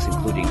great tracks,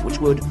 including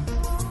Witchwood,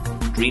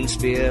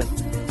 Dreamsphere,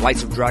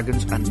 Flights of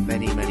Dragons, and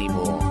many, many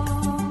more.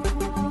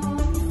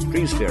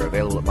 Dreamsphere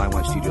available at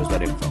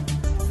mindwipestudios.info.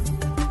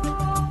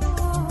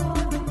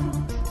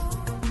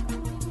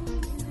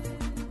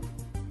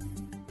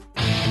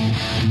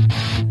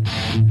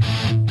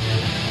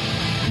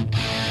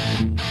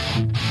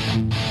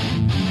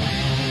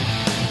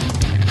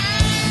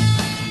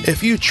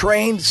 If you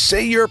trained,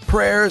 say your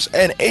prayers,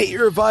 and ate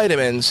your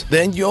vitamins,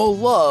 then you'll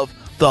love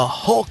the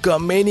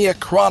Hulkamania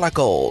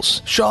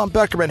Chronicles. Sean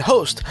Beckerman,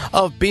 host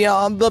of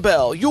Beyond the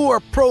Bell, your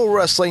pro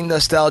wrestling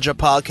nostalgia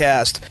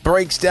podcast,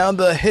 breaks down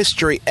the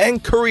history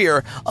and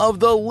career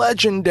of the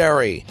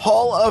legendary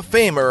Hall of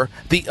Famer,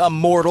 the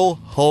immortal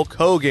Hulk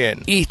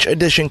Hogan. Each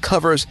edition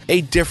covers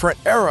a different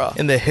era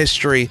in the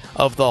history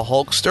of the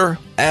Hulkster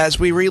as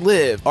we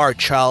relive our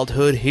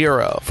childhood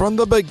hero. From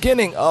the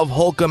beginning of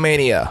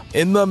Hulkamania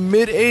in the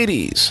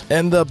mid-80s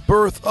and the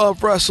birth of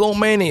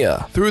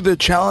WrestleMania, through the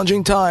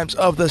challenging times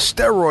of the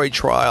steroid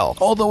trial,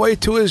 all the way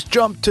to his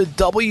jump to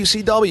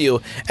WCW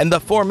and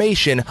the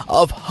formation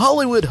of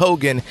Hollywood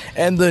Hogan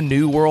and the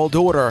New World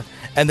Order,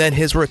 and then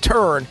his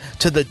return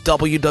to the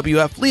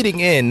WWF leading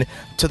in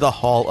to the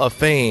Hall of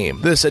Fame.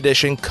 This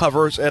edition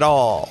covers it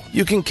all.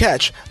 You can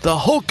catch the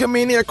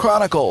Hulkamania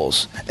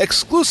Chronicles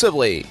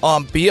exclusively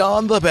on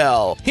Beyond the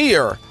Bell,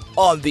 here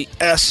on the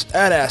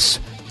SNS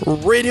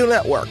Radio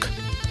Network.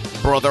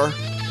 Brother.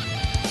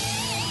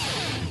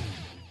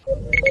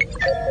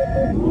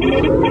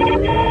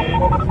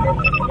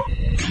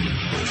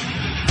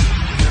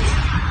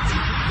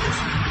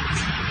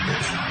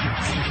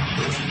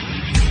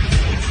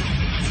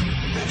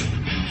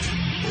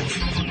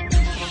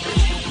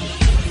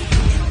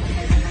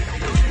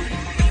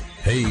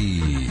 Hey,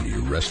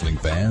 wrestling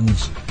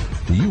fans.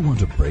 Do you want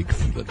to break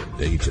from the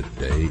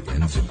day-to-day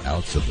ins and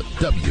outs of the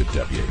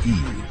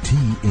WWE,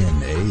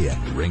 TNA,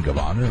 and Ring of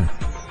Honor?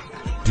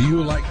 Do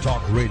you like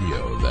talk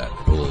radio that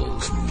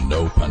pulls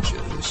no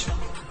punches?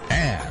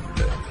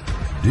 And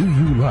do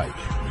you like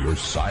your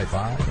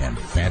sci-fi and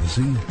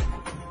fantasy?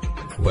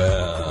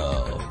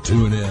 Well,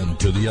 tune in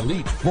to the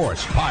Elite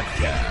Force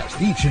podcast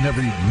each and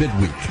every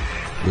midweek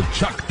with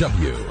Chuck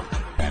W.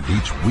 and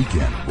each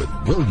weekend with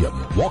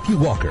William Walkie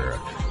Walker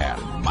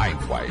and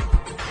Mindwipe.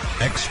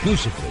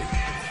 Exclusively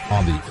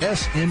on the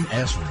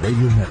SNS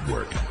Radio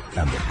Network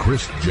and the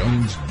Chris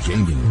Jones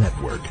Gaming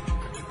Network.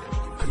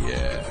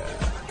 Yeah.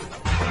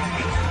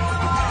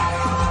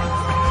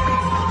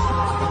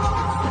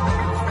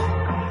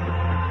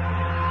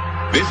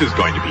 This is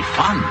going to be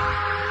fun.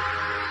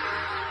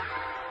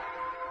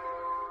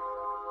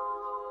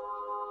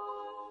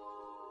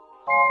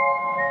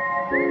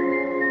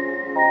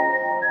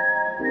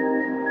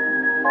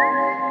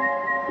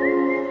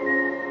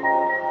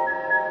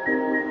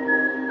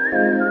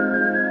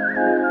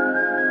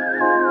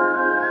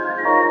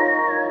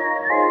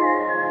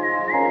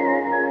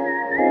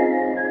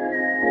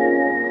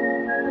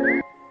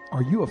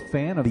 Are you a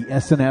fan of the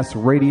SNS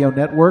Radio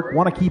Network?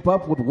 Want to keep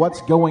up with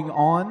what's going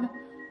on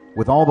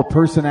with all the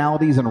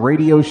personalities and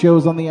radio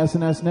shows on the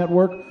SNS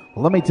Network?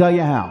 Well, let me tell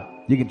you how.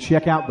 You can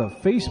check out the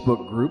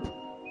Facebook group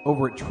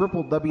over at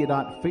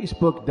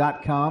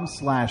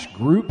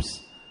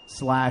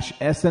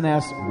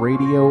www.facebook.com/groups/SNS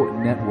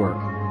Radio Network.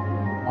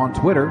 On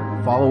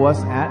Twitter, follow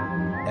us at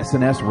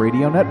SNS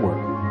Radio Network.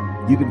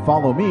 You can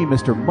follow me,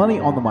 Mr. Money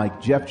on the Mic,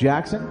 Jeff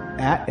Jackson,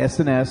 at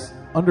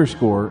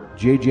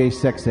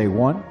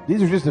SNS_JJSexA1.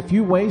 These are just a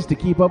few ways to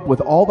keep up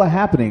with all the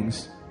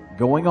happenings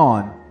going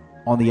on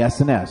the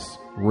SNS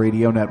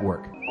Radio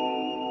Network.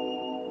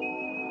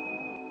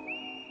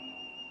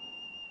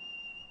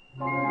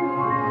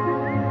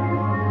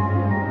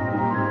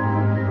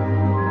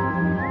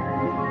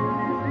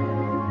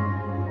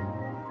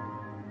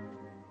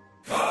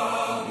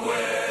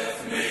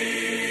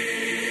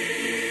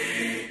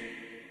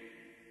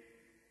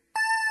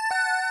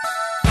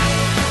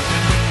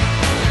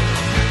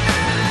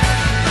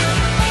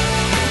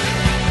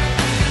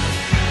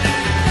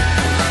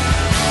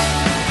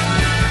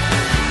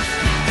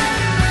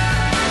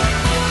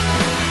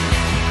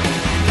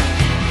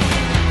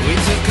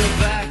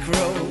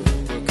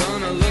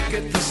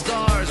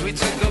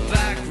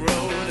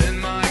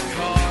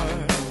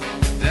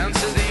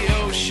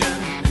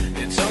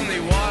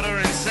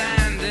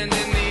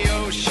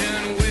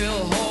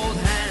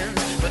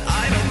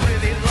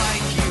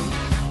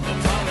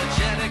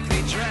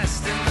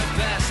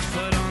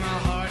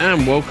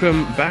 And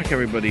welcome back,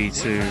 everybody,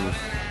 to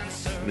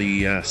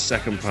the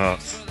second part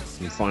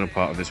and final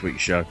part of this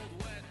week's show.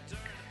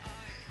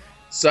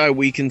 So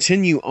we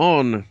continue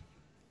on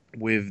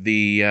with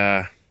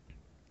the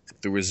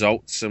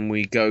results, and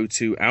we go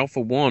to Alpha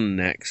 1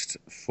 next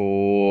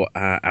for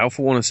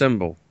Alpha 1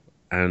 Assemble.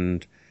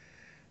 And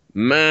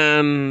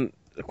man,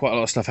 quite a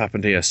lot of stuff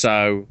happened here.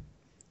 So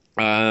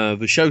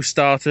the show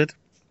started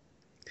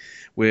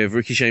with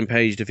Ricky Shane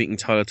Page defeating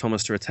Tyler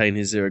Thomas to retain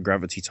his Zero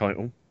Gravity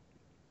title.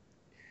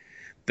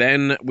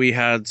 Then we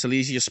had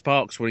Silesia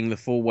Sparks winning the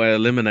four-way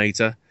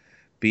eliminator,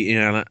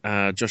 beating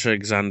Josh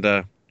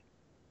Alexander,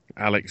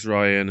 Alex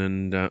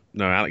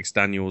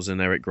Daniels and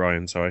Eric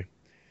Ryan, sorry.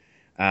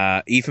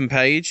 Ethan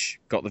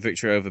Page got the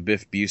victory over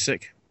Biff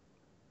Busick.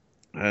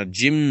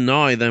 Jim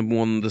Nye then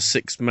won the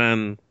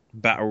six-man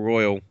Battle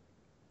Royal.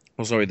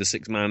 The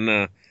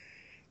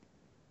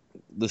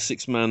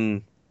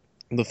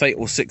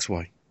Fatal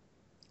Six-Way.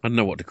 I don't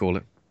know what to call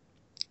it.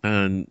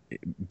 And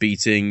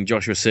beating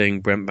Joshua Singh,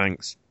 Brent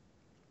Banks,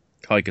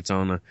 Kai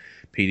Katana,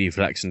 PD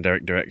Flex, and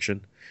Derek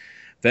Direction.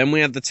 Then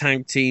we had the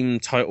tag team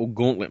title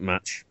gauntlet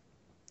match.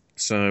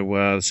 So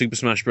the Super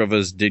Smash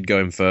Brothers did go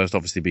in first,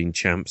 obviously being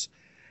champs.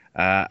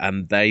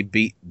 And they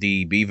beat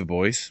the Beaver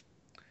Boys.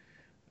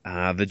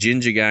 The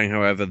Ginger Gang,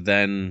 however,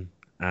 then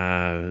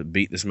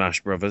beat the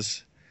Smash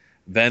Brothers.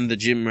 Then the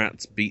Gym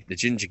Rats beat the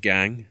Ginger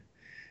Gang.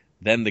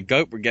 Then the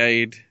Goat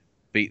Brigade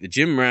beat the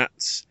Gym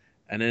Rats.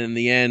 And then in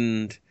the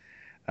end,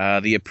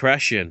 the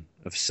Oppression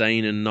of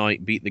Sane and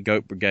Knight beat the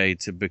Goat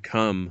Brigade to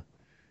become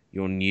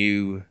your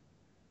new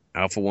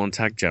Alpha 1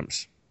 tag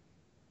champs.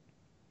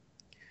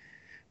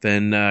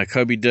 Then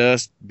Kobe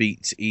Durst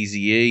beat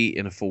Eazy-E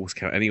in a Falls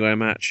Count Anywhere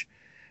match.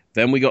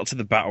 Then we got to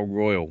the Battle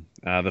Royal.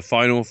 The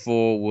final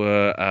four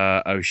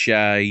were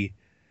O'Shea,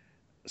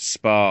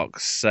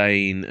 Sparks,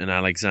 Sane, and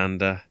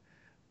Alexander.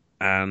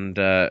 And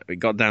it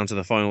got down to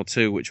the final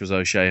two, which was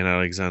O'Shea and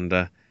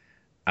Alexander.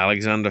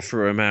 Alexander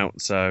threw him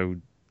out, so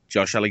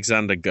Josh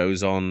Alexander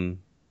goes on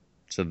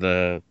to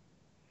the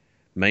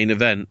main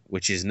event,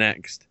 which is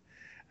next,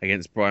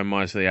 against Brian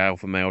Myers for the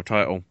Alpha Male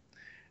title.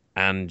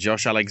 And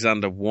Josh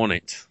Alexander won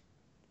it.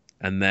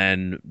 And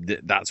then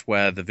that's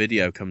where the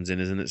video comes in,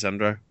 isn't it,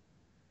 Sandro?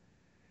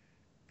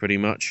 Pretty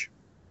much.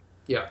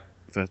 Yeah.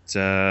 But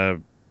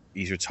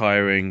he's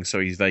retiring, so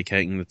he's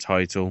vacating the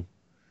title.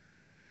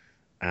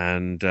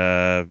 And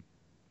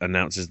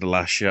announces the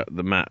last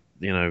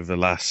the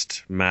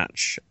last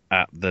match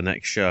at the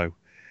next show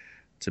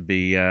to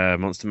be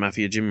Monster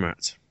Mafia Gym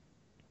Rats.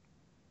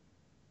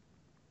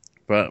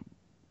 But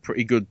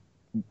pretty good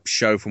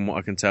show from what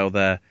I can tell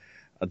there.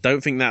 I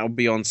don't think that'll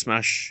be on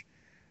Smash.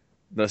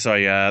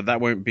 Sorry, that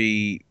won't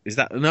be. Is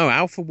that no?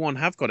 Alpha 1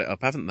 have got it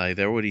up, haven't they?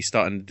 They're already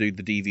starting to do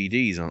the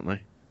DVDs, aren't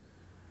they?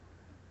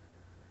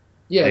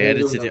 Yeah, they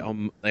edited it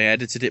on. They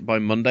edited it by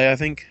Monday, I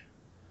think.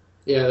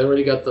 Yeah, they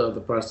already got the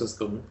process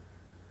going.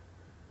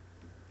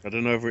 I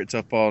don't know if it's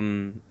up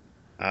on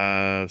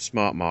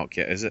Smart Mark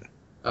yet, is it?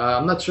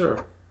 I'm not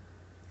sure.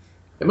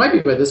 It might be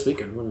by this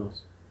weekend. Who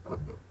knows?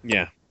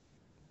 Yeah,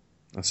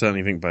 I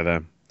certainly think by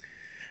then.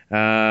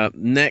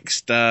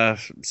 Next,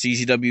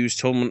 CCW's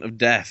Tournament of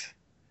Death.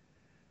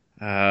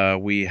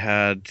 We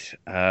had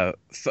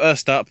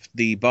first up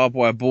the barbed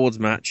wire boards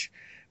match,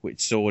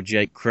 which saw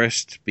Jake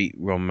Christ beat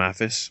Ron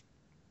Mathis.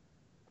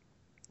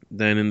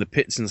 Then in the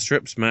pits and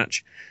strips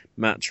match,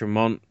 Matt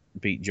Tremont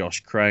beat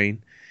Josh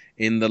Crane.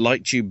 In the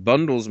light tube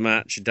bundles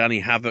match, Danny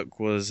Havoc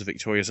was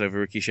victorious over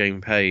Ricky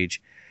Shane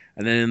Page.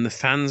 And then in the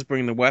fans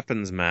bring the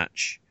weapons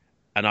match,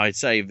 and I'd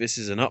say this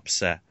is an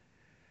upset,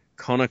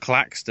 Connor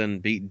Claxton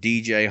beat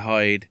DJ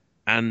Hyde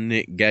and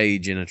Nick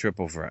Gage in a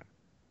triple threat.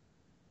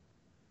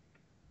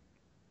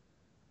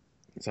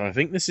 So I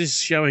think this is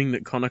showing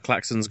that Connor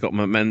Claxton's got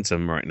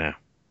momentum right now.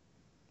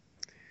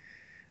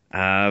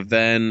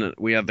 Then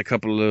we had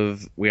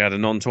a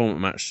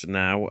non-tournament match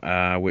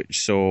now,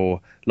 which saw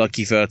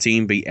Lucky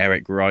 13 beat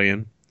Eric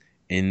Ryan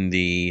in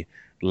the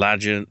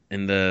ladders,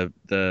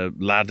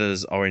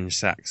 orange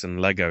sacks and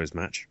Legos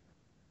match.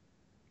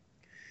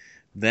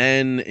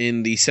 Then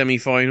in the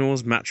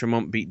semi-finals, Matt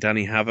Tremont beat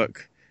Danny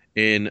Havoc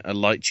in a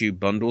light tube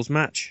bundles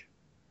match.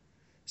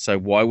 So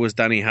why was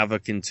Danny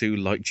Havoc in two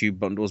light tube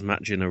bundles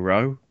match in a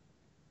row?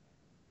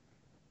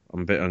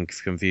 I'm a bit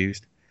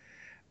confused.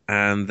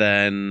 And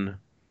then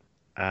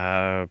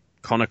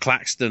Connor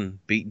Claxton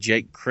beat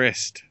Jake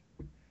Christ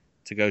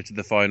to go to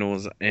the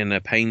finals in a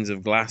Panes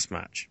of Glass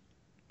match.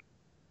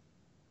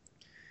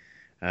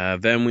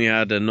 Then we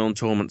had a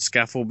non-tournament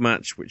scaffold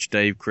match, which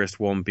Dave Christ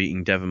won,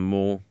 beating Devon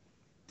Moore.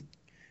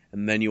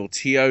 And then your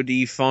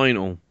TOD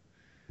final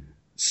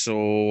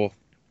saw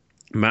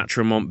Matt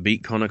Tremont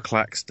beat Connor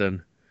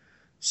Claxton.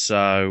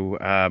 So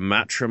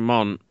Matt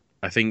Tremont,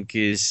 I think,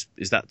 is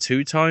that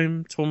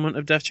 2-time Tournament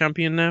of Death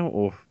champion now,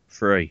 or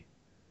 3?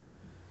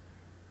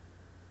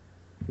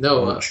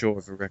 No, I'm not sure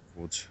of the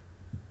records.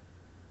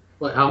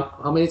 Wait,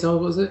 how many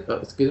times was it?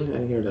 Excuse me, I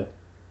didn't hear that.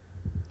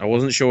 I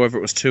wasn't sure whether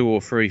it was 2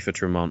 or 3 for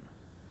Tremont.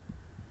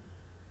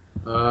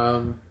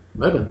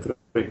 Might have been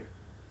 3.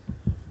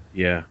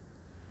 Yeah.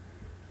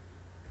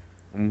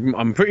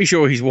 I'm pretty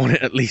sure he's won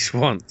it at least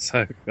once,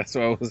 so that's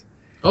what I was...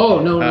 Oh,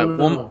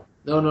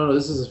 no,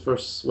 this is his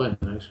first win,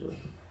 actually.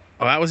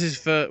 Oh, that was his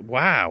first...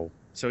 Wow.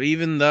 So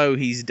even though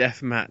he's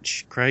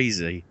deathmatch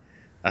crazy,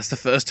 that's the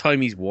first time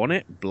he's won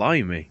it?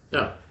 Blimey.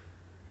 Yeah.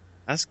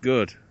 That's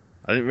good.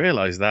 I didn't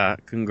realise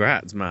that.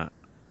 Congrats, Matt.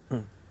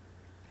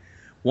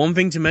 One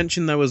thing to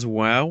mention, though, as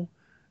well,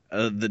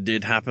 that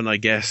did happen, I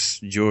guess,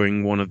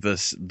 during one of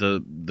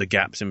the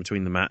gaps in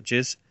between the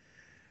matches.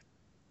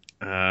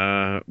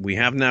 We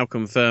have now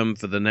confirmed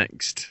for the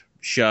next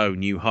show,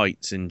 New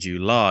Heights, in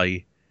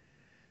July,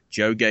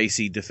 Joe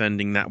Gacy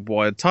defending that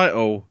wired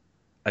title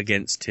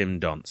against Tim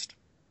Dunst.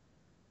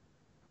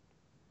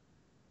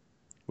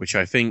 Which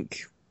I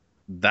think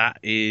that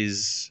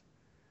is...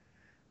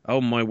 Oh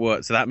my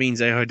word. So that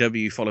means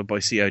AIW followed by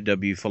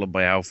CIW followed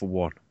by Alpha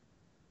 1.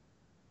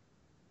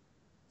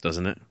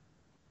 Doesn't it?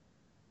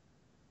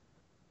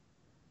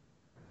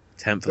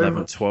 10th,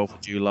 11th, 12th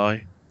of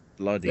July.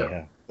 Bloody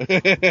hell.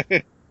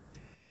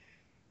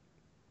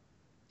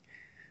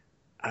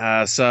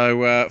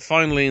 So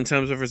finally, in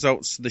terms of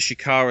results, the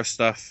Shikara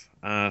stuff.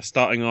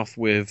 starting off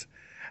with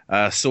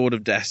Sword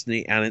of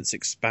Destiny and its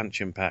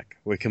expansion pack.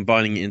 We're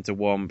combining it into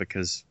one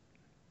because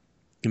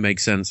it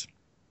makes sense.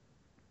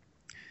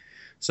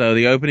 So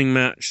the opening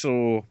match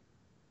saw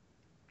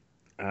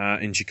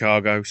in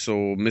Chicago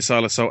saw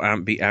Missile Assault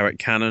Ant beat Eric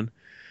Cannon,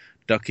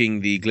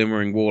 ducking the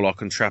Glimmering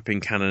Warlock and trapping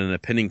Cannon in a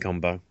pinning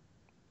combo.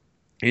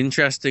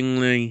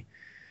 Interestingly,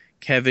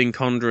 Kevin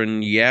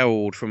Condren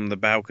yelled from the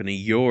balcony,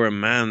 "You're a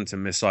man," to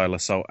Missile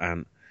Assault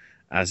Ant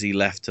as he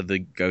left to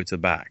go to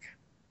back.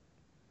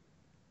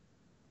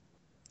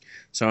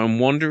 So I'm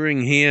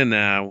wondering here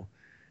now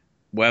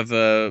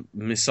whether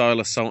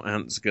Missile Assault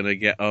Ant's going to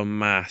get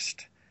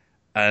unmasked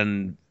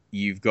and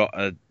you've got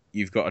a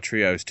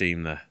trios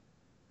team there.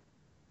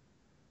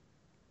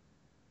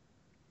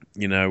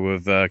 You know,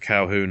 with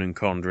Calhoun and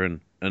Condren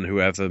and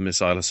whoever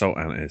Missile Assault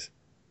Ant is.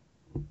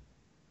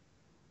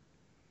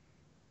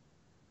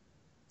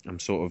 I'm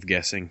sort of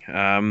guessing.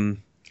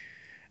 And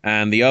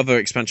the other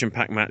expansion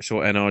pack match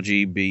saw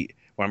NRG beat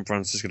Juan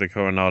Francisco de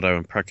Coronado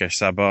and Prakash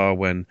Sabar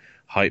when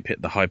Hype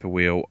hit the Hyper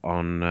Wheel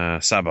on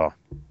Sabar.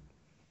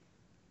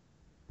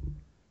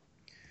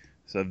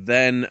 So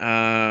then,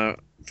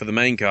 for the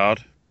main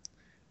card,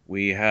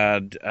 we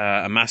had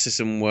a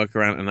Massison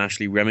workaround and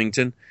Ashley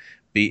Remington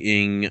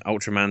beating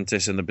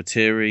Ultramantis and the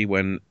Batiri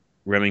when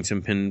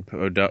Remington pinned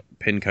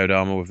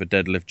Kodama with a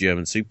deadlift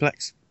German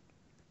suplex.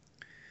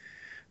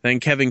 Then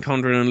Kevin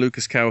Condren and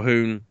Lucas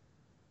Calhoun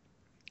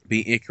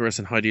beat Icarus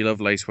and Heidi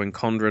Lovelace when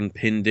Condren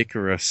pinned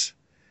Icarus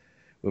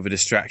with a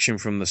distraction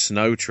from the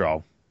Snow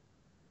Troll.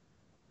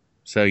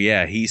 So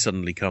yeah, he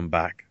suddenly come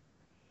back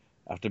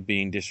after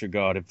being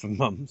disregarded for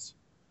months.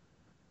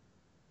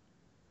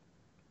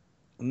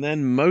 And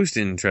then, most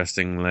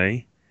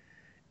interestingly,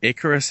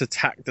 Icarus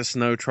attacked the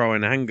Snow Troll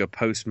in anger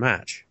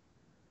post-match.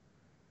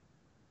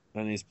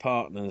 And his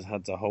partners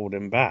had to hold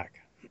him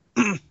back.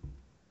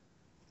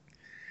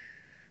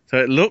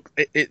 So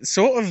it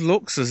sort of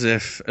looks as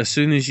if as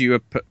soon as you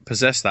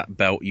possess that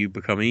belt, you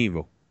become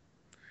evil.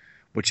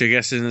 Which I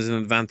guess is an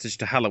advantage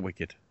to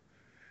Hallowicked.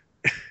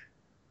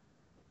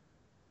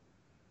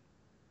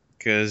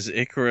 Because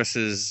Icarus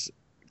has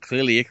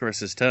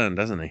turned,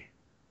 hasn't he?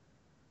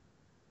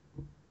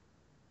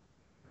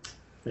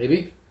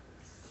 Maybe.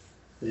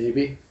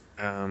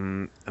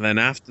 And then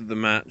after the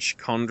match,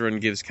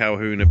 Condren gives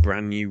Calhoun a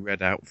brand new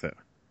red outfit.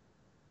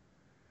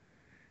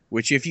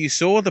 Which, if you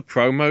saw the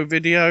promo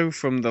video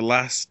from the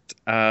last,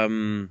 I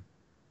know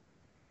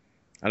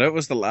it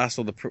was the last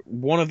or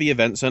one of the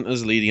event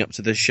centers leading up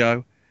to this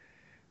show,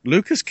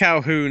 Lucas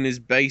Calhoun is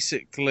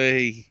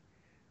basically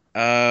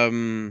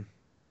the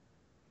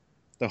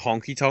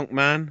honky tonk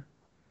man,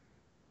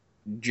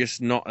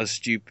 just not as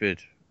stupid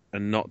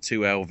and not too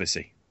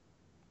Elvis-y.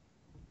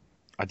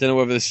 I don't know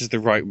whether this is the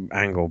right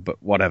angle,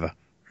 but whatever.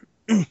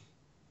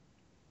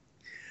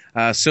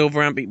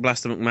 Silver Ant beat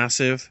Blaster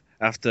McMassive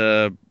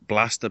after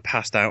Blaster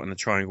passed out in a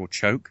triangle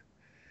choke.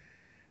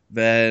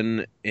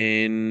 Then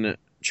in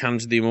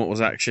Challenge of the Immortals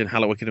action,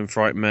 Hallowicked and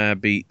Frightmare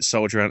beat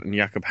Soldier Ant and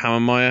Jakob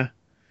Hammermeyer.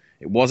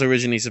 It was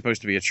originally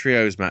supposed to be a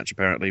trios match,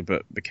 apparently,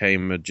 but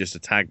became just a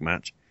tag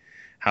match.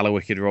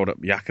 Hallowicked rolled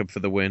up Jakob for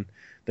the win.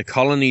 The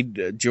Colony,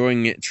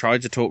 during it,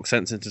 tried to talk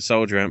sense into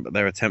Soldier Ant, but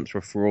their attempts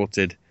were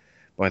thwarted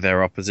by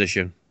their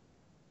opposition.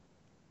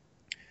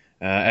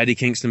 Eddie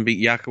Kingston beat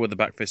Yaka with the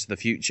back fist of the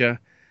future.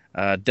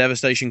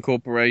 Devastation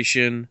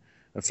Corporation,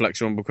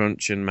 Flex Rumble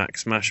Crunch and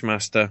Max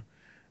Smashmaster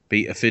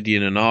beat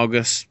Ophidian and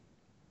Argus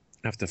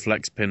after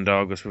Flex pinned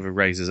Argus with a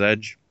razor's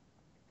edge.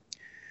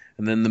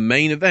 And then the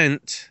main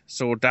event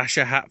saw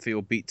Dasha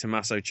Hatfield beat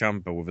Tommaso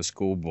Ciampa with a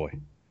schoolboy.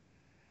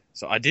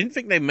 So I didn't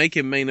think they'd make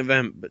him main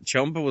event, but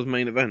Ciampa was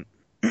main event.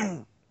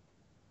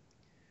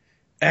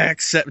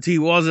 Except he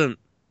wasn't.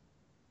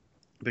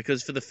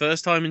 Because for the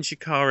first time in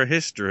Chikara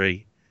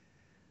history,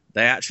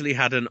 they actually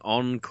had an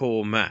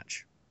encore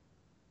match.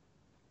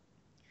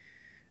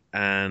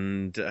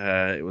 And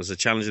it was a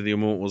Challenge of the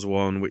Immortals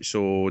one, which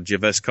saw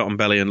Javes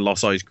Cottonbelly and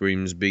Los Ice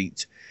Creams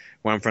beat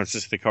Juan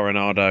Francisco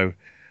Coronado,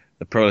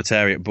 the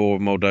Proletariat Boar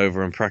of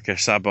Moldova, and Prakash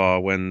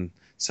Sabar when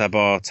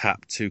Sabar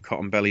tapped to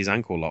Cottonbelly's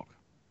ankle lock.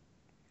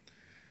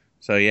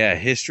 So yeah,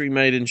 history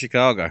made in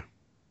Chicago.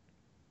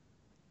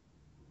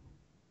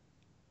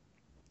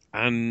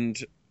 And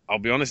I'll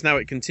be honest now,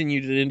 it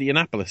continued in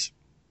Indianapolis.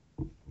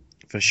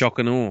 For shock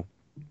and awe.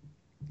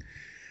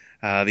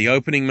 The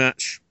opening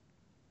match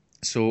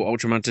saw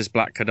Ultramantis,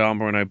 Black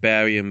Kadama and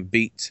Obarian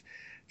beat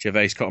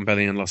Gervais,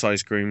 Cottonbelly and Los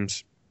Ice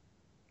Creams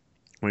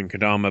when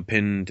Kadama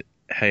pinned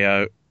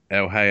El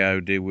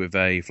Hayode with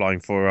a flying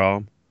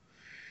forearm.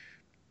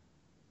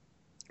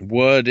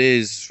 Word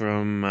is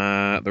from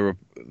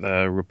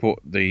the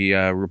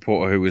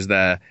reporter who was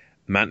there,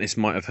 Mantis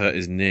might have hurt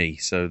his knee,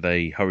 so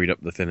they hurried up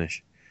the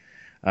finish.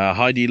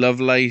 Heidi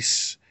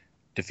Lovelace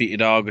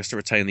defeated Argus to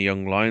retain the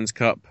Young Lions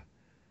Cup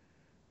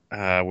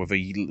with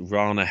a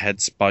Rana head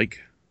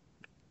spike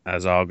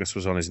as Argus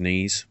was on his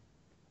knees.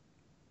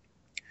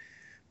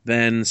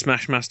 Then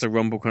Smashmaster,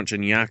 Rumble Crunch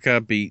and Yaka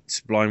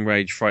beat Blind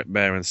Rage,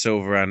 Frightmare and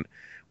Silver Ant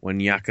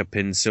when Yaka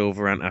pinned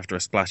Silver Ant after a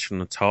splash from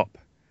the top.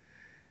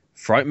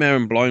 Frightmare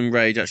and Blind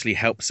Rage actually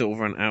helped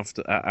Silver out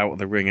of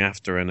the ring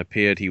after and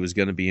appeared he was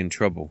going to be in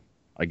trouble,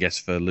 I guess,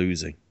 for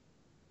losing.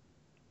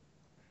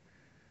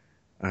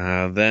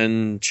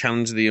 Then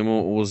Challenge of the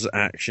Immortals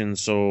action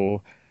saw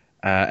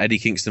Eddie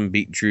Kingston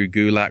beat Drew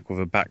Gulak with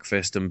a back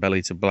fist and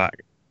belly to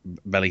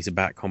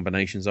back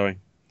combination.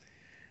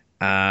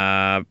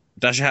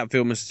 Dasher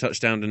Hatfield missed a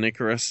touchdown to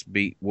Nicarus,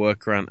 beat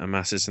Workaround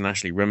Amasis and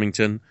Ashley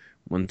Remington.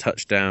 One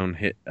touchdown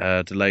hit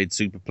delayed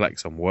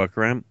superplex on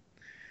Workaround.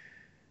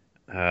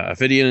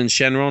 Ophidian and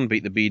Shenron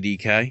beat the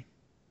BDK.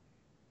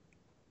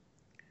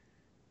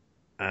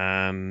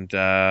 And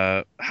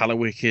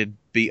Hallowicked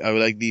beat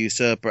Oleg the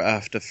Usurper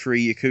after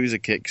 3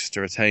 Yakuza kicks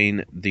to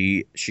retain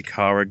the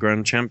Shikara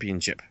Grand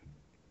Championship.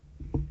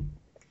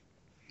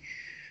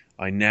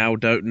 I now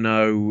don't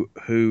know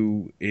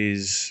who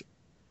is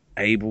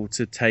able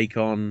to take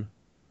on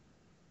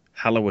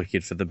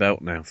Hallowicked for the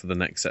belt now for the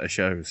next set of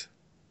shows.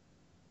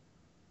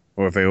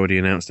 Or have they already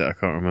announced it? I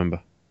can't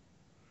remember.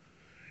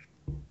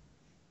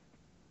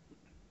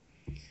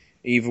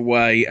 Either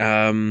way,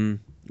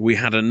 we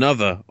had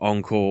another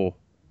encore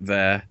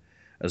there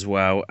as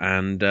well,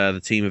 and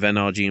the team of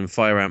NRG and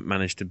Fire Ant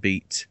managed to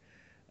beat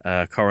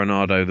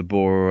Coronado, the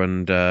Borer,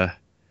 and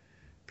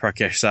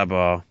Prakesh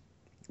Sabar,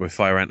 with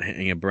Fire Ant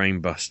hitting a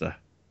brainbuster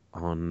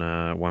on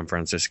Juan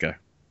Francisco.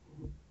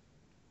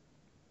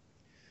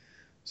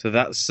 So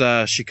that's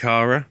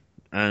Shikara,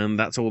 and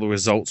that's all the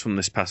results from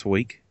this past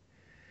week.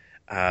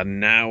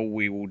 Now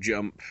we will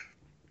jump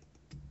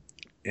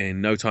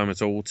in no time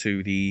at all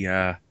to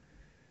the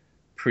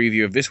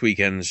preview of this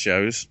weekend's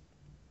shows,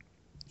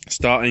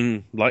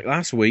 starting like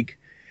last week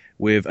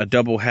with a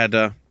double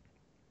header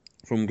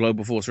from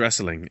Global Force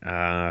Wrestling.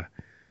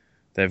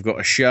 They've got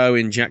a show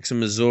in Jackson,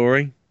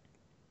 Missouri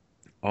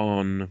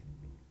on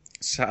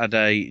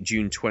Saturday,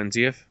 June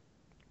 20th,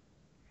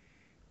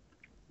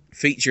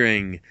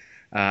 featuring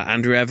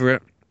Andrew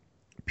Everett,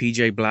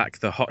 PJ Black,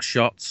 The Hot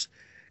Shots,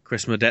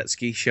 Chris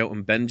Modetsky,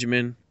 Shelton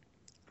Benjamin,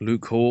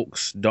 Luke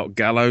Hawks, Doc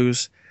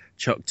Gallows,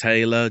 Chuck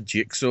Taylor,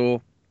 Jigsaw,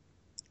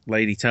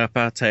 Lady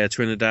Tapa, Taya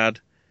Trinidad,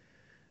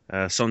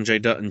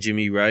 Sanjay Dutt and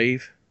Jimmy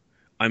Rave.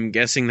 I'm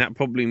guessing that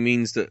probably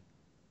means that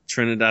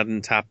Trinidad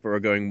and Tapa are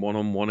going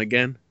one-on-one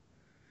again,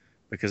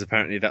 because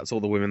apparently that's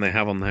all the women they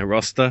have on their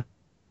roster.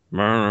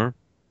 And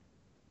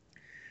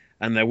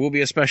there will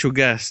be a special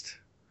guest,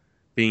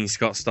 being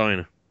Scott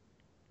Steiner.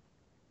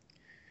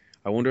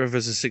 I wonder if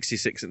there's a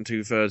 66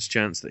 2/3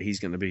 chance that he's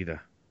going to be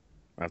there.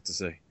 I have to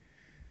see.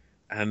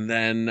 And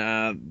then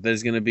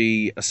there's going to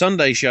be a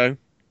Sunday show,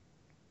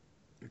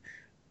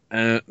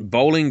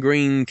 Bowling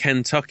Green,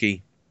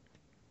 Kentucky,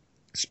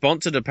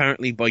 sponsored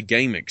apparently by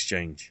Game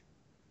Exchange.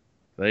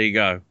 There you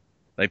go.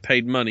 They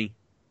paid money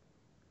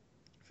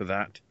for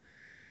that.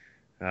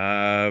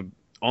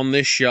 On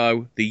this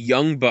show, the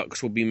Young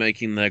Bucks will be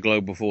making their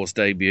Global Force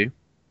debut,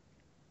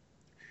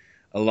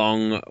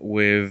 along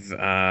with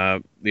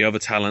the other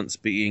talents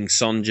being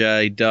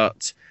Sanjay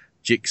Dutt,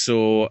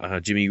 Jigsaw,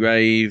 Jimmy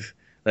Rave,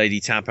 Lady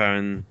Tapa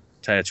and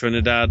Taya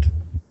Trinidad.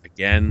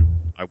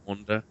 Again, I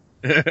wonder.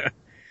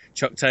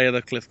 Chuck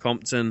Taylor, Cliff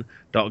Compton,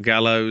 Doc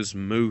Gallows,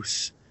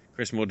 Moose,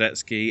 Chris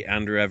Modetsky,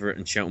 Andrew Everett,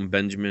 and Shelton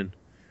Benjamin,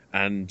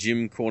 and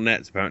Jim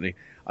Cornette, apparently.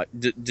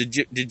 Did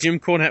Jim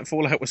Cornette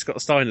fall out with Scott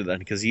Steiner then?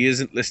 Because he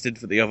isn't listed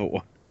for the other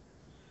one.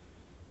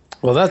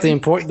 Well, that's the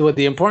important. What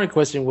the important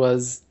question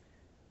was: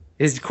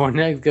 is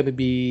Cornette going to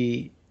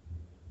be?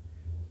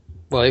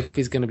 Well, if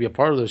he's going to be a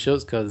part of those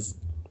shows, because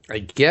I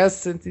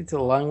guess since he's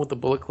aligned with the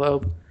Bullet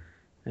Club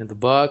and the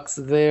Bucks,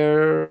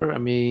 there. I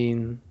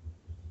mean,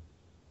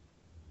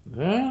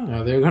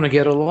 are they going to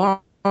get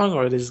along,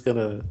 or are they just going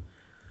to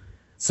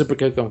super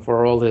kick him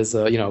for all his,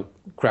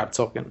 crap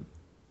talking?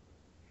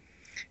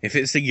 If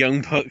it's the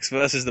Young Bucks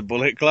versus the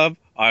Bullet Club,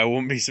 I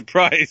won't be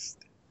surprised.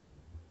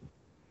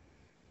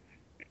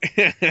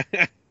 We'll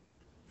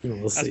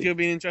That's see. going to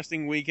be an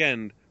interesting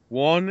weekend.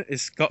 1,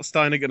 is Scott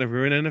Steiner going to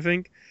ruin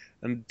anything?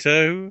 And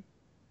 2,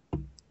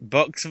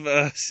 Bucks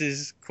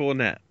versus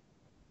Cornette.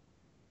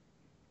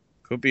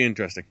 Could be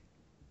interesting.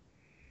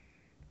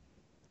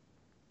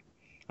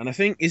 And I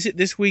think, is it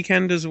this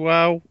weekend as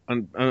well?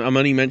 And I'm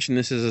only mentioning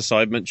this as a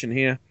side mention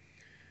here.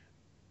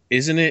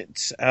 Isn't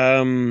it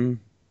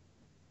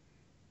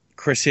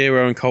Chris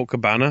Hero and Colt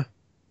Cabana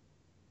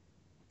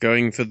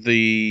going for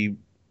the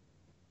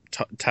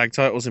tag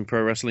titles in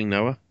Pro Wrestling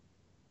Noah?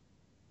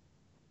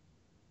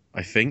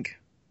 I think.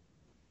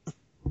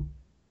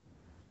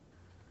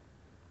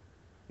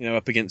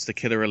 Up against the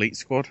Killer Elite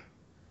Squad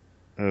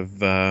of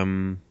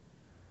that'd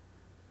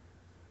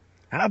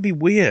be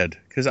weird,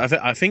 because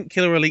I think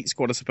Killer Elite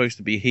Squad are supposed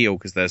to be heel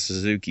because they're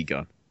Suzuki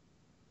Gun.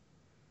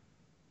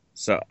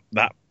 So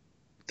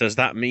does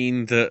that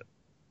mean that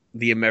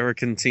the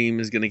American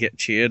team is going to get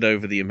cheered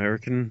over the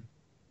American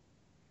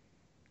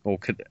or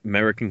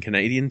American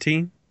Canadian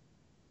team?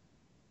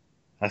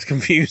 That's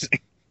confusing.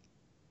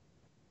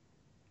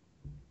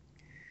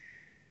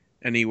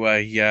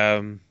 Anyway,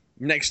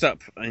 next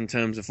up in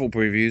terms of full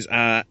previews,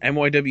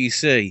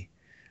 NYWC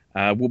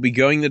will be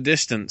going the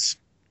distance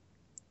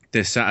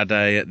this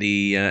Saturday at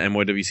the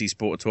NYWC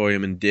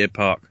Sportatorium in Deer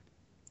Park.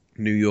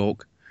 New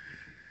York.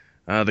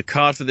 The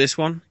card for this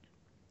one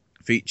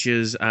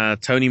features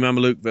Tony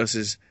Mamaluke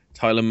versus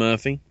Tyler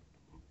Murphy.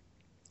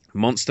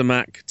 Monster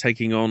Mac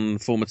taking on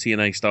former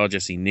TNA star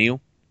Jesse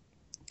Neal.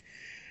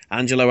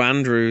 Angelo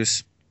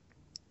Andrews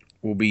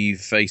will be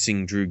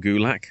facing Drew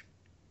Gulak.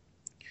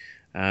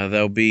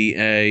 There'll be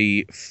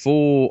a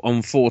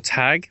 4-on-4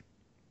 tag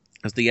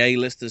as the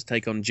A-listers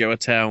take on Joe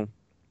Attell,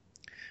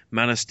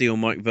 Man of Steel,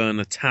 Mike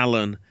Verner,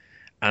 Talon,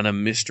 and a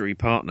mystery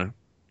partner.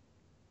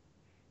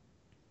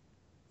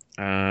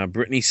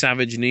 Brittany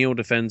Savage Neal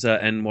defends her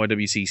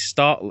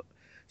NYWC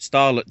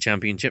Starlet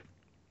Championship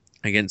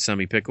against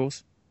Sammy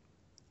Pickles.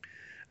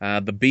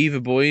 The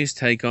Beaver Boys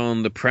take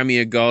on the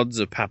Premier Gods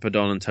of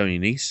Papadon and Tony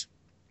Nese.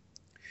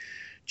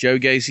 Joe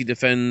Gacy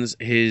defends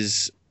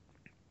his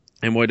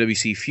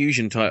NYWC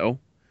Fusion title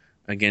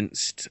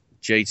against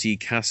JT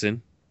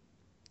Cassin.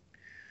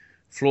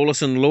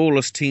 Flawless and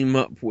Lawless team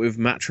up with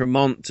Matt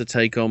Tremont to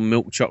take on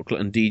Milk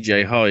Chocolate and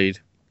DJ Hyde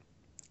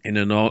in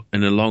a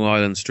Long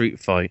Island street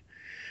fight.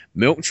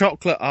 Milk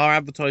Chocolate are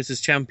advertised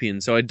as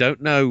champions, so I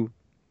don't know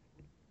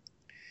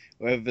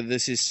whether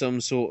this is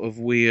some sort of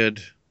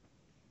weird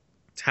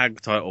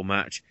tag title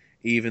match,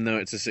 even though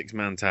it's a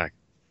 6-man tag.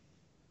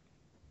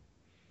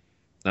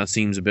 That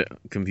seems a bit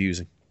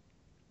confusing.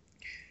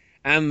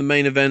 And the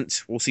main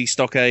event, we'll see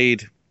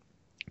Stockade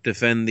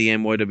defend the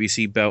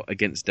NYWC belt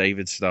against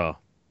David Starr.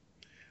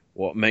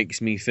 What makes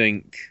me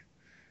think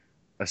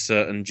a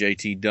certain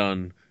JT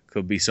Dunn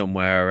could be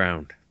somewhere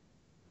around.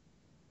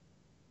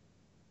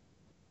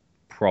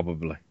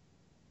 Probably.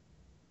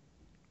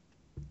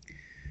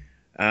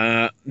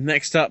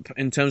 Next up,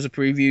 in terms of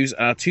previews,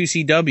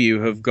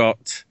 2CW have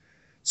got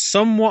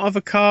somewhat of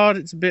a card.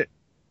 It's a bit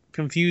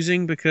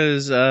confusing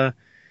because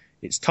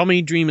it's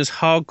Tommy Dreamer's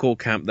Hardcore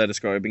Camp, they're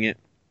describing it,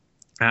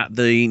 at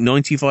the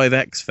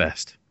 95X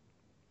Fest.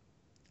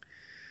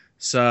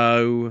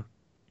 So,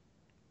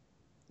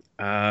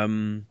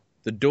 the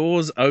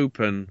doors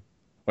open,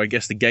 or I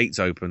guess the gates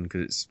open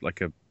because it's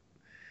like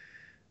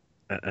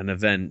an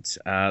event.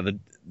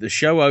 The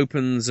show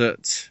opens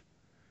at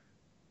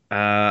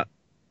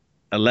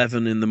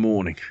 11 in the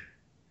morning,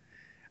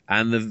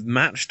 and the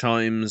match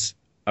times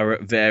are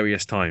at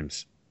various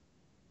times.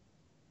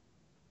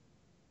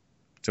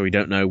 So we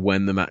don't know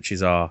when the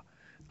matches are.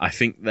 I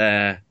think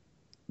they're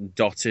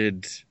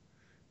dotted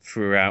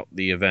throughout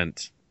the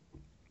event.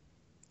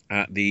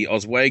 At the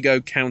Oswego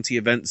County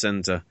Event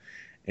Center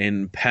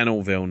in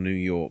Pennellville, New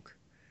York.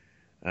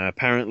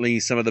 Apparently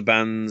some of the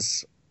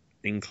bands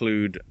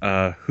include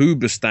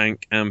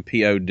Hoobastank and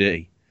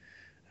POD.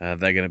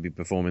 They're going to be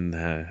performing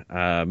there.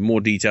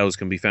 More details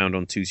can be found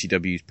on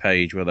 2CW's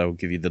page, where they'll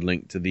give you the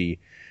link to the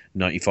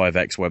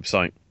 95X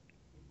website.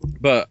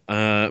 But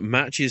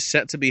matches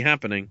set to be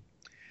happening.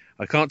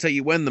 I can't tell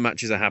you when the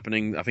matches are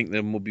happening. I think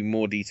there will be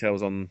more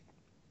details on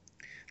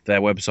their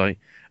website.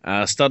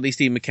 Studley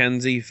Steve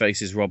McKenzie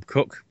faces Rob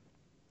Cook.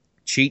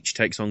 Cheech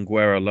takes on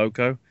Guerra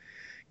Loco.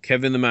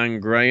 Kevin the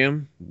Man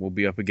Graham will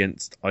be up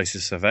against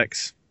Isis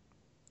FX.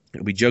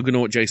 It'll be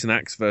Juggernaut Jason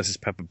Axe versus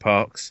Pepper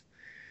Parks.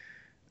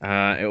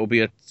 It will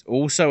be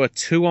also a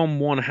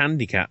 2-on-1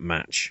 handicap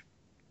match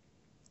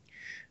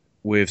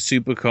with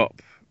Super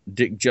Cop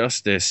Dick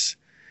Justice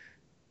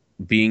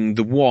being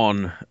the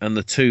 1 and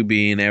the 2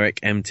 being Eric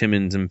M.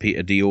 Timmons and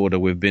Peter D. Order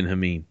with Bin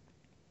Hameen.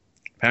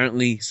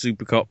 Apparently,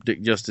 Super Cop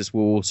Dick Justice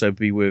will also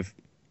be with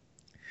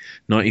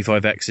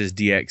 95X's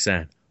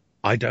DXN.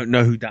 I don't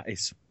know who that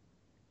is.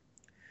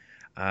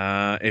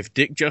 If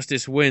Dick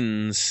Justice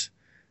wins,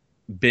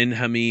 Bin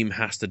Hameen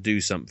has to do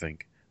something.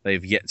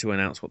 They've yet to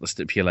announce what the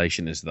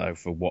stipulation is, though,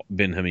 for what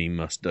Bin Hameen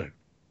must do.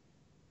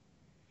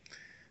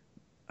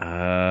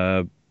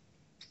 Then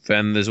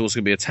there's also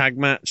going to be a tag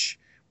match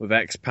with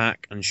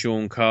X-Pac and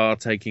Sean Carr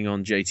taking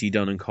on JT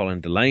Dunn and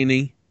Colin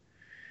Delaney.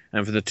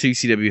 And for the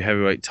 2CW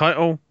heavyweight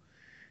title,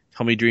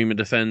 Tommy Dreamer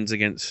defends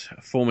against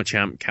former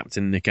champ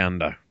Captain Nick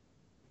Ando.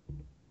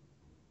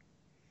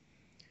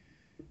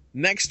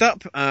 Next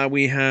up,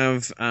 we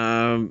have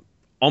On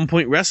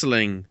Point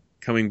Wrestling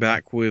coming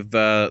back with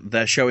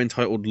their show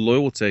entitled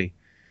Loyalty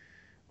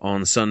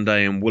on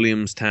Sunday in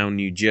Williamstown,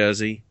 New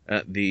Jersey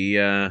at the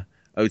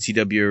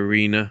OTW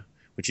Arena,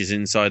 which is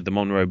inside the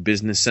Monroe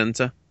Business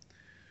Center.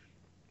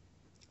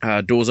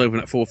 Doors open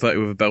at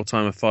 4:30 with a bell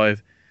time of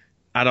 5.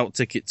 Adult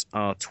tickets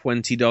are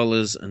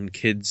 $20 and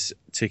kids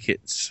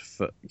tickets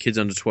for kids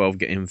under 12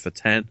 get in for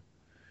 10.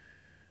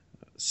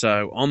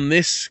 So on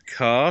this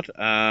card,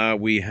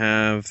 we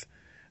have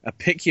a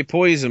Pick Your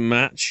Poison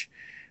match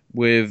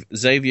with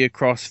Xavier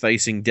Cross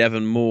facing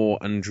Devon Moore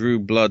and Drew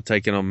Blood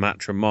taking on Matt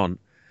Tremont.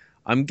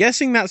 I'm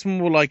guessing that's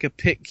more like a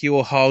Pick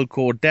Your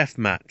Hardcore Death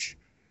match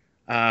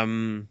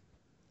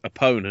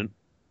opponent.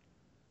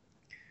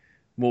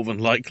 More than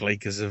likely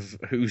because of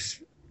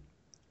who's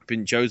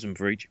been chosen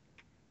for each.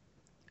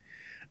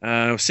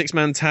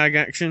 6-man tag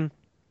action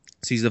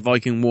sees the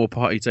Viking War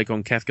Party take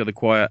on Kefka the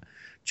Quiet,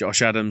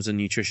 Josh Adams, and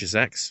Nutritious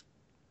X.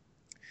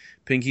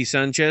 Pinky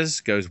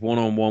Sanchez goes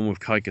 1-on-1 with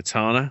Kai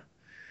Katana.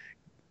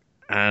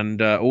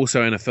 And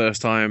also in a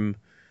first-time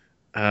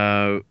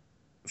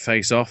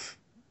face-off,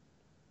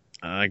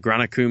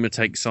 Gran Akuma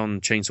takes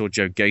on Chainsaw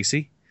Joe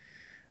Gacy.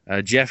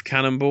 Jeff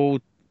Cannonball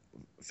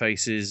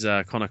faces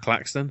Connor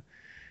Claxton.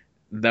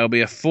 There'll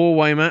be a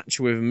 4-way match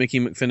with Mickey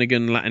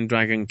McFinnigan, Latin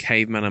Dragon,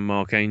 Caveman, and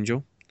Mark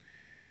Angel.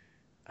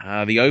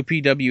 The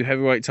OPW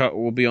heavyweight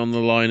title will be on the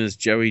line as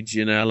Joey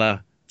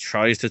Janela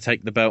tries to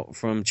take the belt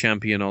from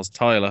champion Oz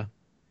Tyler.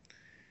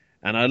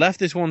 And I left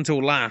this one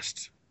till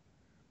last,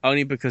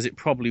 only because it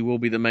probably will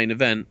be the main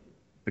event,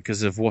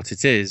 because of what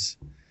it is.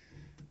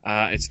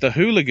 It's the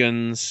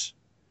Hooligans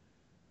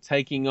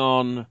taking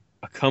on,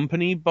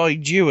 accompanied by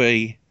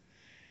Dewey,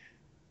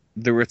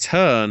 the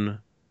return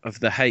of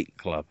the Hate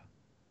Club.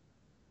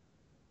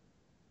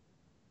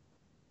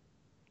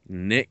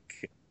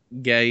 Nick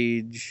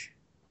Gage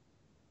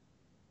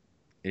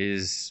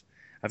is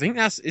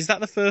that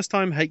the first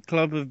time Hate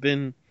Club have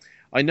been?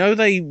 I know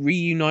they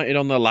reunited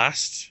on the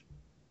last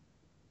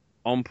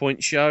On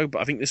Point show,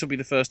 but I think this will be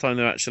the first time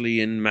they're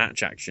actually in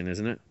match action,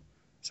 isn't it,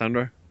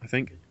 Sandro? I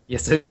think.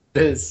 Yes, it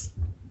is.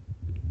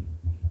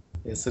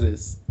 Yes, it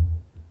is.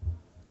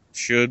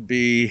 Should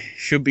be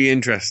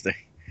interesting.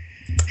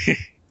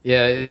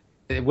 Yeah,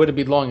 it wouldn't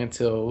be long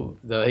until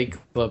the Hate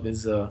Club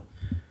is back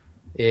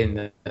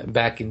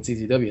in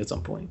CZW at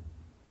some point.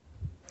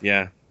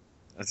 Yeah,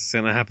 that's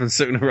going to happen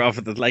sooner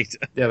rather than later.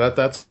 Yeah,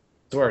 that's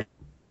where it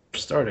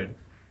started.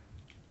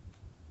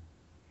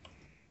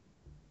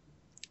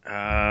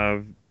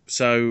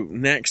 So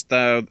next,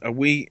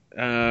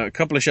 a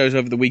couple of shows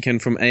over the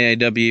weekend from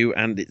AAW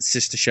and its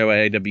sister show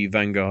AAW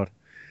Vanguard.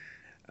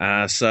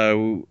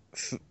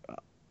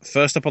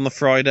 First up on the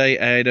Friday,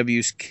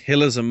 AAW's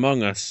Killers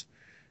Among Us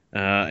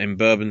in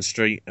Bourbon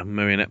Street and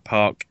Marionette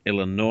Park,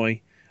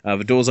 Illinois.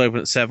 The doors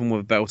open at 7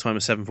 with a bell time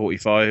of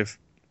 7:45.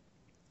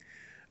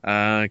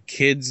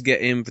 Kids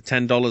get in for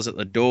 $10 at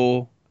the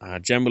door.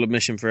 General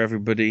admission for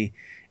everybody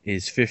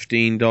is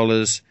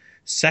 $15.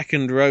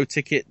 Second row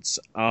tickets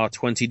are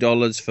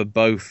 $20 for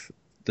both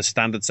the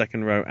standard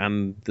second row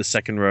and the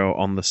second row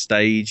on the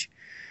stage.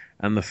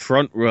 And the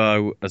front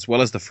row, as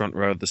well as the front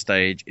row of the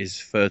stage, is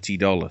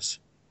 $30.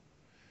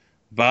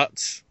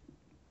 But,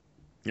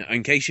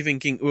 in case you're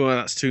thinking, oh,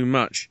 that's too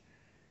much,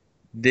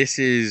 this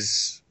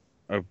is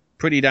a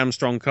pretty damn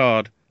strong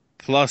card.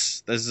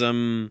 Plus, there's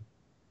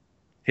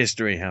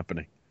history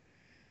happening.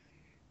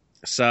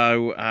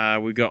 So,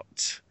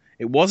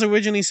 it was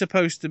originally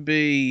supposed to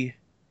be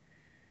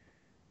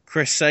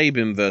Chris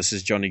Sabin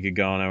versus Johnny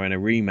Gargano in a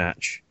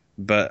rematch,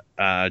 but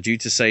due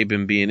to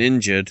Sabin being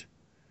injured,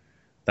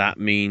 that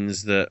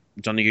means that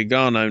Johnny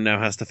Gargano now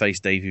has to face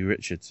Davey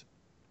Richards.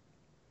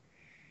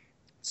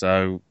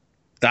 So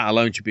that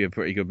alone should be a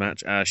pretty good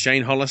match.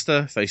 Shane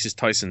Hollister faces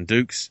Tyson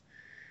Dukes.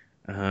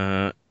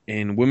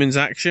 In women's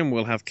action,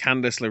 we'll have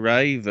Candice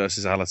LeRae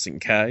versus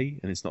Allysin Kay,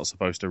 and it's not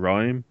supposed to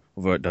rhyme,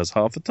 although it does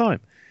half the time.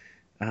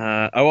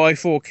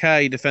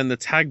 OI4K defend the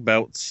tag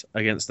belts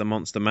against the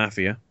Monster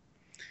Mafia.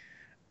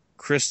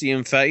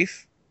 Christian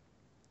Faith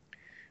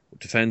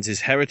defends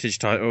his Heritage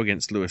title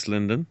against Lewis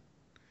Linden.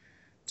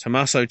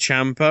 Tommaso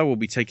Ciampa will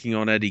be taking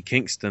on Eddie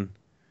Kingston.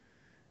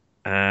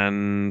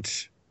 And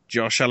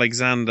Josh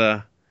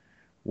Alexander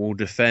will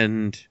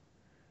defend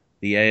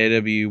the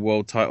AAW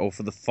World title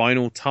for the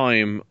final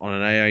time on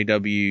an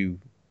AAW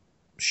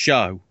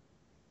show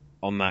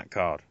on that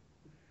card.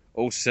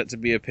 Also set to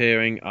be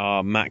appearing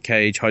are Matt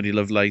Cage, Heidi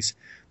Lovelace,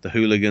 the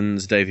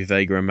Hooligans, Davey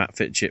Vega and Matt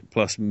Fitchett,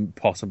 plus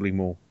possibly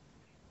more.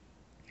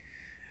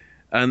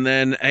 And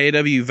then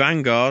AAW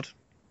Vanguard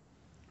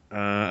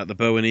at the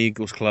Bowen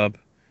Eagles Club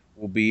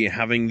will be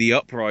having the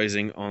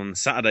Uprising on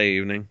Saturday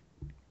evening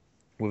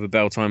with a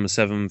bell time of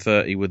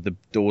 7:30 with the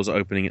doors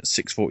opening at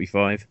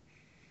 6:45.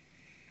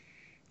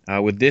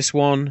 With this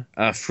one,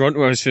 front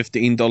row is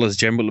 $15,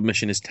 general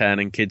admission is $10,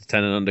 and kids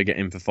 10 and under get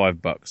in for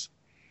 $5.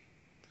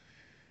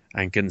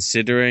 And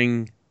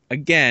considering,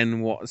 again,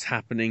 what's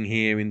happening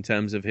here in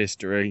terms of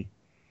history,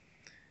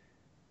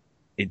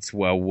 it's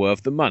well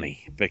worth the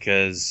money,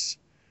 because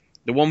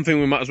the one thing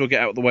we might as well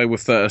get out of the way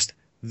with first,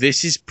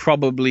 this is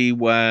probably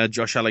where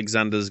Josh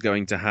Alexander's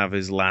going to have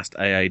his last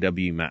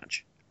AAW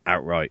match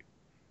outright.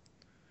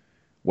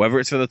 Whether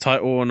it's for the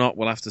title or not,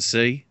 we'll have to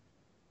see.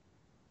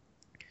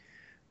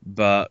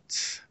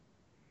 But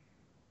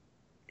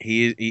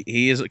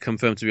he is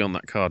confirmed to be on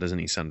that card, isn't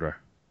he, Sandro?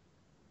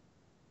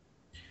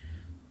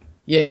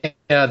 Yeah,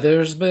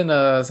 there's been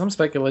some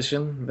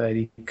speculation that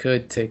he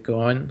could take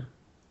on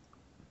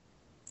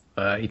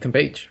Ethan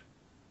Page.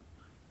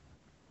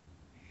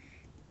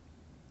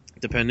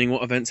 Depending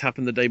what events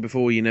happen the day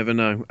before, you never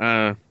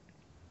know.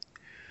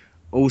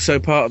 Also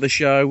part of the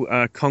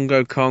show,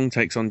 Congo Kong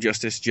takes on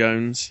Justice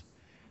Jones.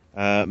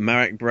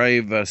 Marek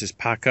Brave versus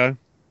Paco.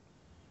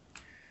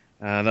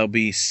 There'll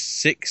be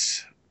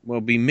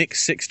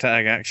mixed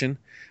six-tag action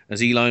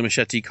as Eli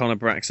Machete, Connor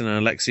Braxton, and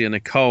Alexia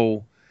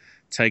Nicole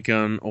take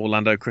on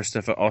Orlando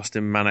Christopher,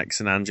 Austin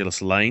Mannix, and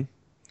Angelus Lane.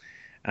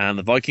 And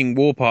the Viking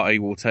War Party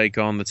will take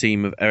on the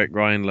team of Eric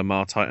Ryan,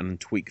 Lamar Titan, and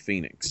Tweak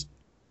Phoenix.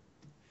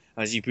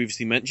 As you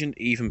previously mentioned,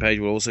 Ethan Page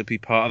will also be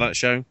part of that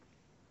show,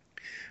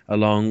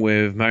 along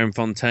with Marion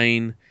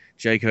Fontaine,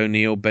 Jake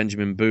O'Neill,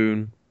 Benjamin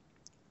Boone,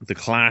 The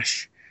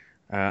Clash,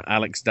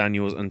 Alex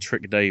Daniels and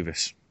Trick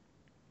Davis.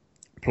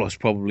 Plus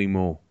probably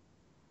more.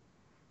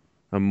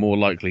 And more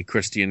likely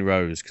Christian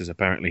Rose, because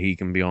apparently he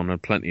can be on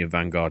plenty of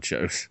Vanguard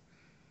shows.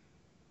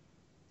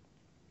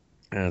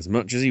 As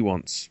much as he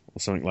wants,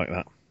 or something like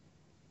that.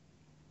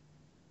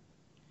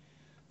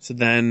 So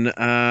then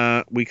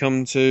we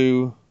come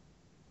to,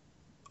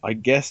 I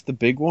guess, the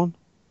big one,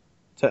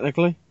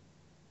 technically.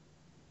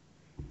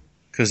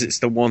 Because it's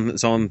the one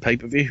that's on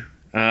pay-per-view.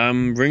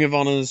 Ring of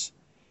Honor's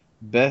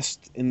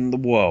Best in the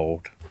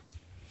World.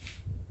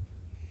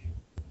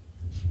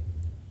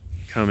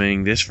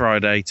 Coming this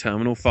Friday,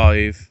 Terminal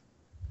 5.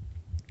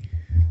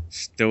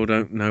 Still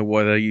don't know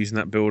why they're using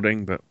that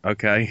building, but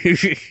okay.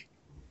 It's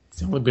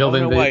the only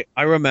building. Wait,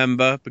 I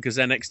remember, because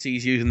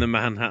NXT's using the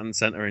Manhattan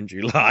Center in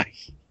July.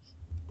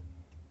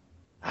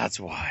 That's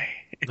why.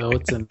 No,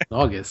 it's in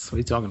August. What are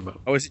you talking about?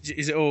 Oh, is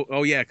it all?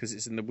 Oh, yeah, because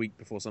it's in the week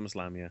before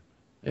SummerSlam, yeah.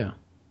 Yeah.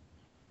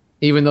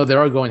 Even though they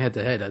are going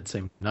head-to-head that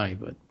same night,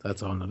 but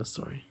that's a whole nother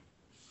story.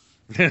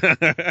 We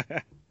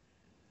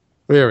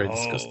already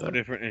discussed that.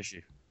 Different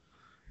issue.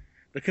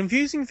 The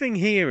confusing thing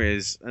here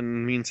is,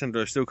 and me and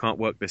Sandro still can't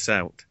work this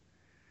out,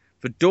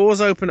 the doors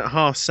open at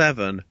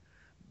 7:30,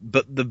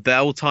 but the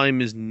bell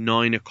time is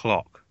 9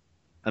 o'clock.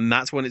 And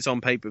that's when it's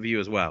on pay-per-view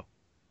as well.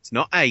 It's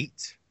not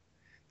 8,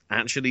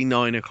 actually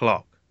 9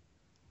 o'clock.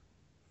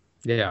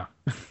 Yeah.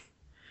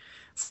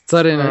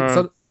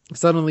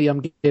 Suddenly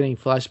I'm getting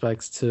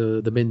flashbacks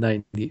to the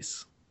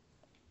mid-90s.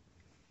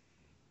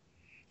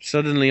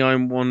 Suddenly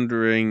I'm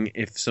wondering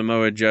if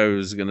Samoa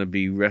Joe's going to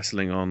be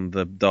wrestling on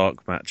the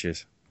dark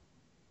matches.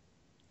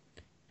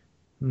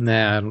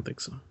 Nah, I don't think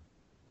so.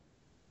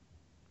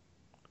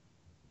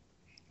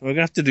 We're going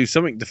to have to do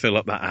something to fill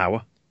up that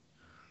hour.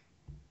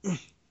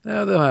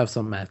 Yeah, they'll have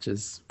some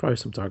matches. Probably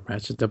some dark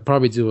matches. They'll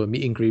probably do a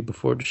meet and greet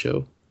before the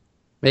show.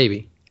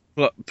 Maybe.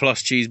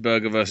 Plus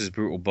Cheeseburger versus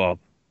Brutal Bob.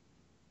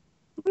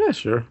 Yeah,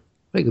 sure.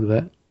 I can do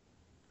that.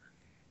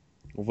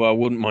 Although I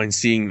wouldn't mind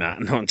seeing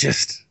that, not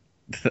just...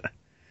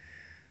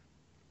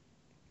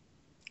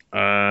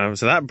 So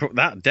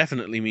that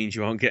definitely means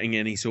you aren't getting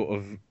any sort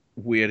of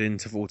weird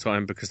interval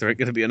time, because there ain't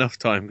going to be enough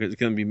time, because it's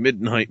going to be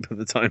midnight by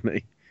the time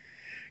they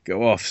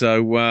go off.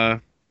 So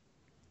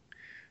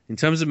in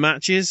terms of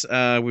matches,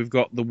 we've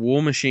got the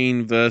War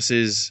Machine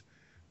versus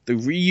the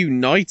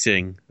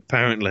reuniting,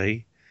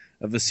 apparently,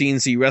 of the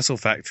CNC Wrestle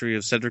Factory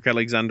of Cedric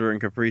Alexander and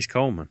Caprice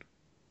Coleman.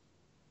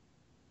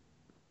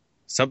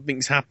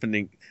 Something's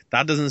happening.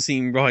 That doesn't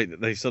seem right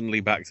that they've suddenly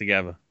back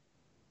together.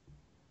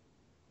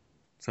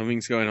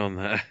 Something's going on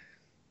there.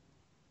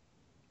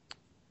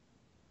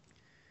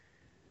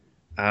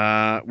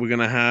 We're going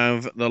to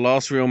have the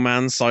last real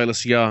man,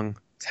 Silas Young,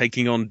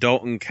 taking on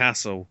Dalton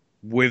Castle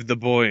with the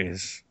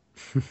boys.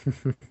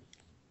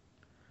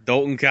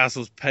 Dalton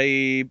Castle's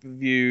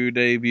pay-per-view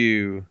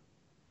debut.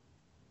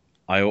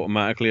 I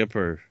automatically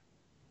approve.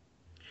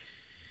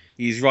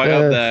 He's right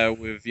up there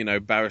with,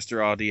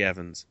 Barrister R.D.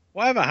 Evans.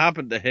 Whatever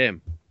happened to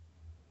him?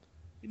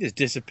 He just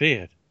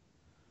disappeared.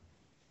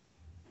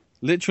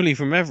 Literally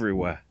from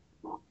everywhere.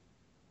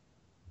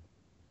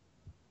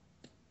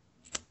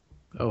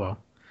 Oh, well.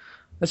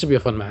 That should be a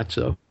fun match,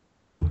 though.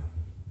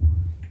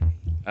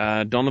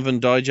 Donovan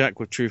Dijak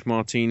with Truth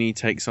Martini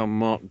takes on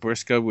Mark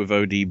Briscoe with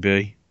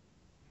ODB.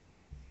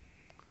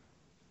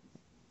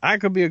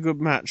 That could be a good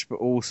match, but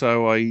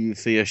also I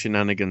fear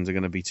shenanigans are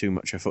going to be too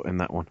much afoot in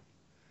that one.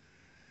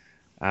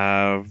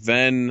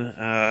 Then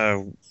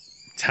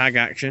tag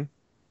action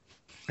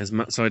as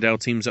Matt Sydal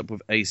teams up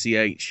with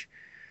ACH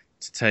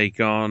to take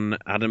on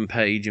Adam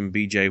Page and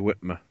BJ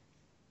Whitmer.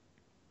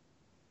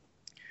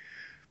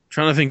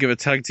 Trying to think of a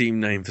tag team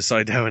name for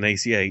Sydal and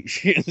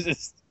ACH.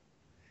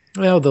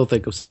 Well, they'll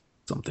think of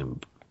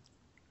something.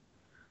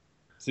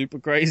 Super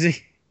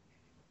crazy?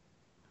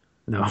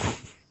 No.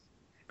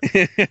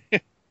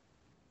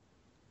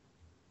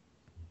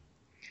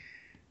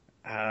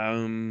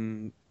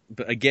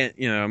 But again,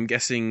 I'm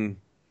guessing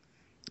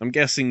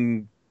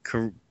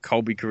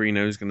Colby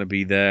Carino is going to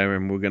be there,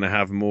 and we're going to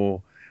have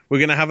more. We're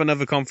going to have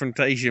another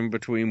confrontation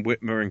between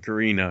Whitmer and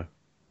Carino.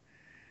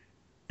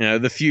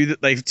 The feud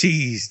that they've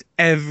teased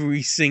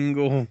every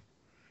single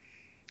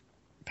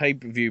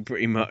pay-per-view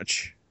pretty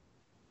much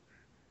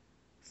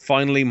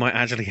finally might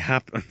actually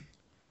happen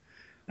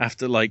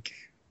after like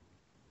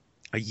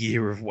a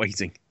year of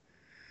waiting.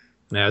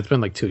 Yeah, it's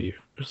been like 2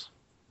 years.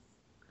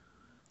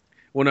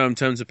 Well, no, in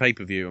terms of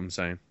pay-per-view, I'm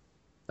saying.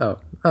 Oh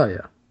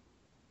yeah.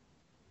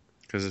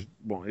 Because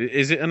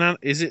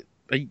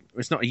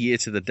it's not a year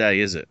to the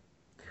day, is it?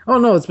 Oh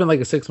no, it's been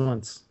like 6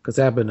 months because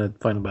it happened at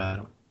Final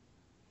Battle.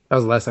 That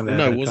was the last time they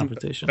had a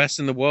confrontation. Wasn't Best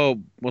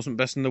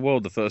in the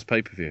World the first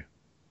pay-per-view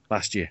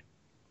last year?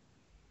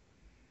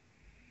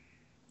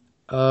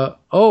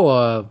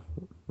 Regular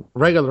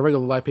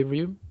live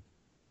pay-per-view?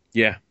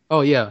 Yeah. Oh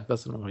yeah,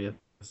 that's the one. Yeah,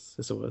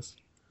 yes it was.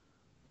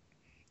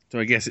 So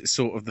I guess it's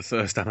sort of the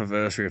first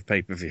anniversary of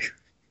pay-per-view.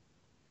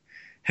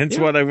 Hence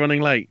why they're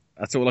running late.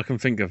 That's all I can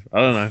think of. I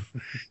don't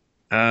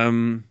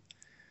know.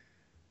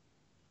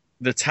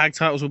 The tag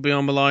titles will be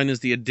on the line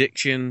as The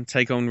Addiction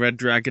take on Red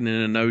Dragon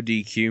in an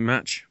ODQ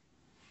match.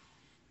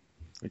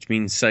 which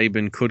means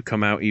Sabin could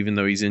come out even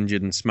though he's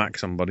injured and smack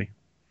somebody.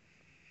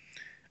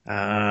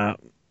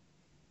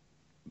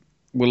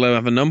 We'll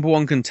have a number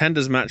one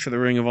contenders match for the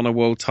Ring of Honor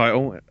World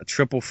title, a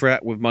triple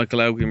threat with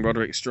Michael Elgin,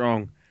 Roderick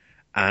Strong,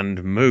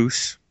 and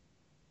Moose.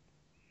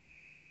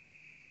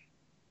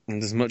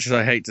 And as much as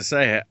I hate to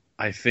say it,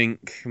 I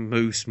think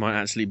Moose might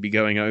actually be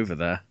going over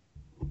there.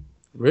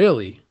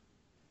 Really?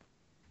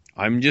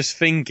 I'm just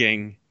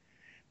thinking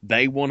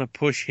they want to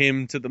push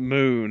him to the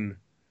moon.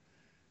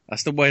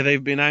 That's the way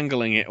they've been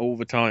angling it all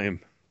the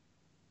time.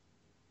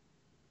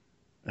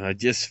 And I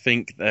just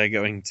think they're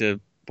going to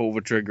pull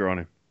the trigger on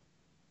him.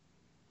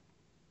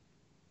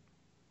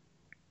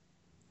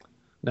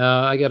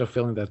 No, I got a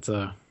feeling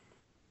that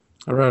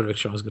Roderick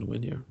Strong is going to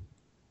win here.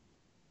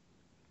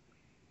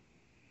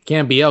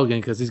 Can't be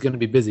Elgin because he's going to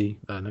be busy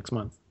next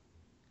month.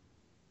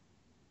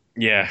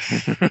 Yeah.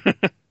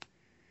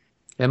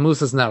 And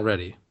Moose is not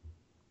ready.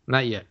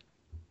 Not yet.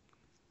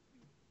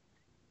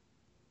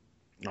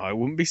 I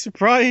wouldn't be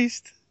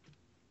surprised.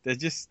 They're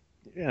just,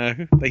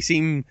 they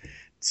seem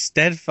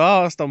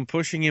steadfast on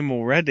pushing him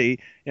already.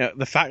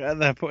 The fact that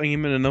they're putting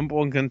him in a number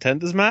one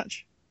contenders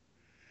match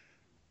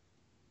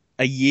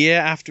a year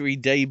after he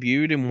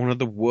debuted in one of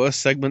the worst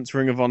segments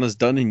Ring of Honor's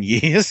done in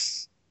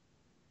years.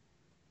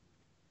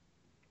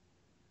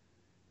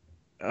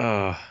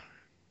 I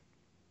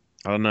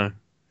don't know.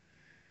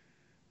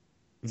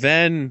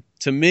 Then,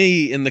 to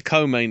me, in the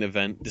co-main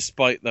event,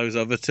 despite those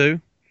other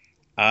two,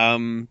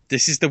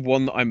 this is the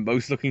one that I'm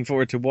most looking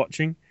forward to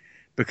watching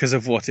because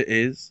of what it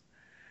is.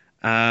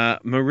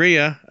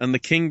 Maria and the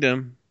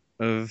Kingdom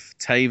of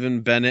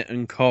Taven, Bennett,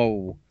 and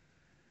Cole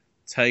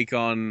take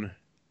on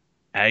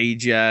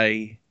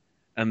AJ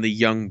and the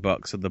Young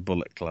Bucks of the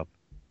Bullet Club.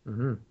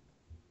 Mm-hmm.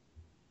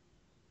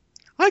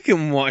 I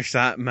can watch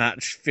that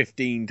match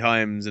 15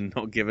 times and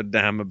not give a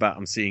damn about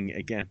them seeing it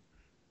again.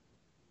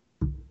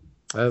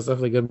 That's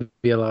definitely going to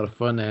be a lot of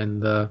fun,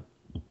 and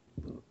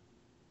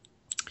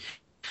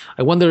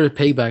I wonder if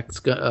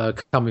Payback's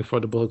coming for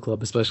the Bullet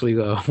Club, especially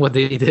what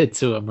they did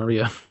to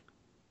Maria.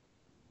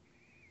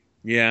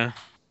 Yeah.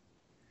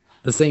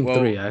 The same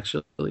three,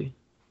 actually.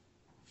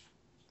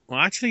 Well,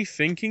 actually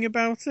thinking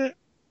about it,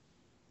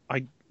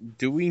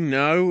 do we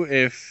know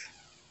if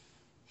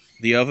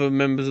the other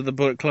members of the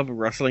Bullet Club are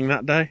wrestling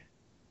that day?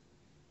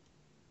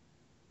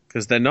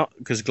 Because they're not.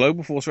 Because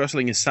Global Force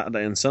Wrestling is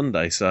Saturday and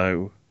Sunday,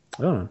 so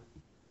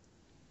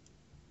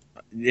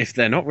if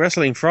they're not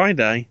wrestling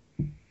Friday,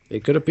 they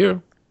could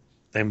appear.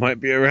 They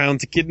might be around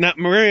to kidnap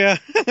Maria.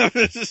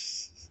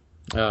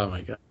 Oh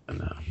my god,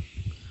 no!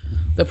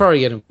 They'll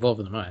probably get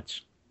involved in the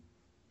match.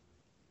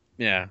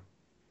 Yeah.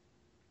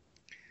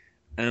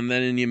 And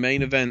then in your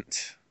main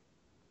event,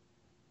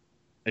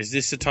 is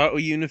this a title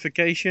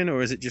unification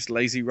or is it just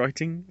lazy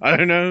writing? I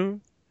don't know.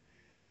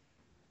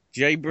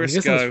 Jay Briscoe.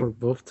 I guess it's for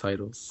both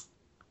titles.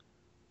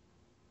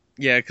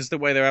 Yeah, because the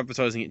way they're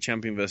advertising it,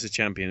 champion versus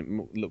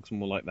champion, it looks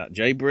more like that.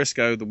 Jay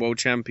Briscoe, the world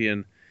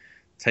champion,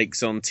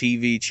 takes on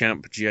TV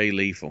champ Jay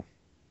Lethal.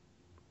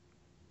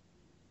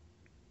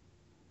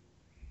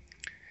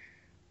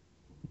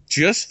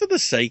 Just for the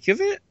sake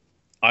of it,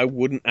 I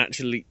wouldn't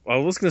actually... I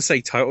was going to say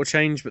title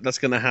change, but that's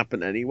going to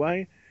happen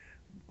anyway.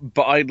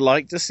 But I'd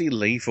like to see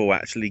Lethal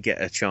actually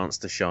get a chance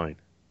to shine.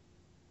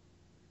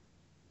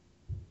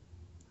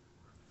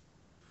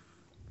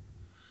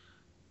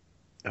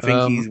 I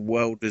think he's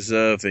well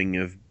deserving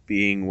of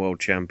being world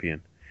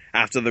champion.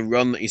 After the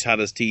run that he's had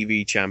as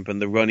TV champ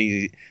and the run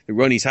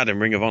he's had in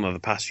Ring of Honor the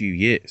past few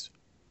years,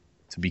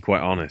 to be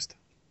quite honest.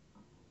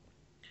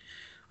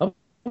 I'm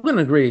going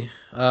to agree.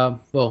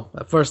 Well,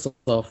 first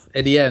off,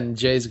 at the end,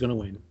 Jay's going to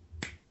win,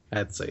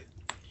 I'd say.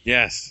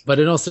 Yes. But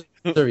in all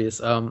seriousness,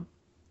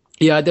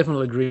 yeah, I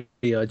definitely agree.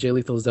 Jay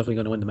Lethal is definitely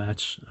going to win the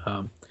match.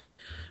 Of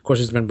course,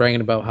 he's been bragging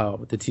about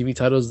how the TV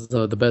title is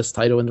the best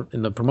title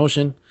in the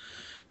promotion.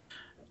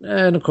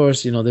 And, of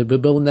course, they've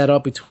been building that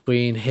up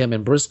between him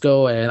and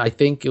Briscoe, and I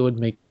think it would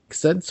make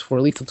sense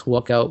for Lethal to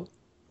walk out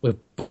with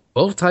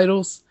both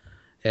titles.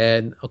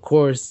 And, of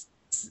course,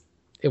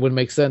 it would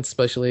make sense,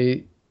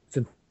 especially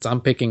since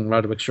I'm picking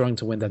Roderick Strong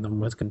to win that number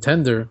one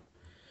contender.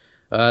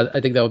 I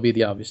think that would be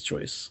the obvious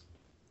choice.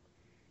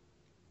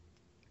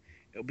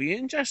 It'll be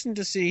interesting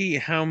to see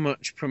how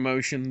much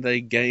promotion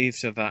they gave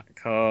to that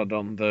card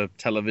on the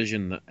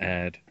television that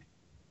aired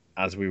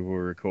as we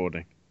were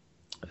recording.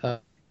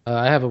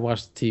 I haven't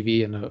watched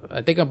TV, and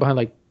I think I'm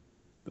behind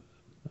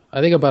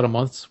about a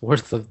month's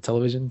worth of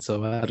television,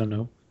 so I don't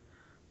know.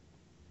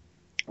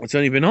 It's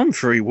only been on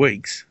 3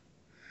 weeks.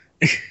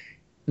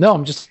 No,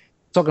 I'm just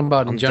talking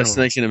about in general.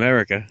 Destination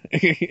America.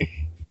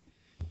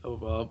 Oh,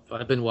 well,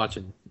 I've been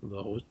watching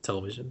the whole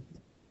television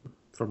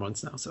for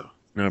months now, so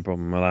no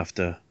problem. I'll have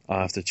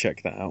to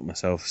check that out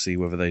myself, see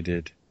whether they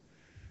did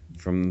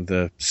from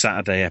the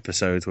Saturday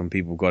episodes when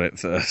people got it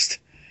first.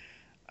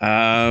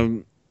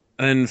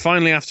 And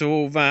finally, after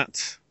all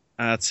that,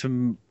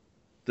 to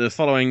the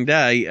following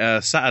day,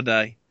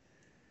 Saturday,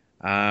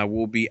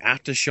 will be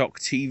Aftershock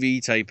TV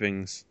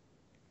tapings.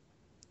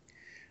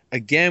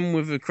 Again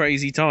with a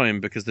crazy time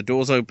because the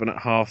doors open at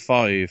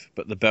 5:30,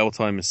 but the bell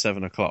time is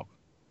 7 o'clock.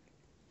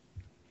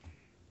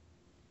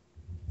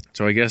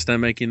 So I guess they're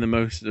making the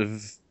most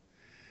of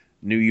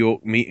New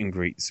York meet and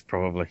greets,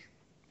 probably.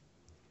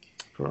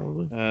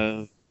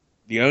 Probably.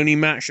 The only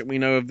match that we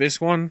know of this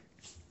one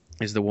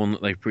is the one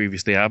that they've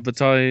previously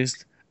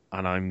advertised,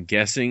 and I'm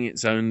guessing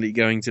it's only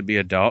going to be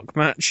a dark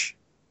match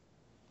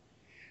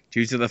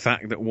due to the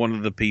fact that one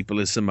of the people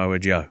is Samoa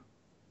Joe.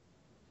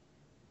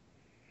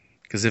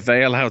 Because if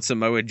they allowed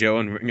Samoa Joe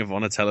on Ring of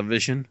Honor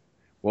television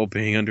while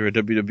being under a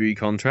WWE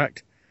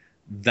contract,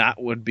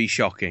 that would be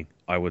shocking,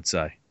 I would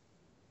say.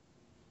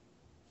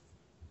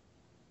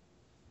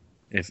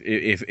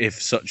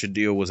 If such a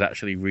deal was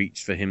actually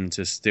reached for him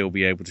to still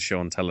be able to show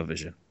on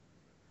television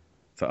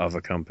for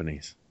other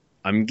companies.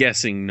 I'm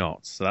guessing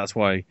not. So that's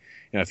why,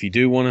 if you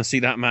do want to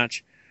see that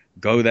match,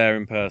 go there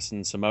in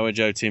person. Samoa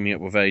Joe teaming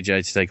up with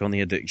AJ to take on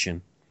The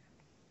Addiction.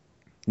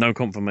 No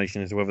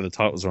confirmation as to whether the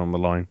titles are on the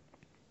line.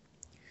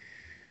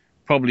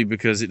 Probably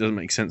because it doesn't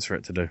make sense for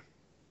it to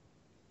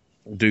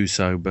do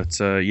so. But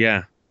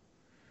yeah,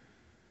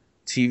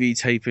 TV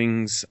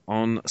tapings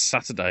on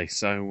Saturday.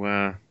 So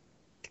were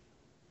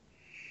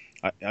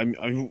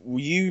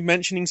you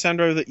mentioning,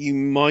 Sandro, that you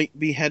might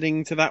be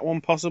heading to that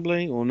one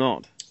possibly or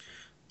not?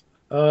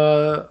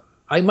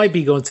 I might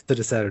be going to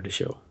the Saturday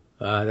show.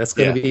 That's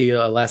going to be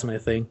a last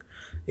minute thing.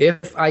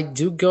 If I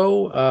do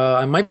go,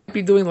 I might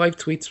be doing live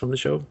tweets from the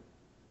show.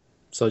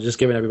 So just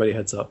giving everybody a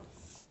heads up.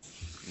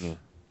 Yeah.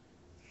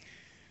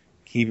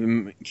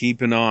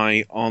 Keep an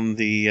eye on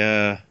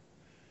the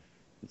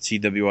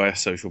TWIS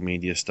social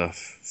media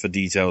stuff for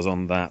details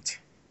on that.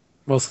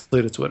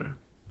 Mostly the Twitter.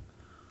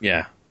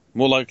 Yeah,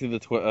 more likely the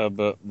Twitter,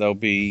 but there'll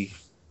be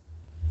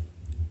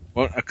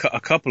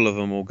a couple of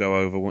them will go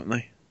over, won't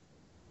they?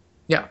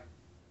 Yeah.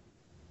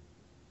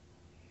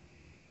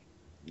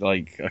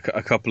 Like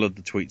a couple of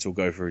the tweets will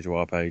go through to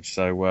our page.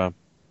 So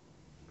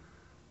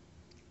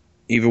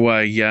either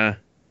way, yeah.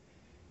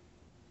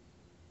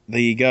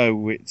 There you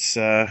go. It's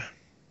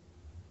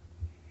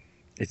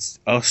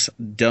us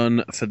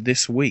done for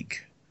this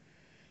week.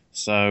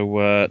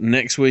 So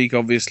next week,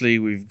 obviously,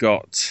 we've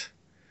got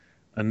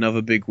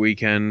another big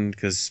weekend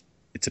because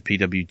it's a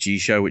PWG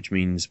show, which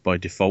means by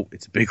default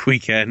it's a big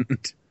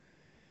weekend.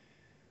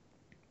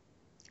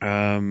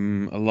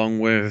 Along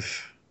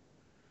with,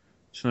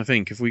 I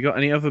think, have we got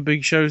any other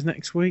big shows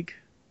next week?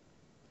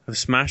 Have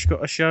Smash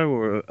got a show,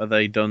 or are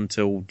they done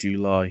till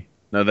July?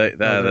 No,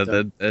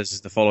 they're this is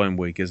the following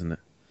week, isn't it?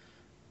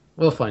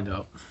 We'll find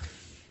out.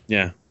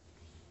 Yeah.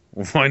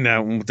 We'll find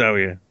out and we'll tell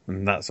you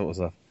and that sort of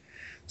stuff.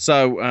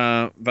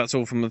 So that's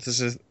all from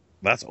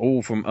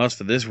us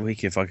for this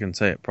week, if I can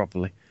say it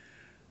properly.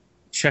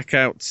 Check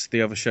out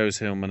the other shows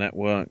here on my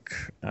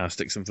network: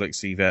 Sticks and Flicks,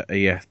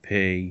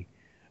 EFP,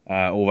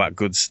 all that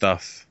good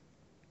stuff.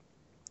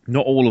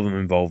 Not all of them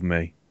involve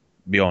me,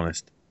 be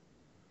honest.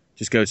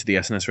 Just go to the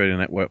SNS Radio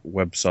Network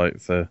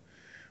website for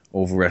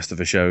all the rest of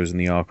the shows and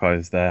the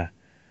archives there.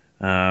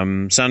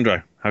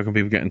 Sandro, how can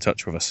people get in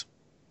touch with us?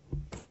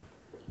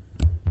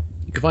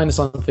 You can find us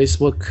on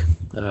Facebook,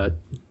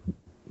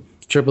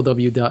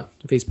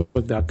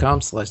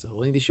 www.facebook.com/The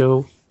Whole Indy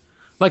Show.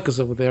 Like us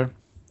over there.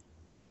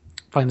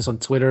 Find us on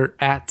Twitter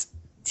at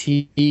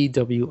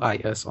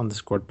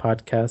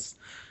TWIS_podcast.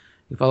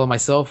 You can follow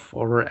myself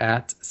over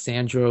at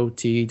Sandro,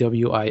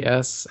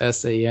 TWIS,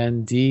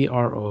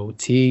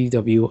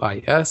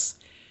 SANDROTWIS.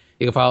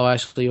 You can follow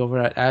Ashley over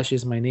at Ash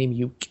is my name,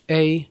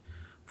 UK.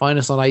 Find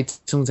us on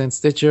iTunes and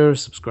Stitcher.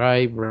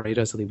 Subscribe, rate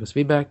us, leave us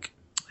feedback.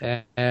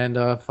 And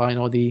find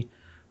all the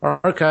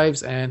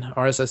archives and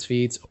RSS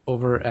feeds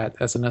over at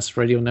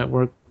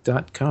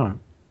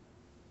snsradionetwork.com.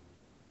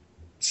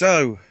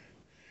 So,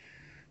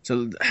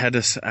 to head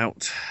us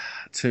out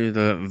to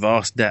the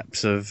vast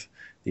depths of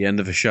the end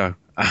of the show,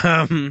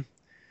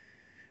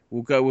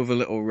 we'll go with a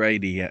little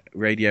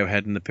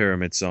Radiohead and the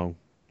Pyramid song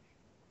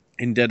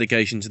in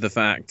dedication to the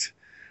fact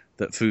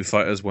that Foo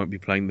Fighters won't be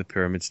playing the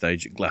Pyramid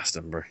stage at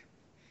Glastonbury.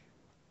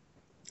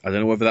 I don't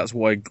know whether that's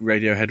why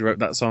Radiohead wrote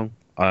that song.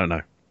 I don't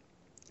know.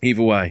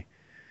 Either way,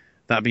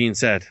 that being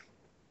said,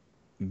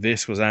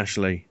 this was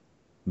Ashley.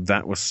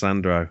 That was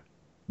Sandro.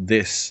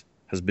 This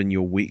has been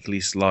your weekly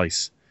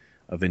slice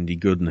of indie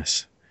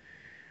goodness.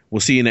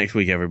 We'll see you next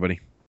week, everybody.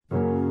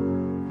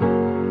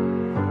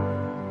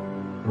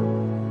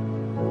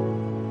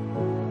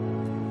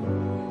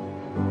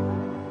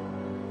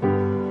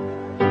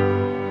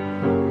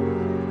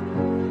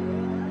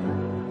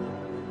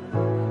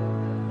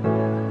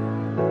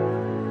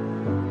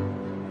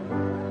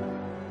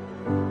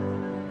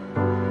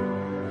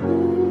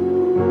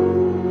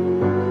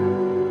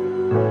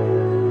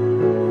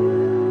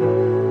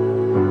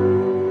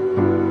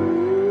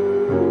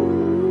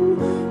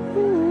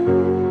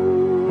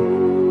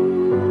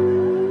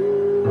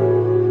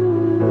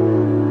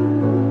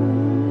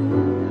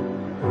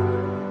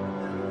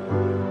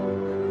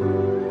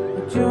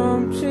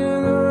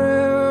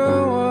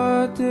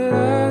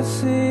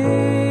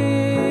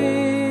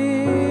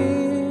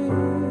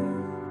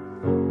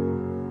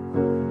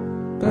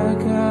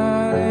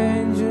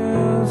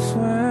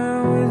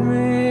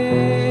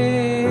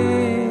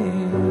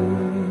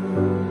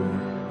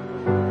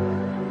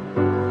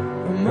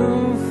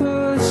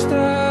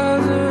 Star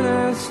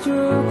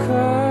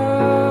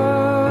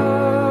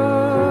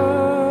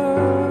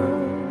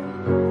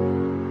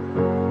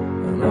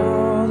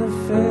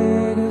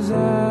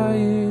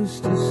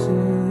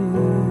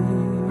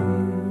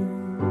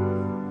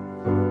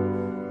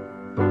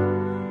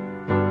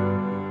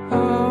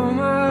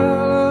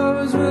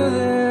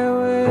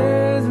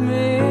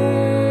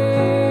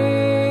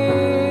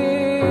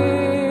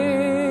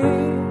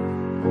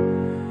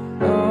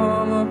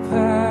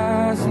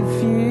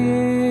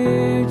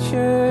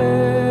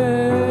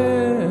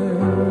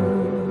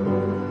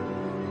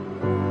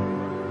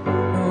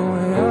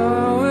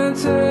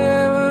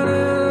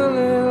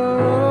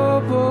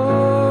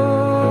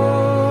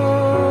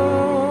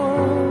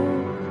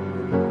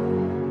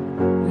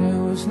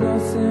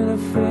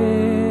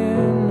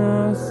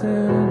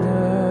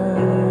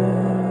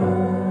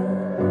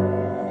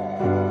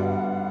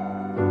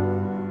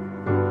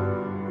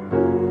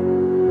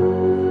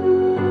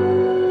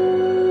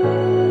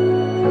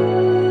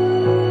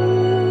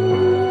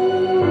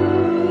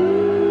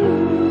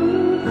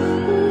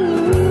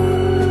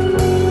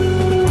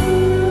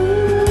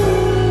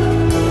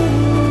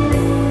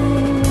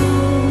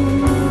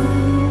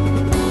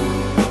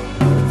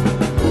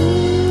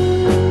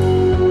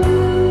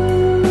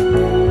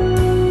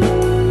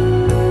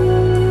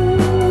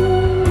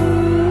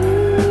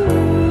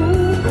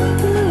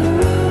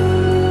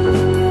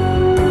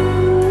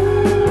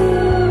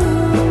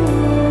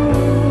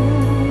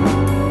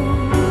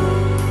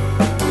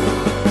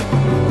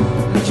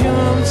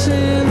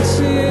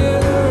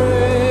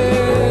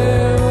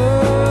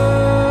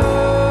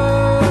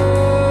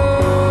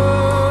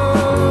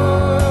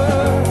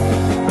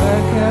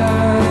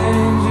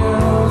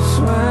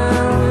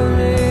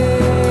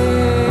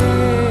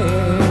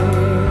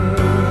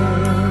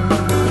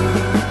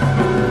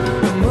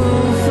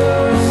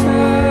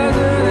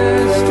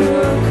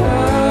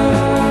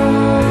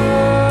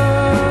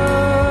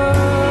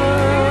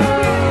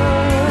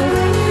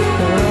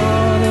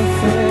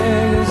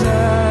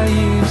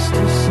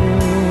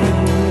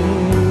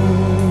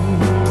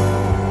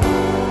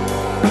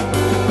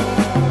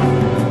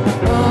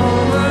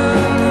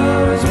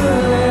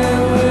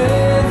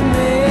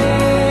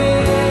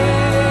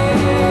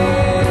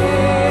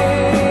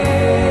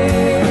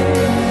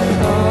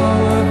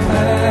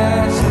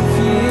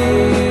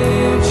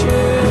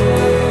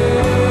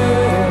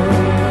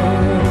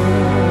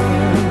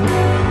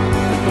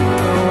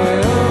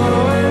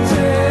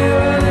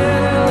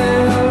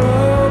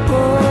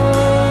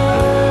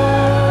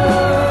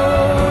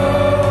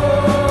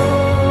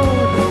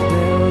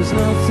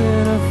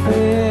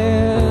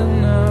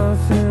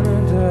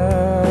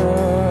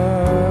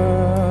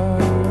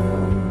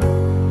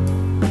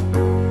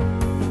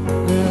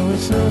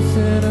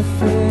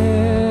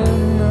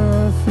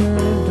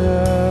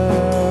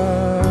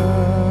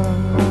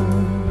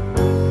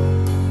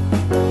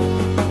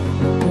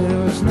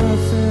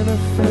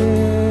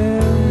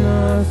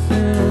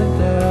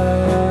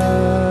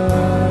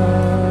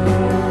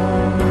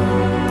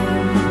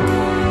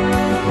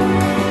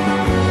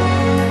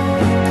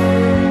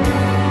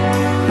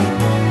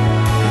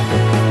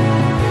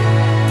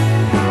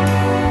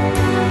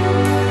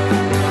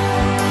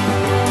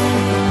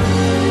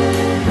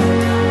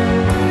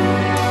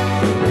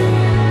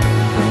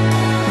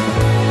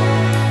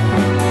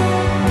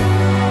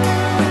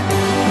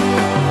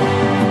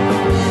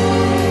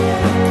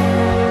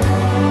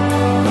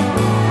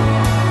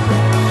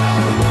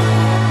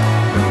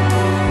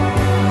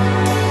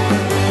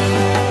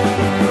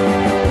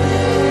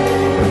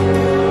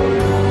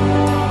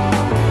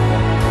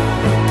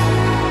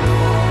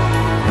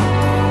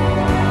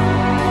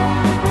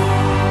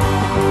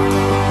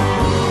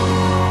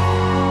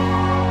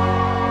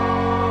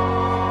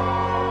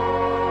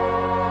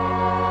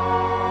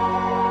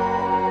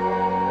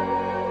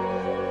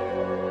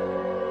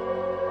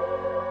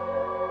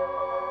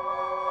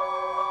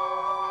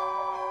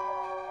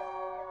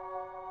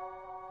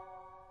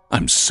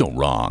I'm so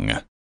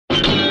wrong.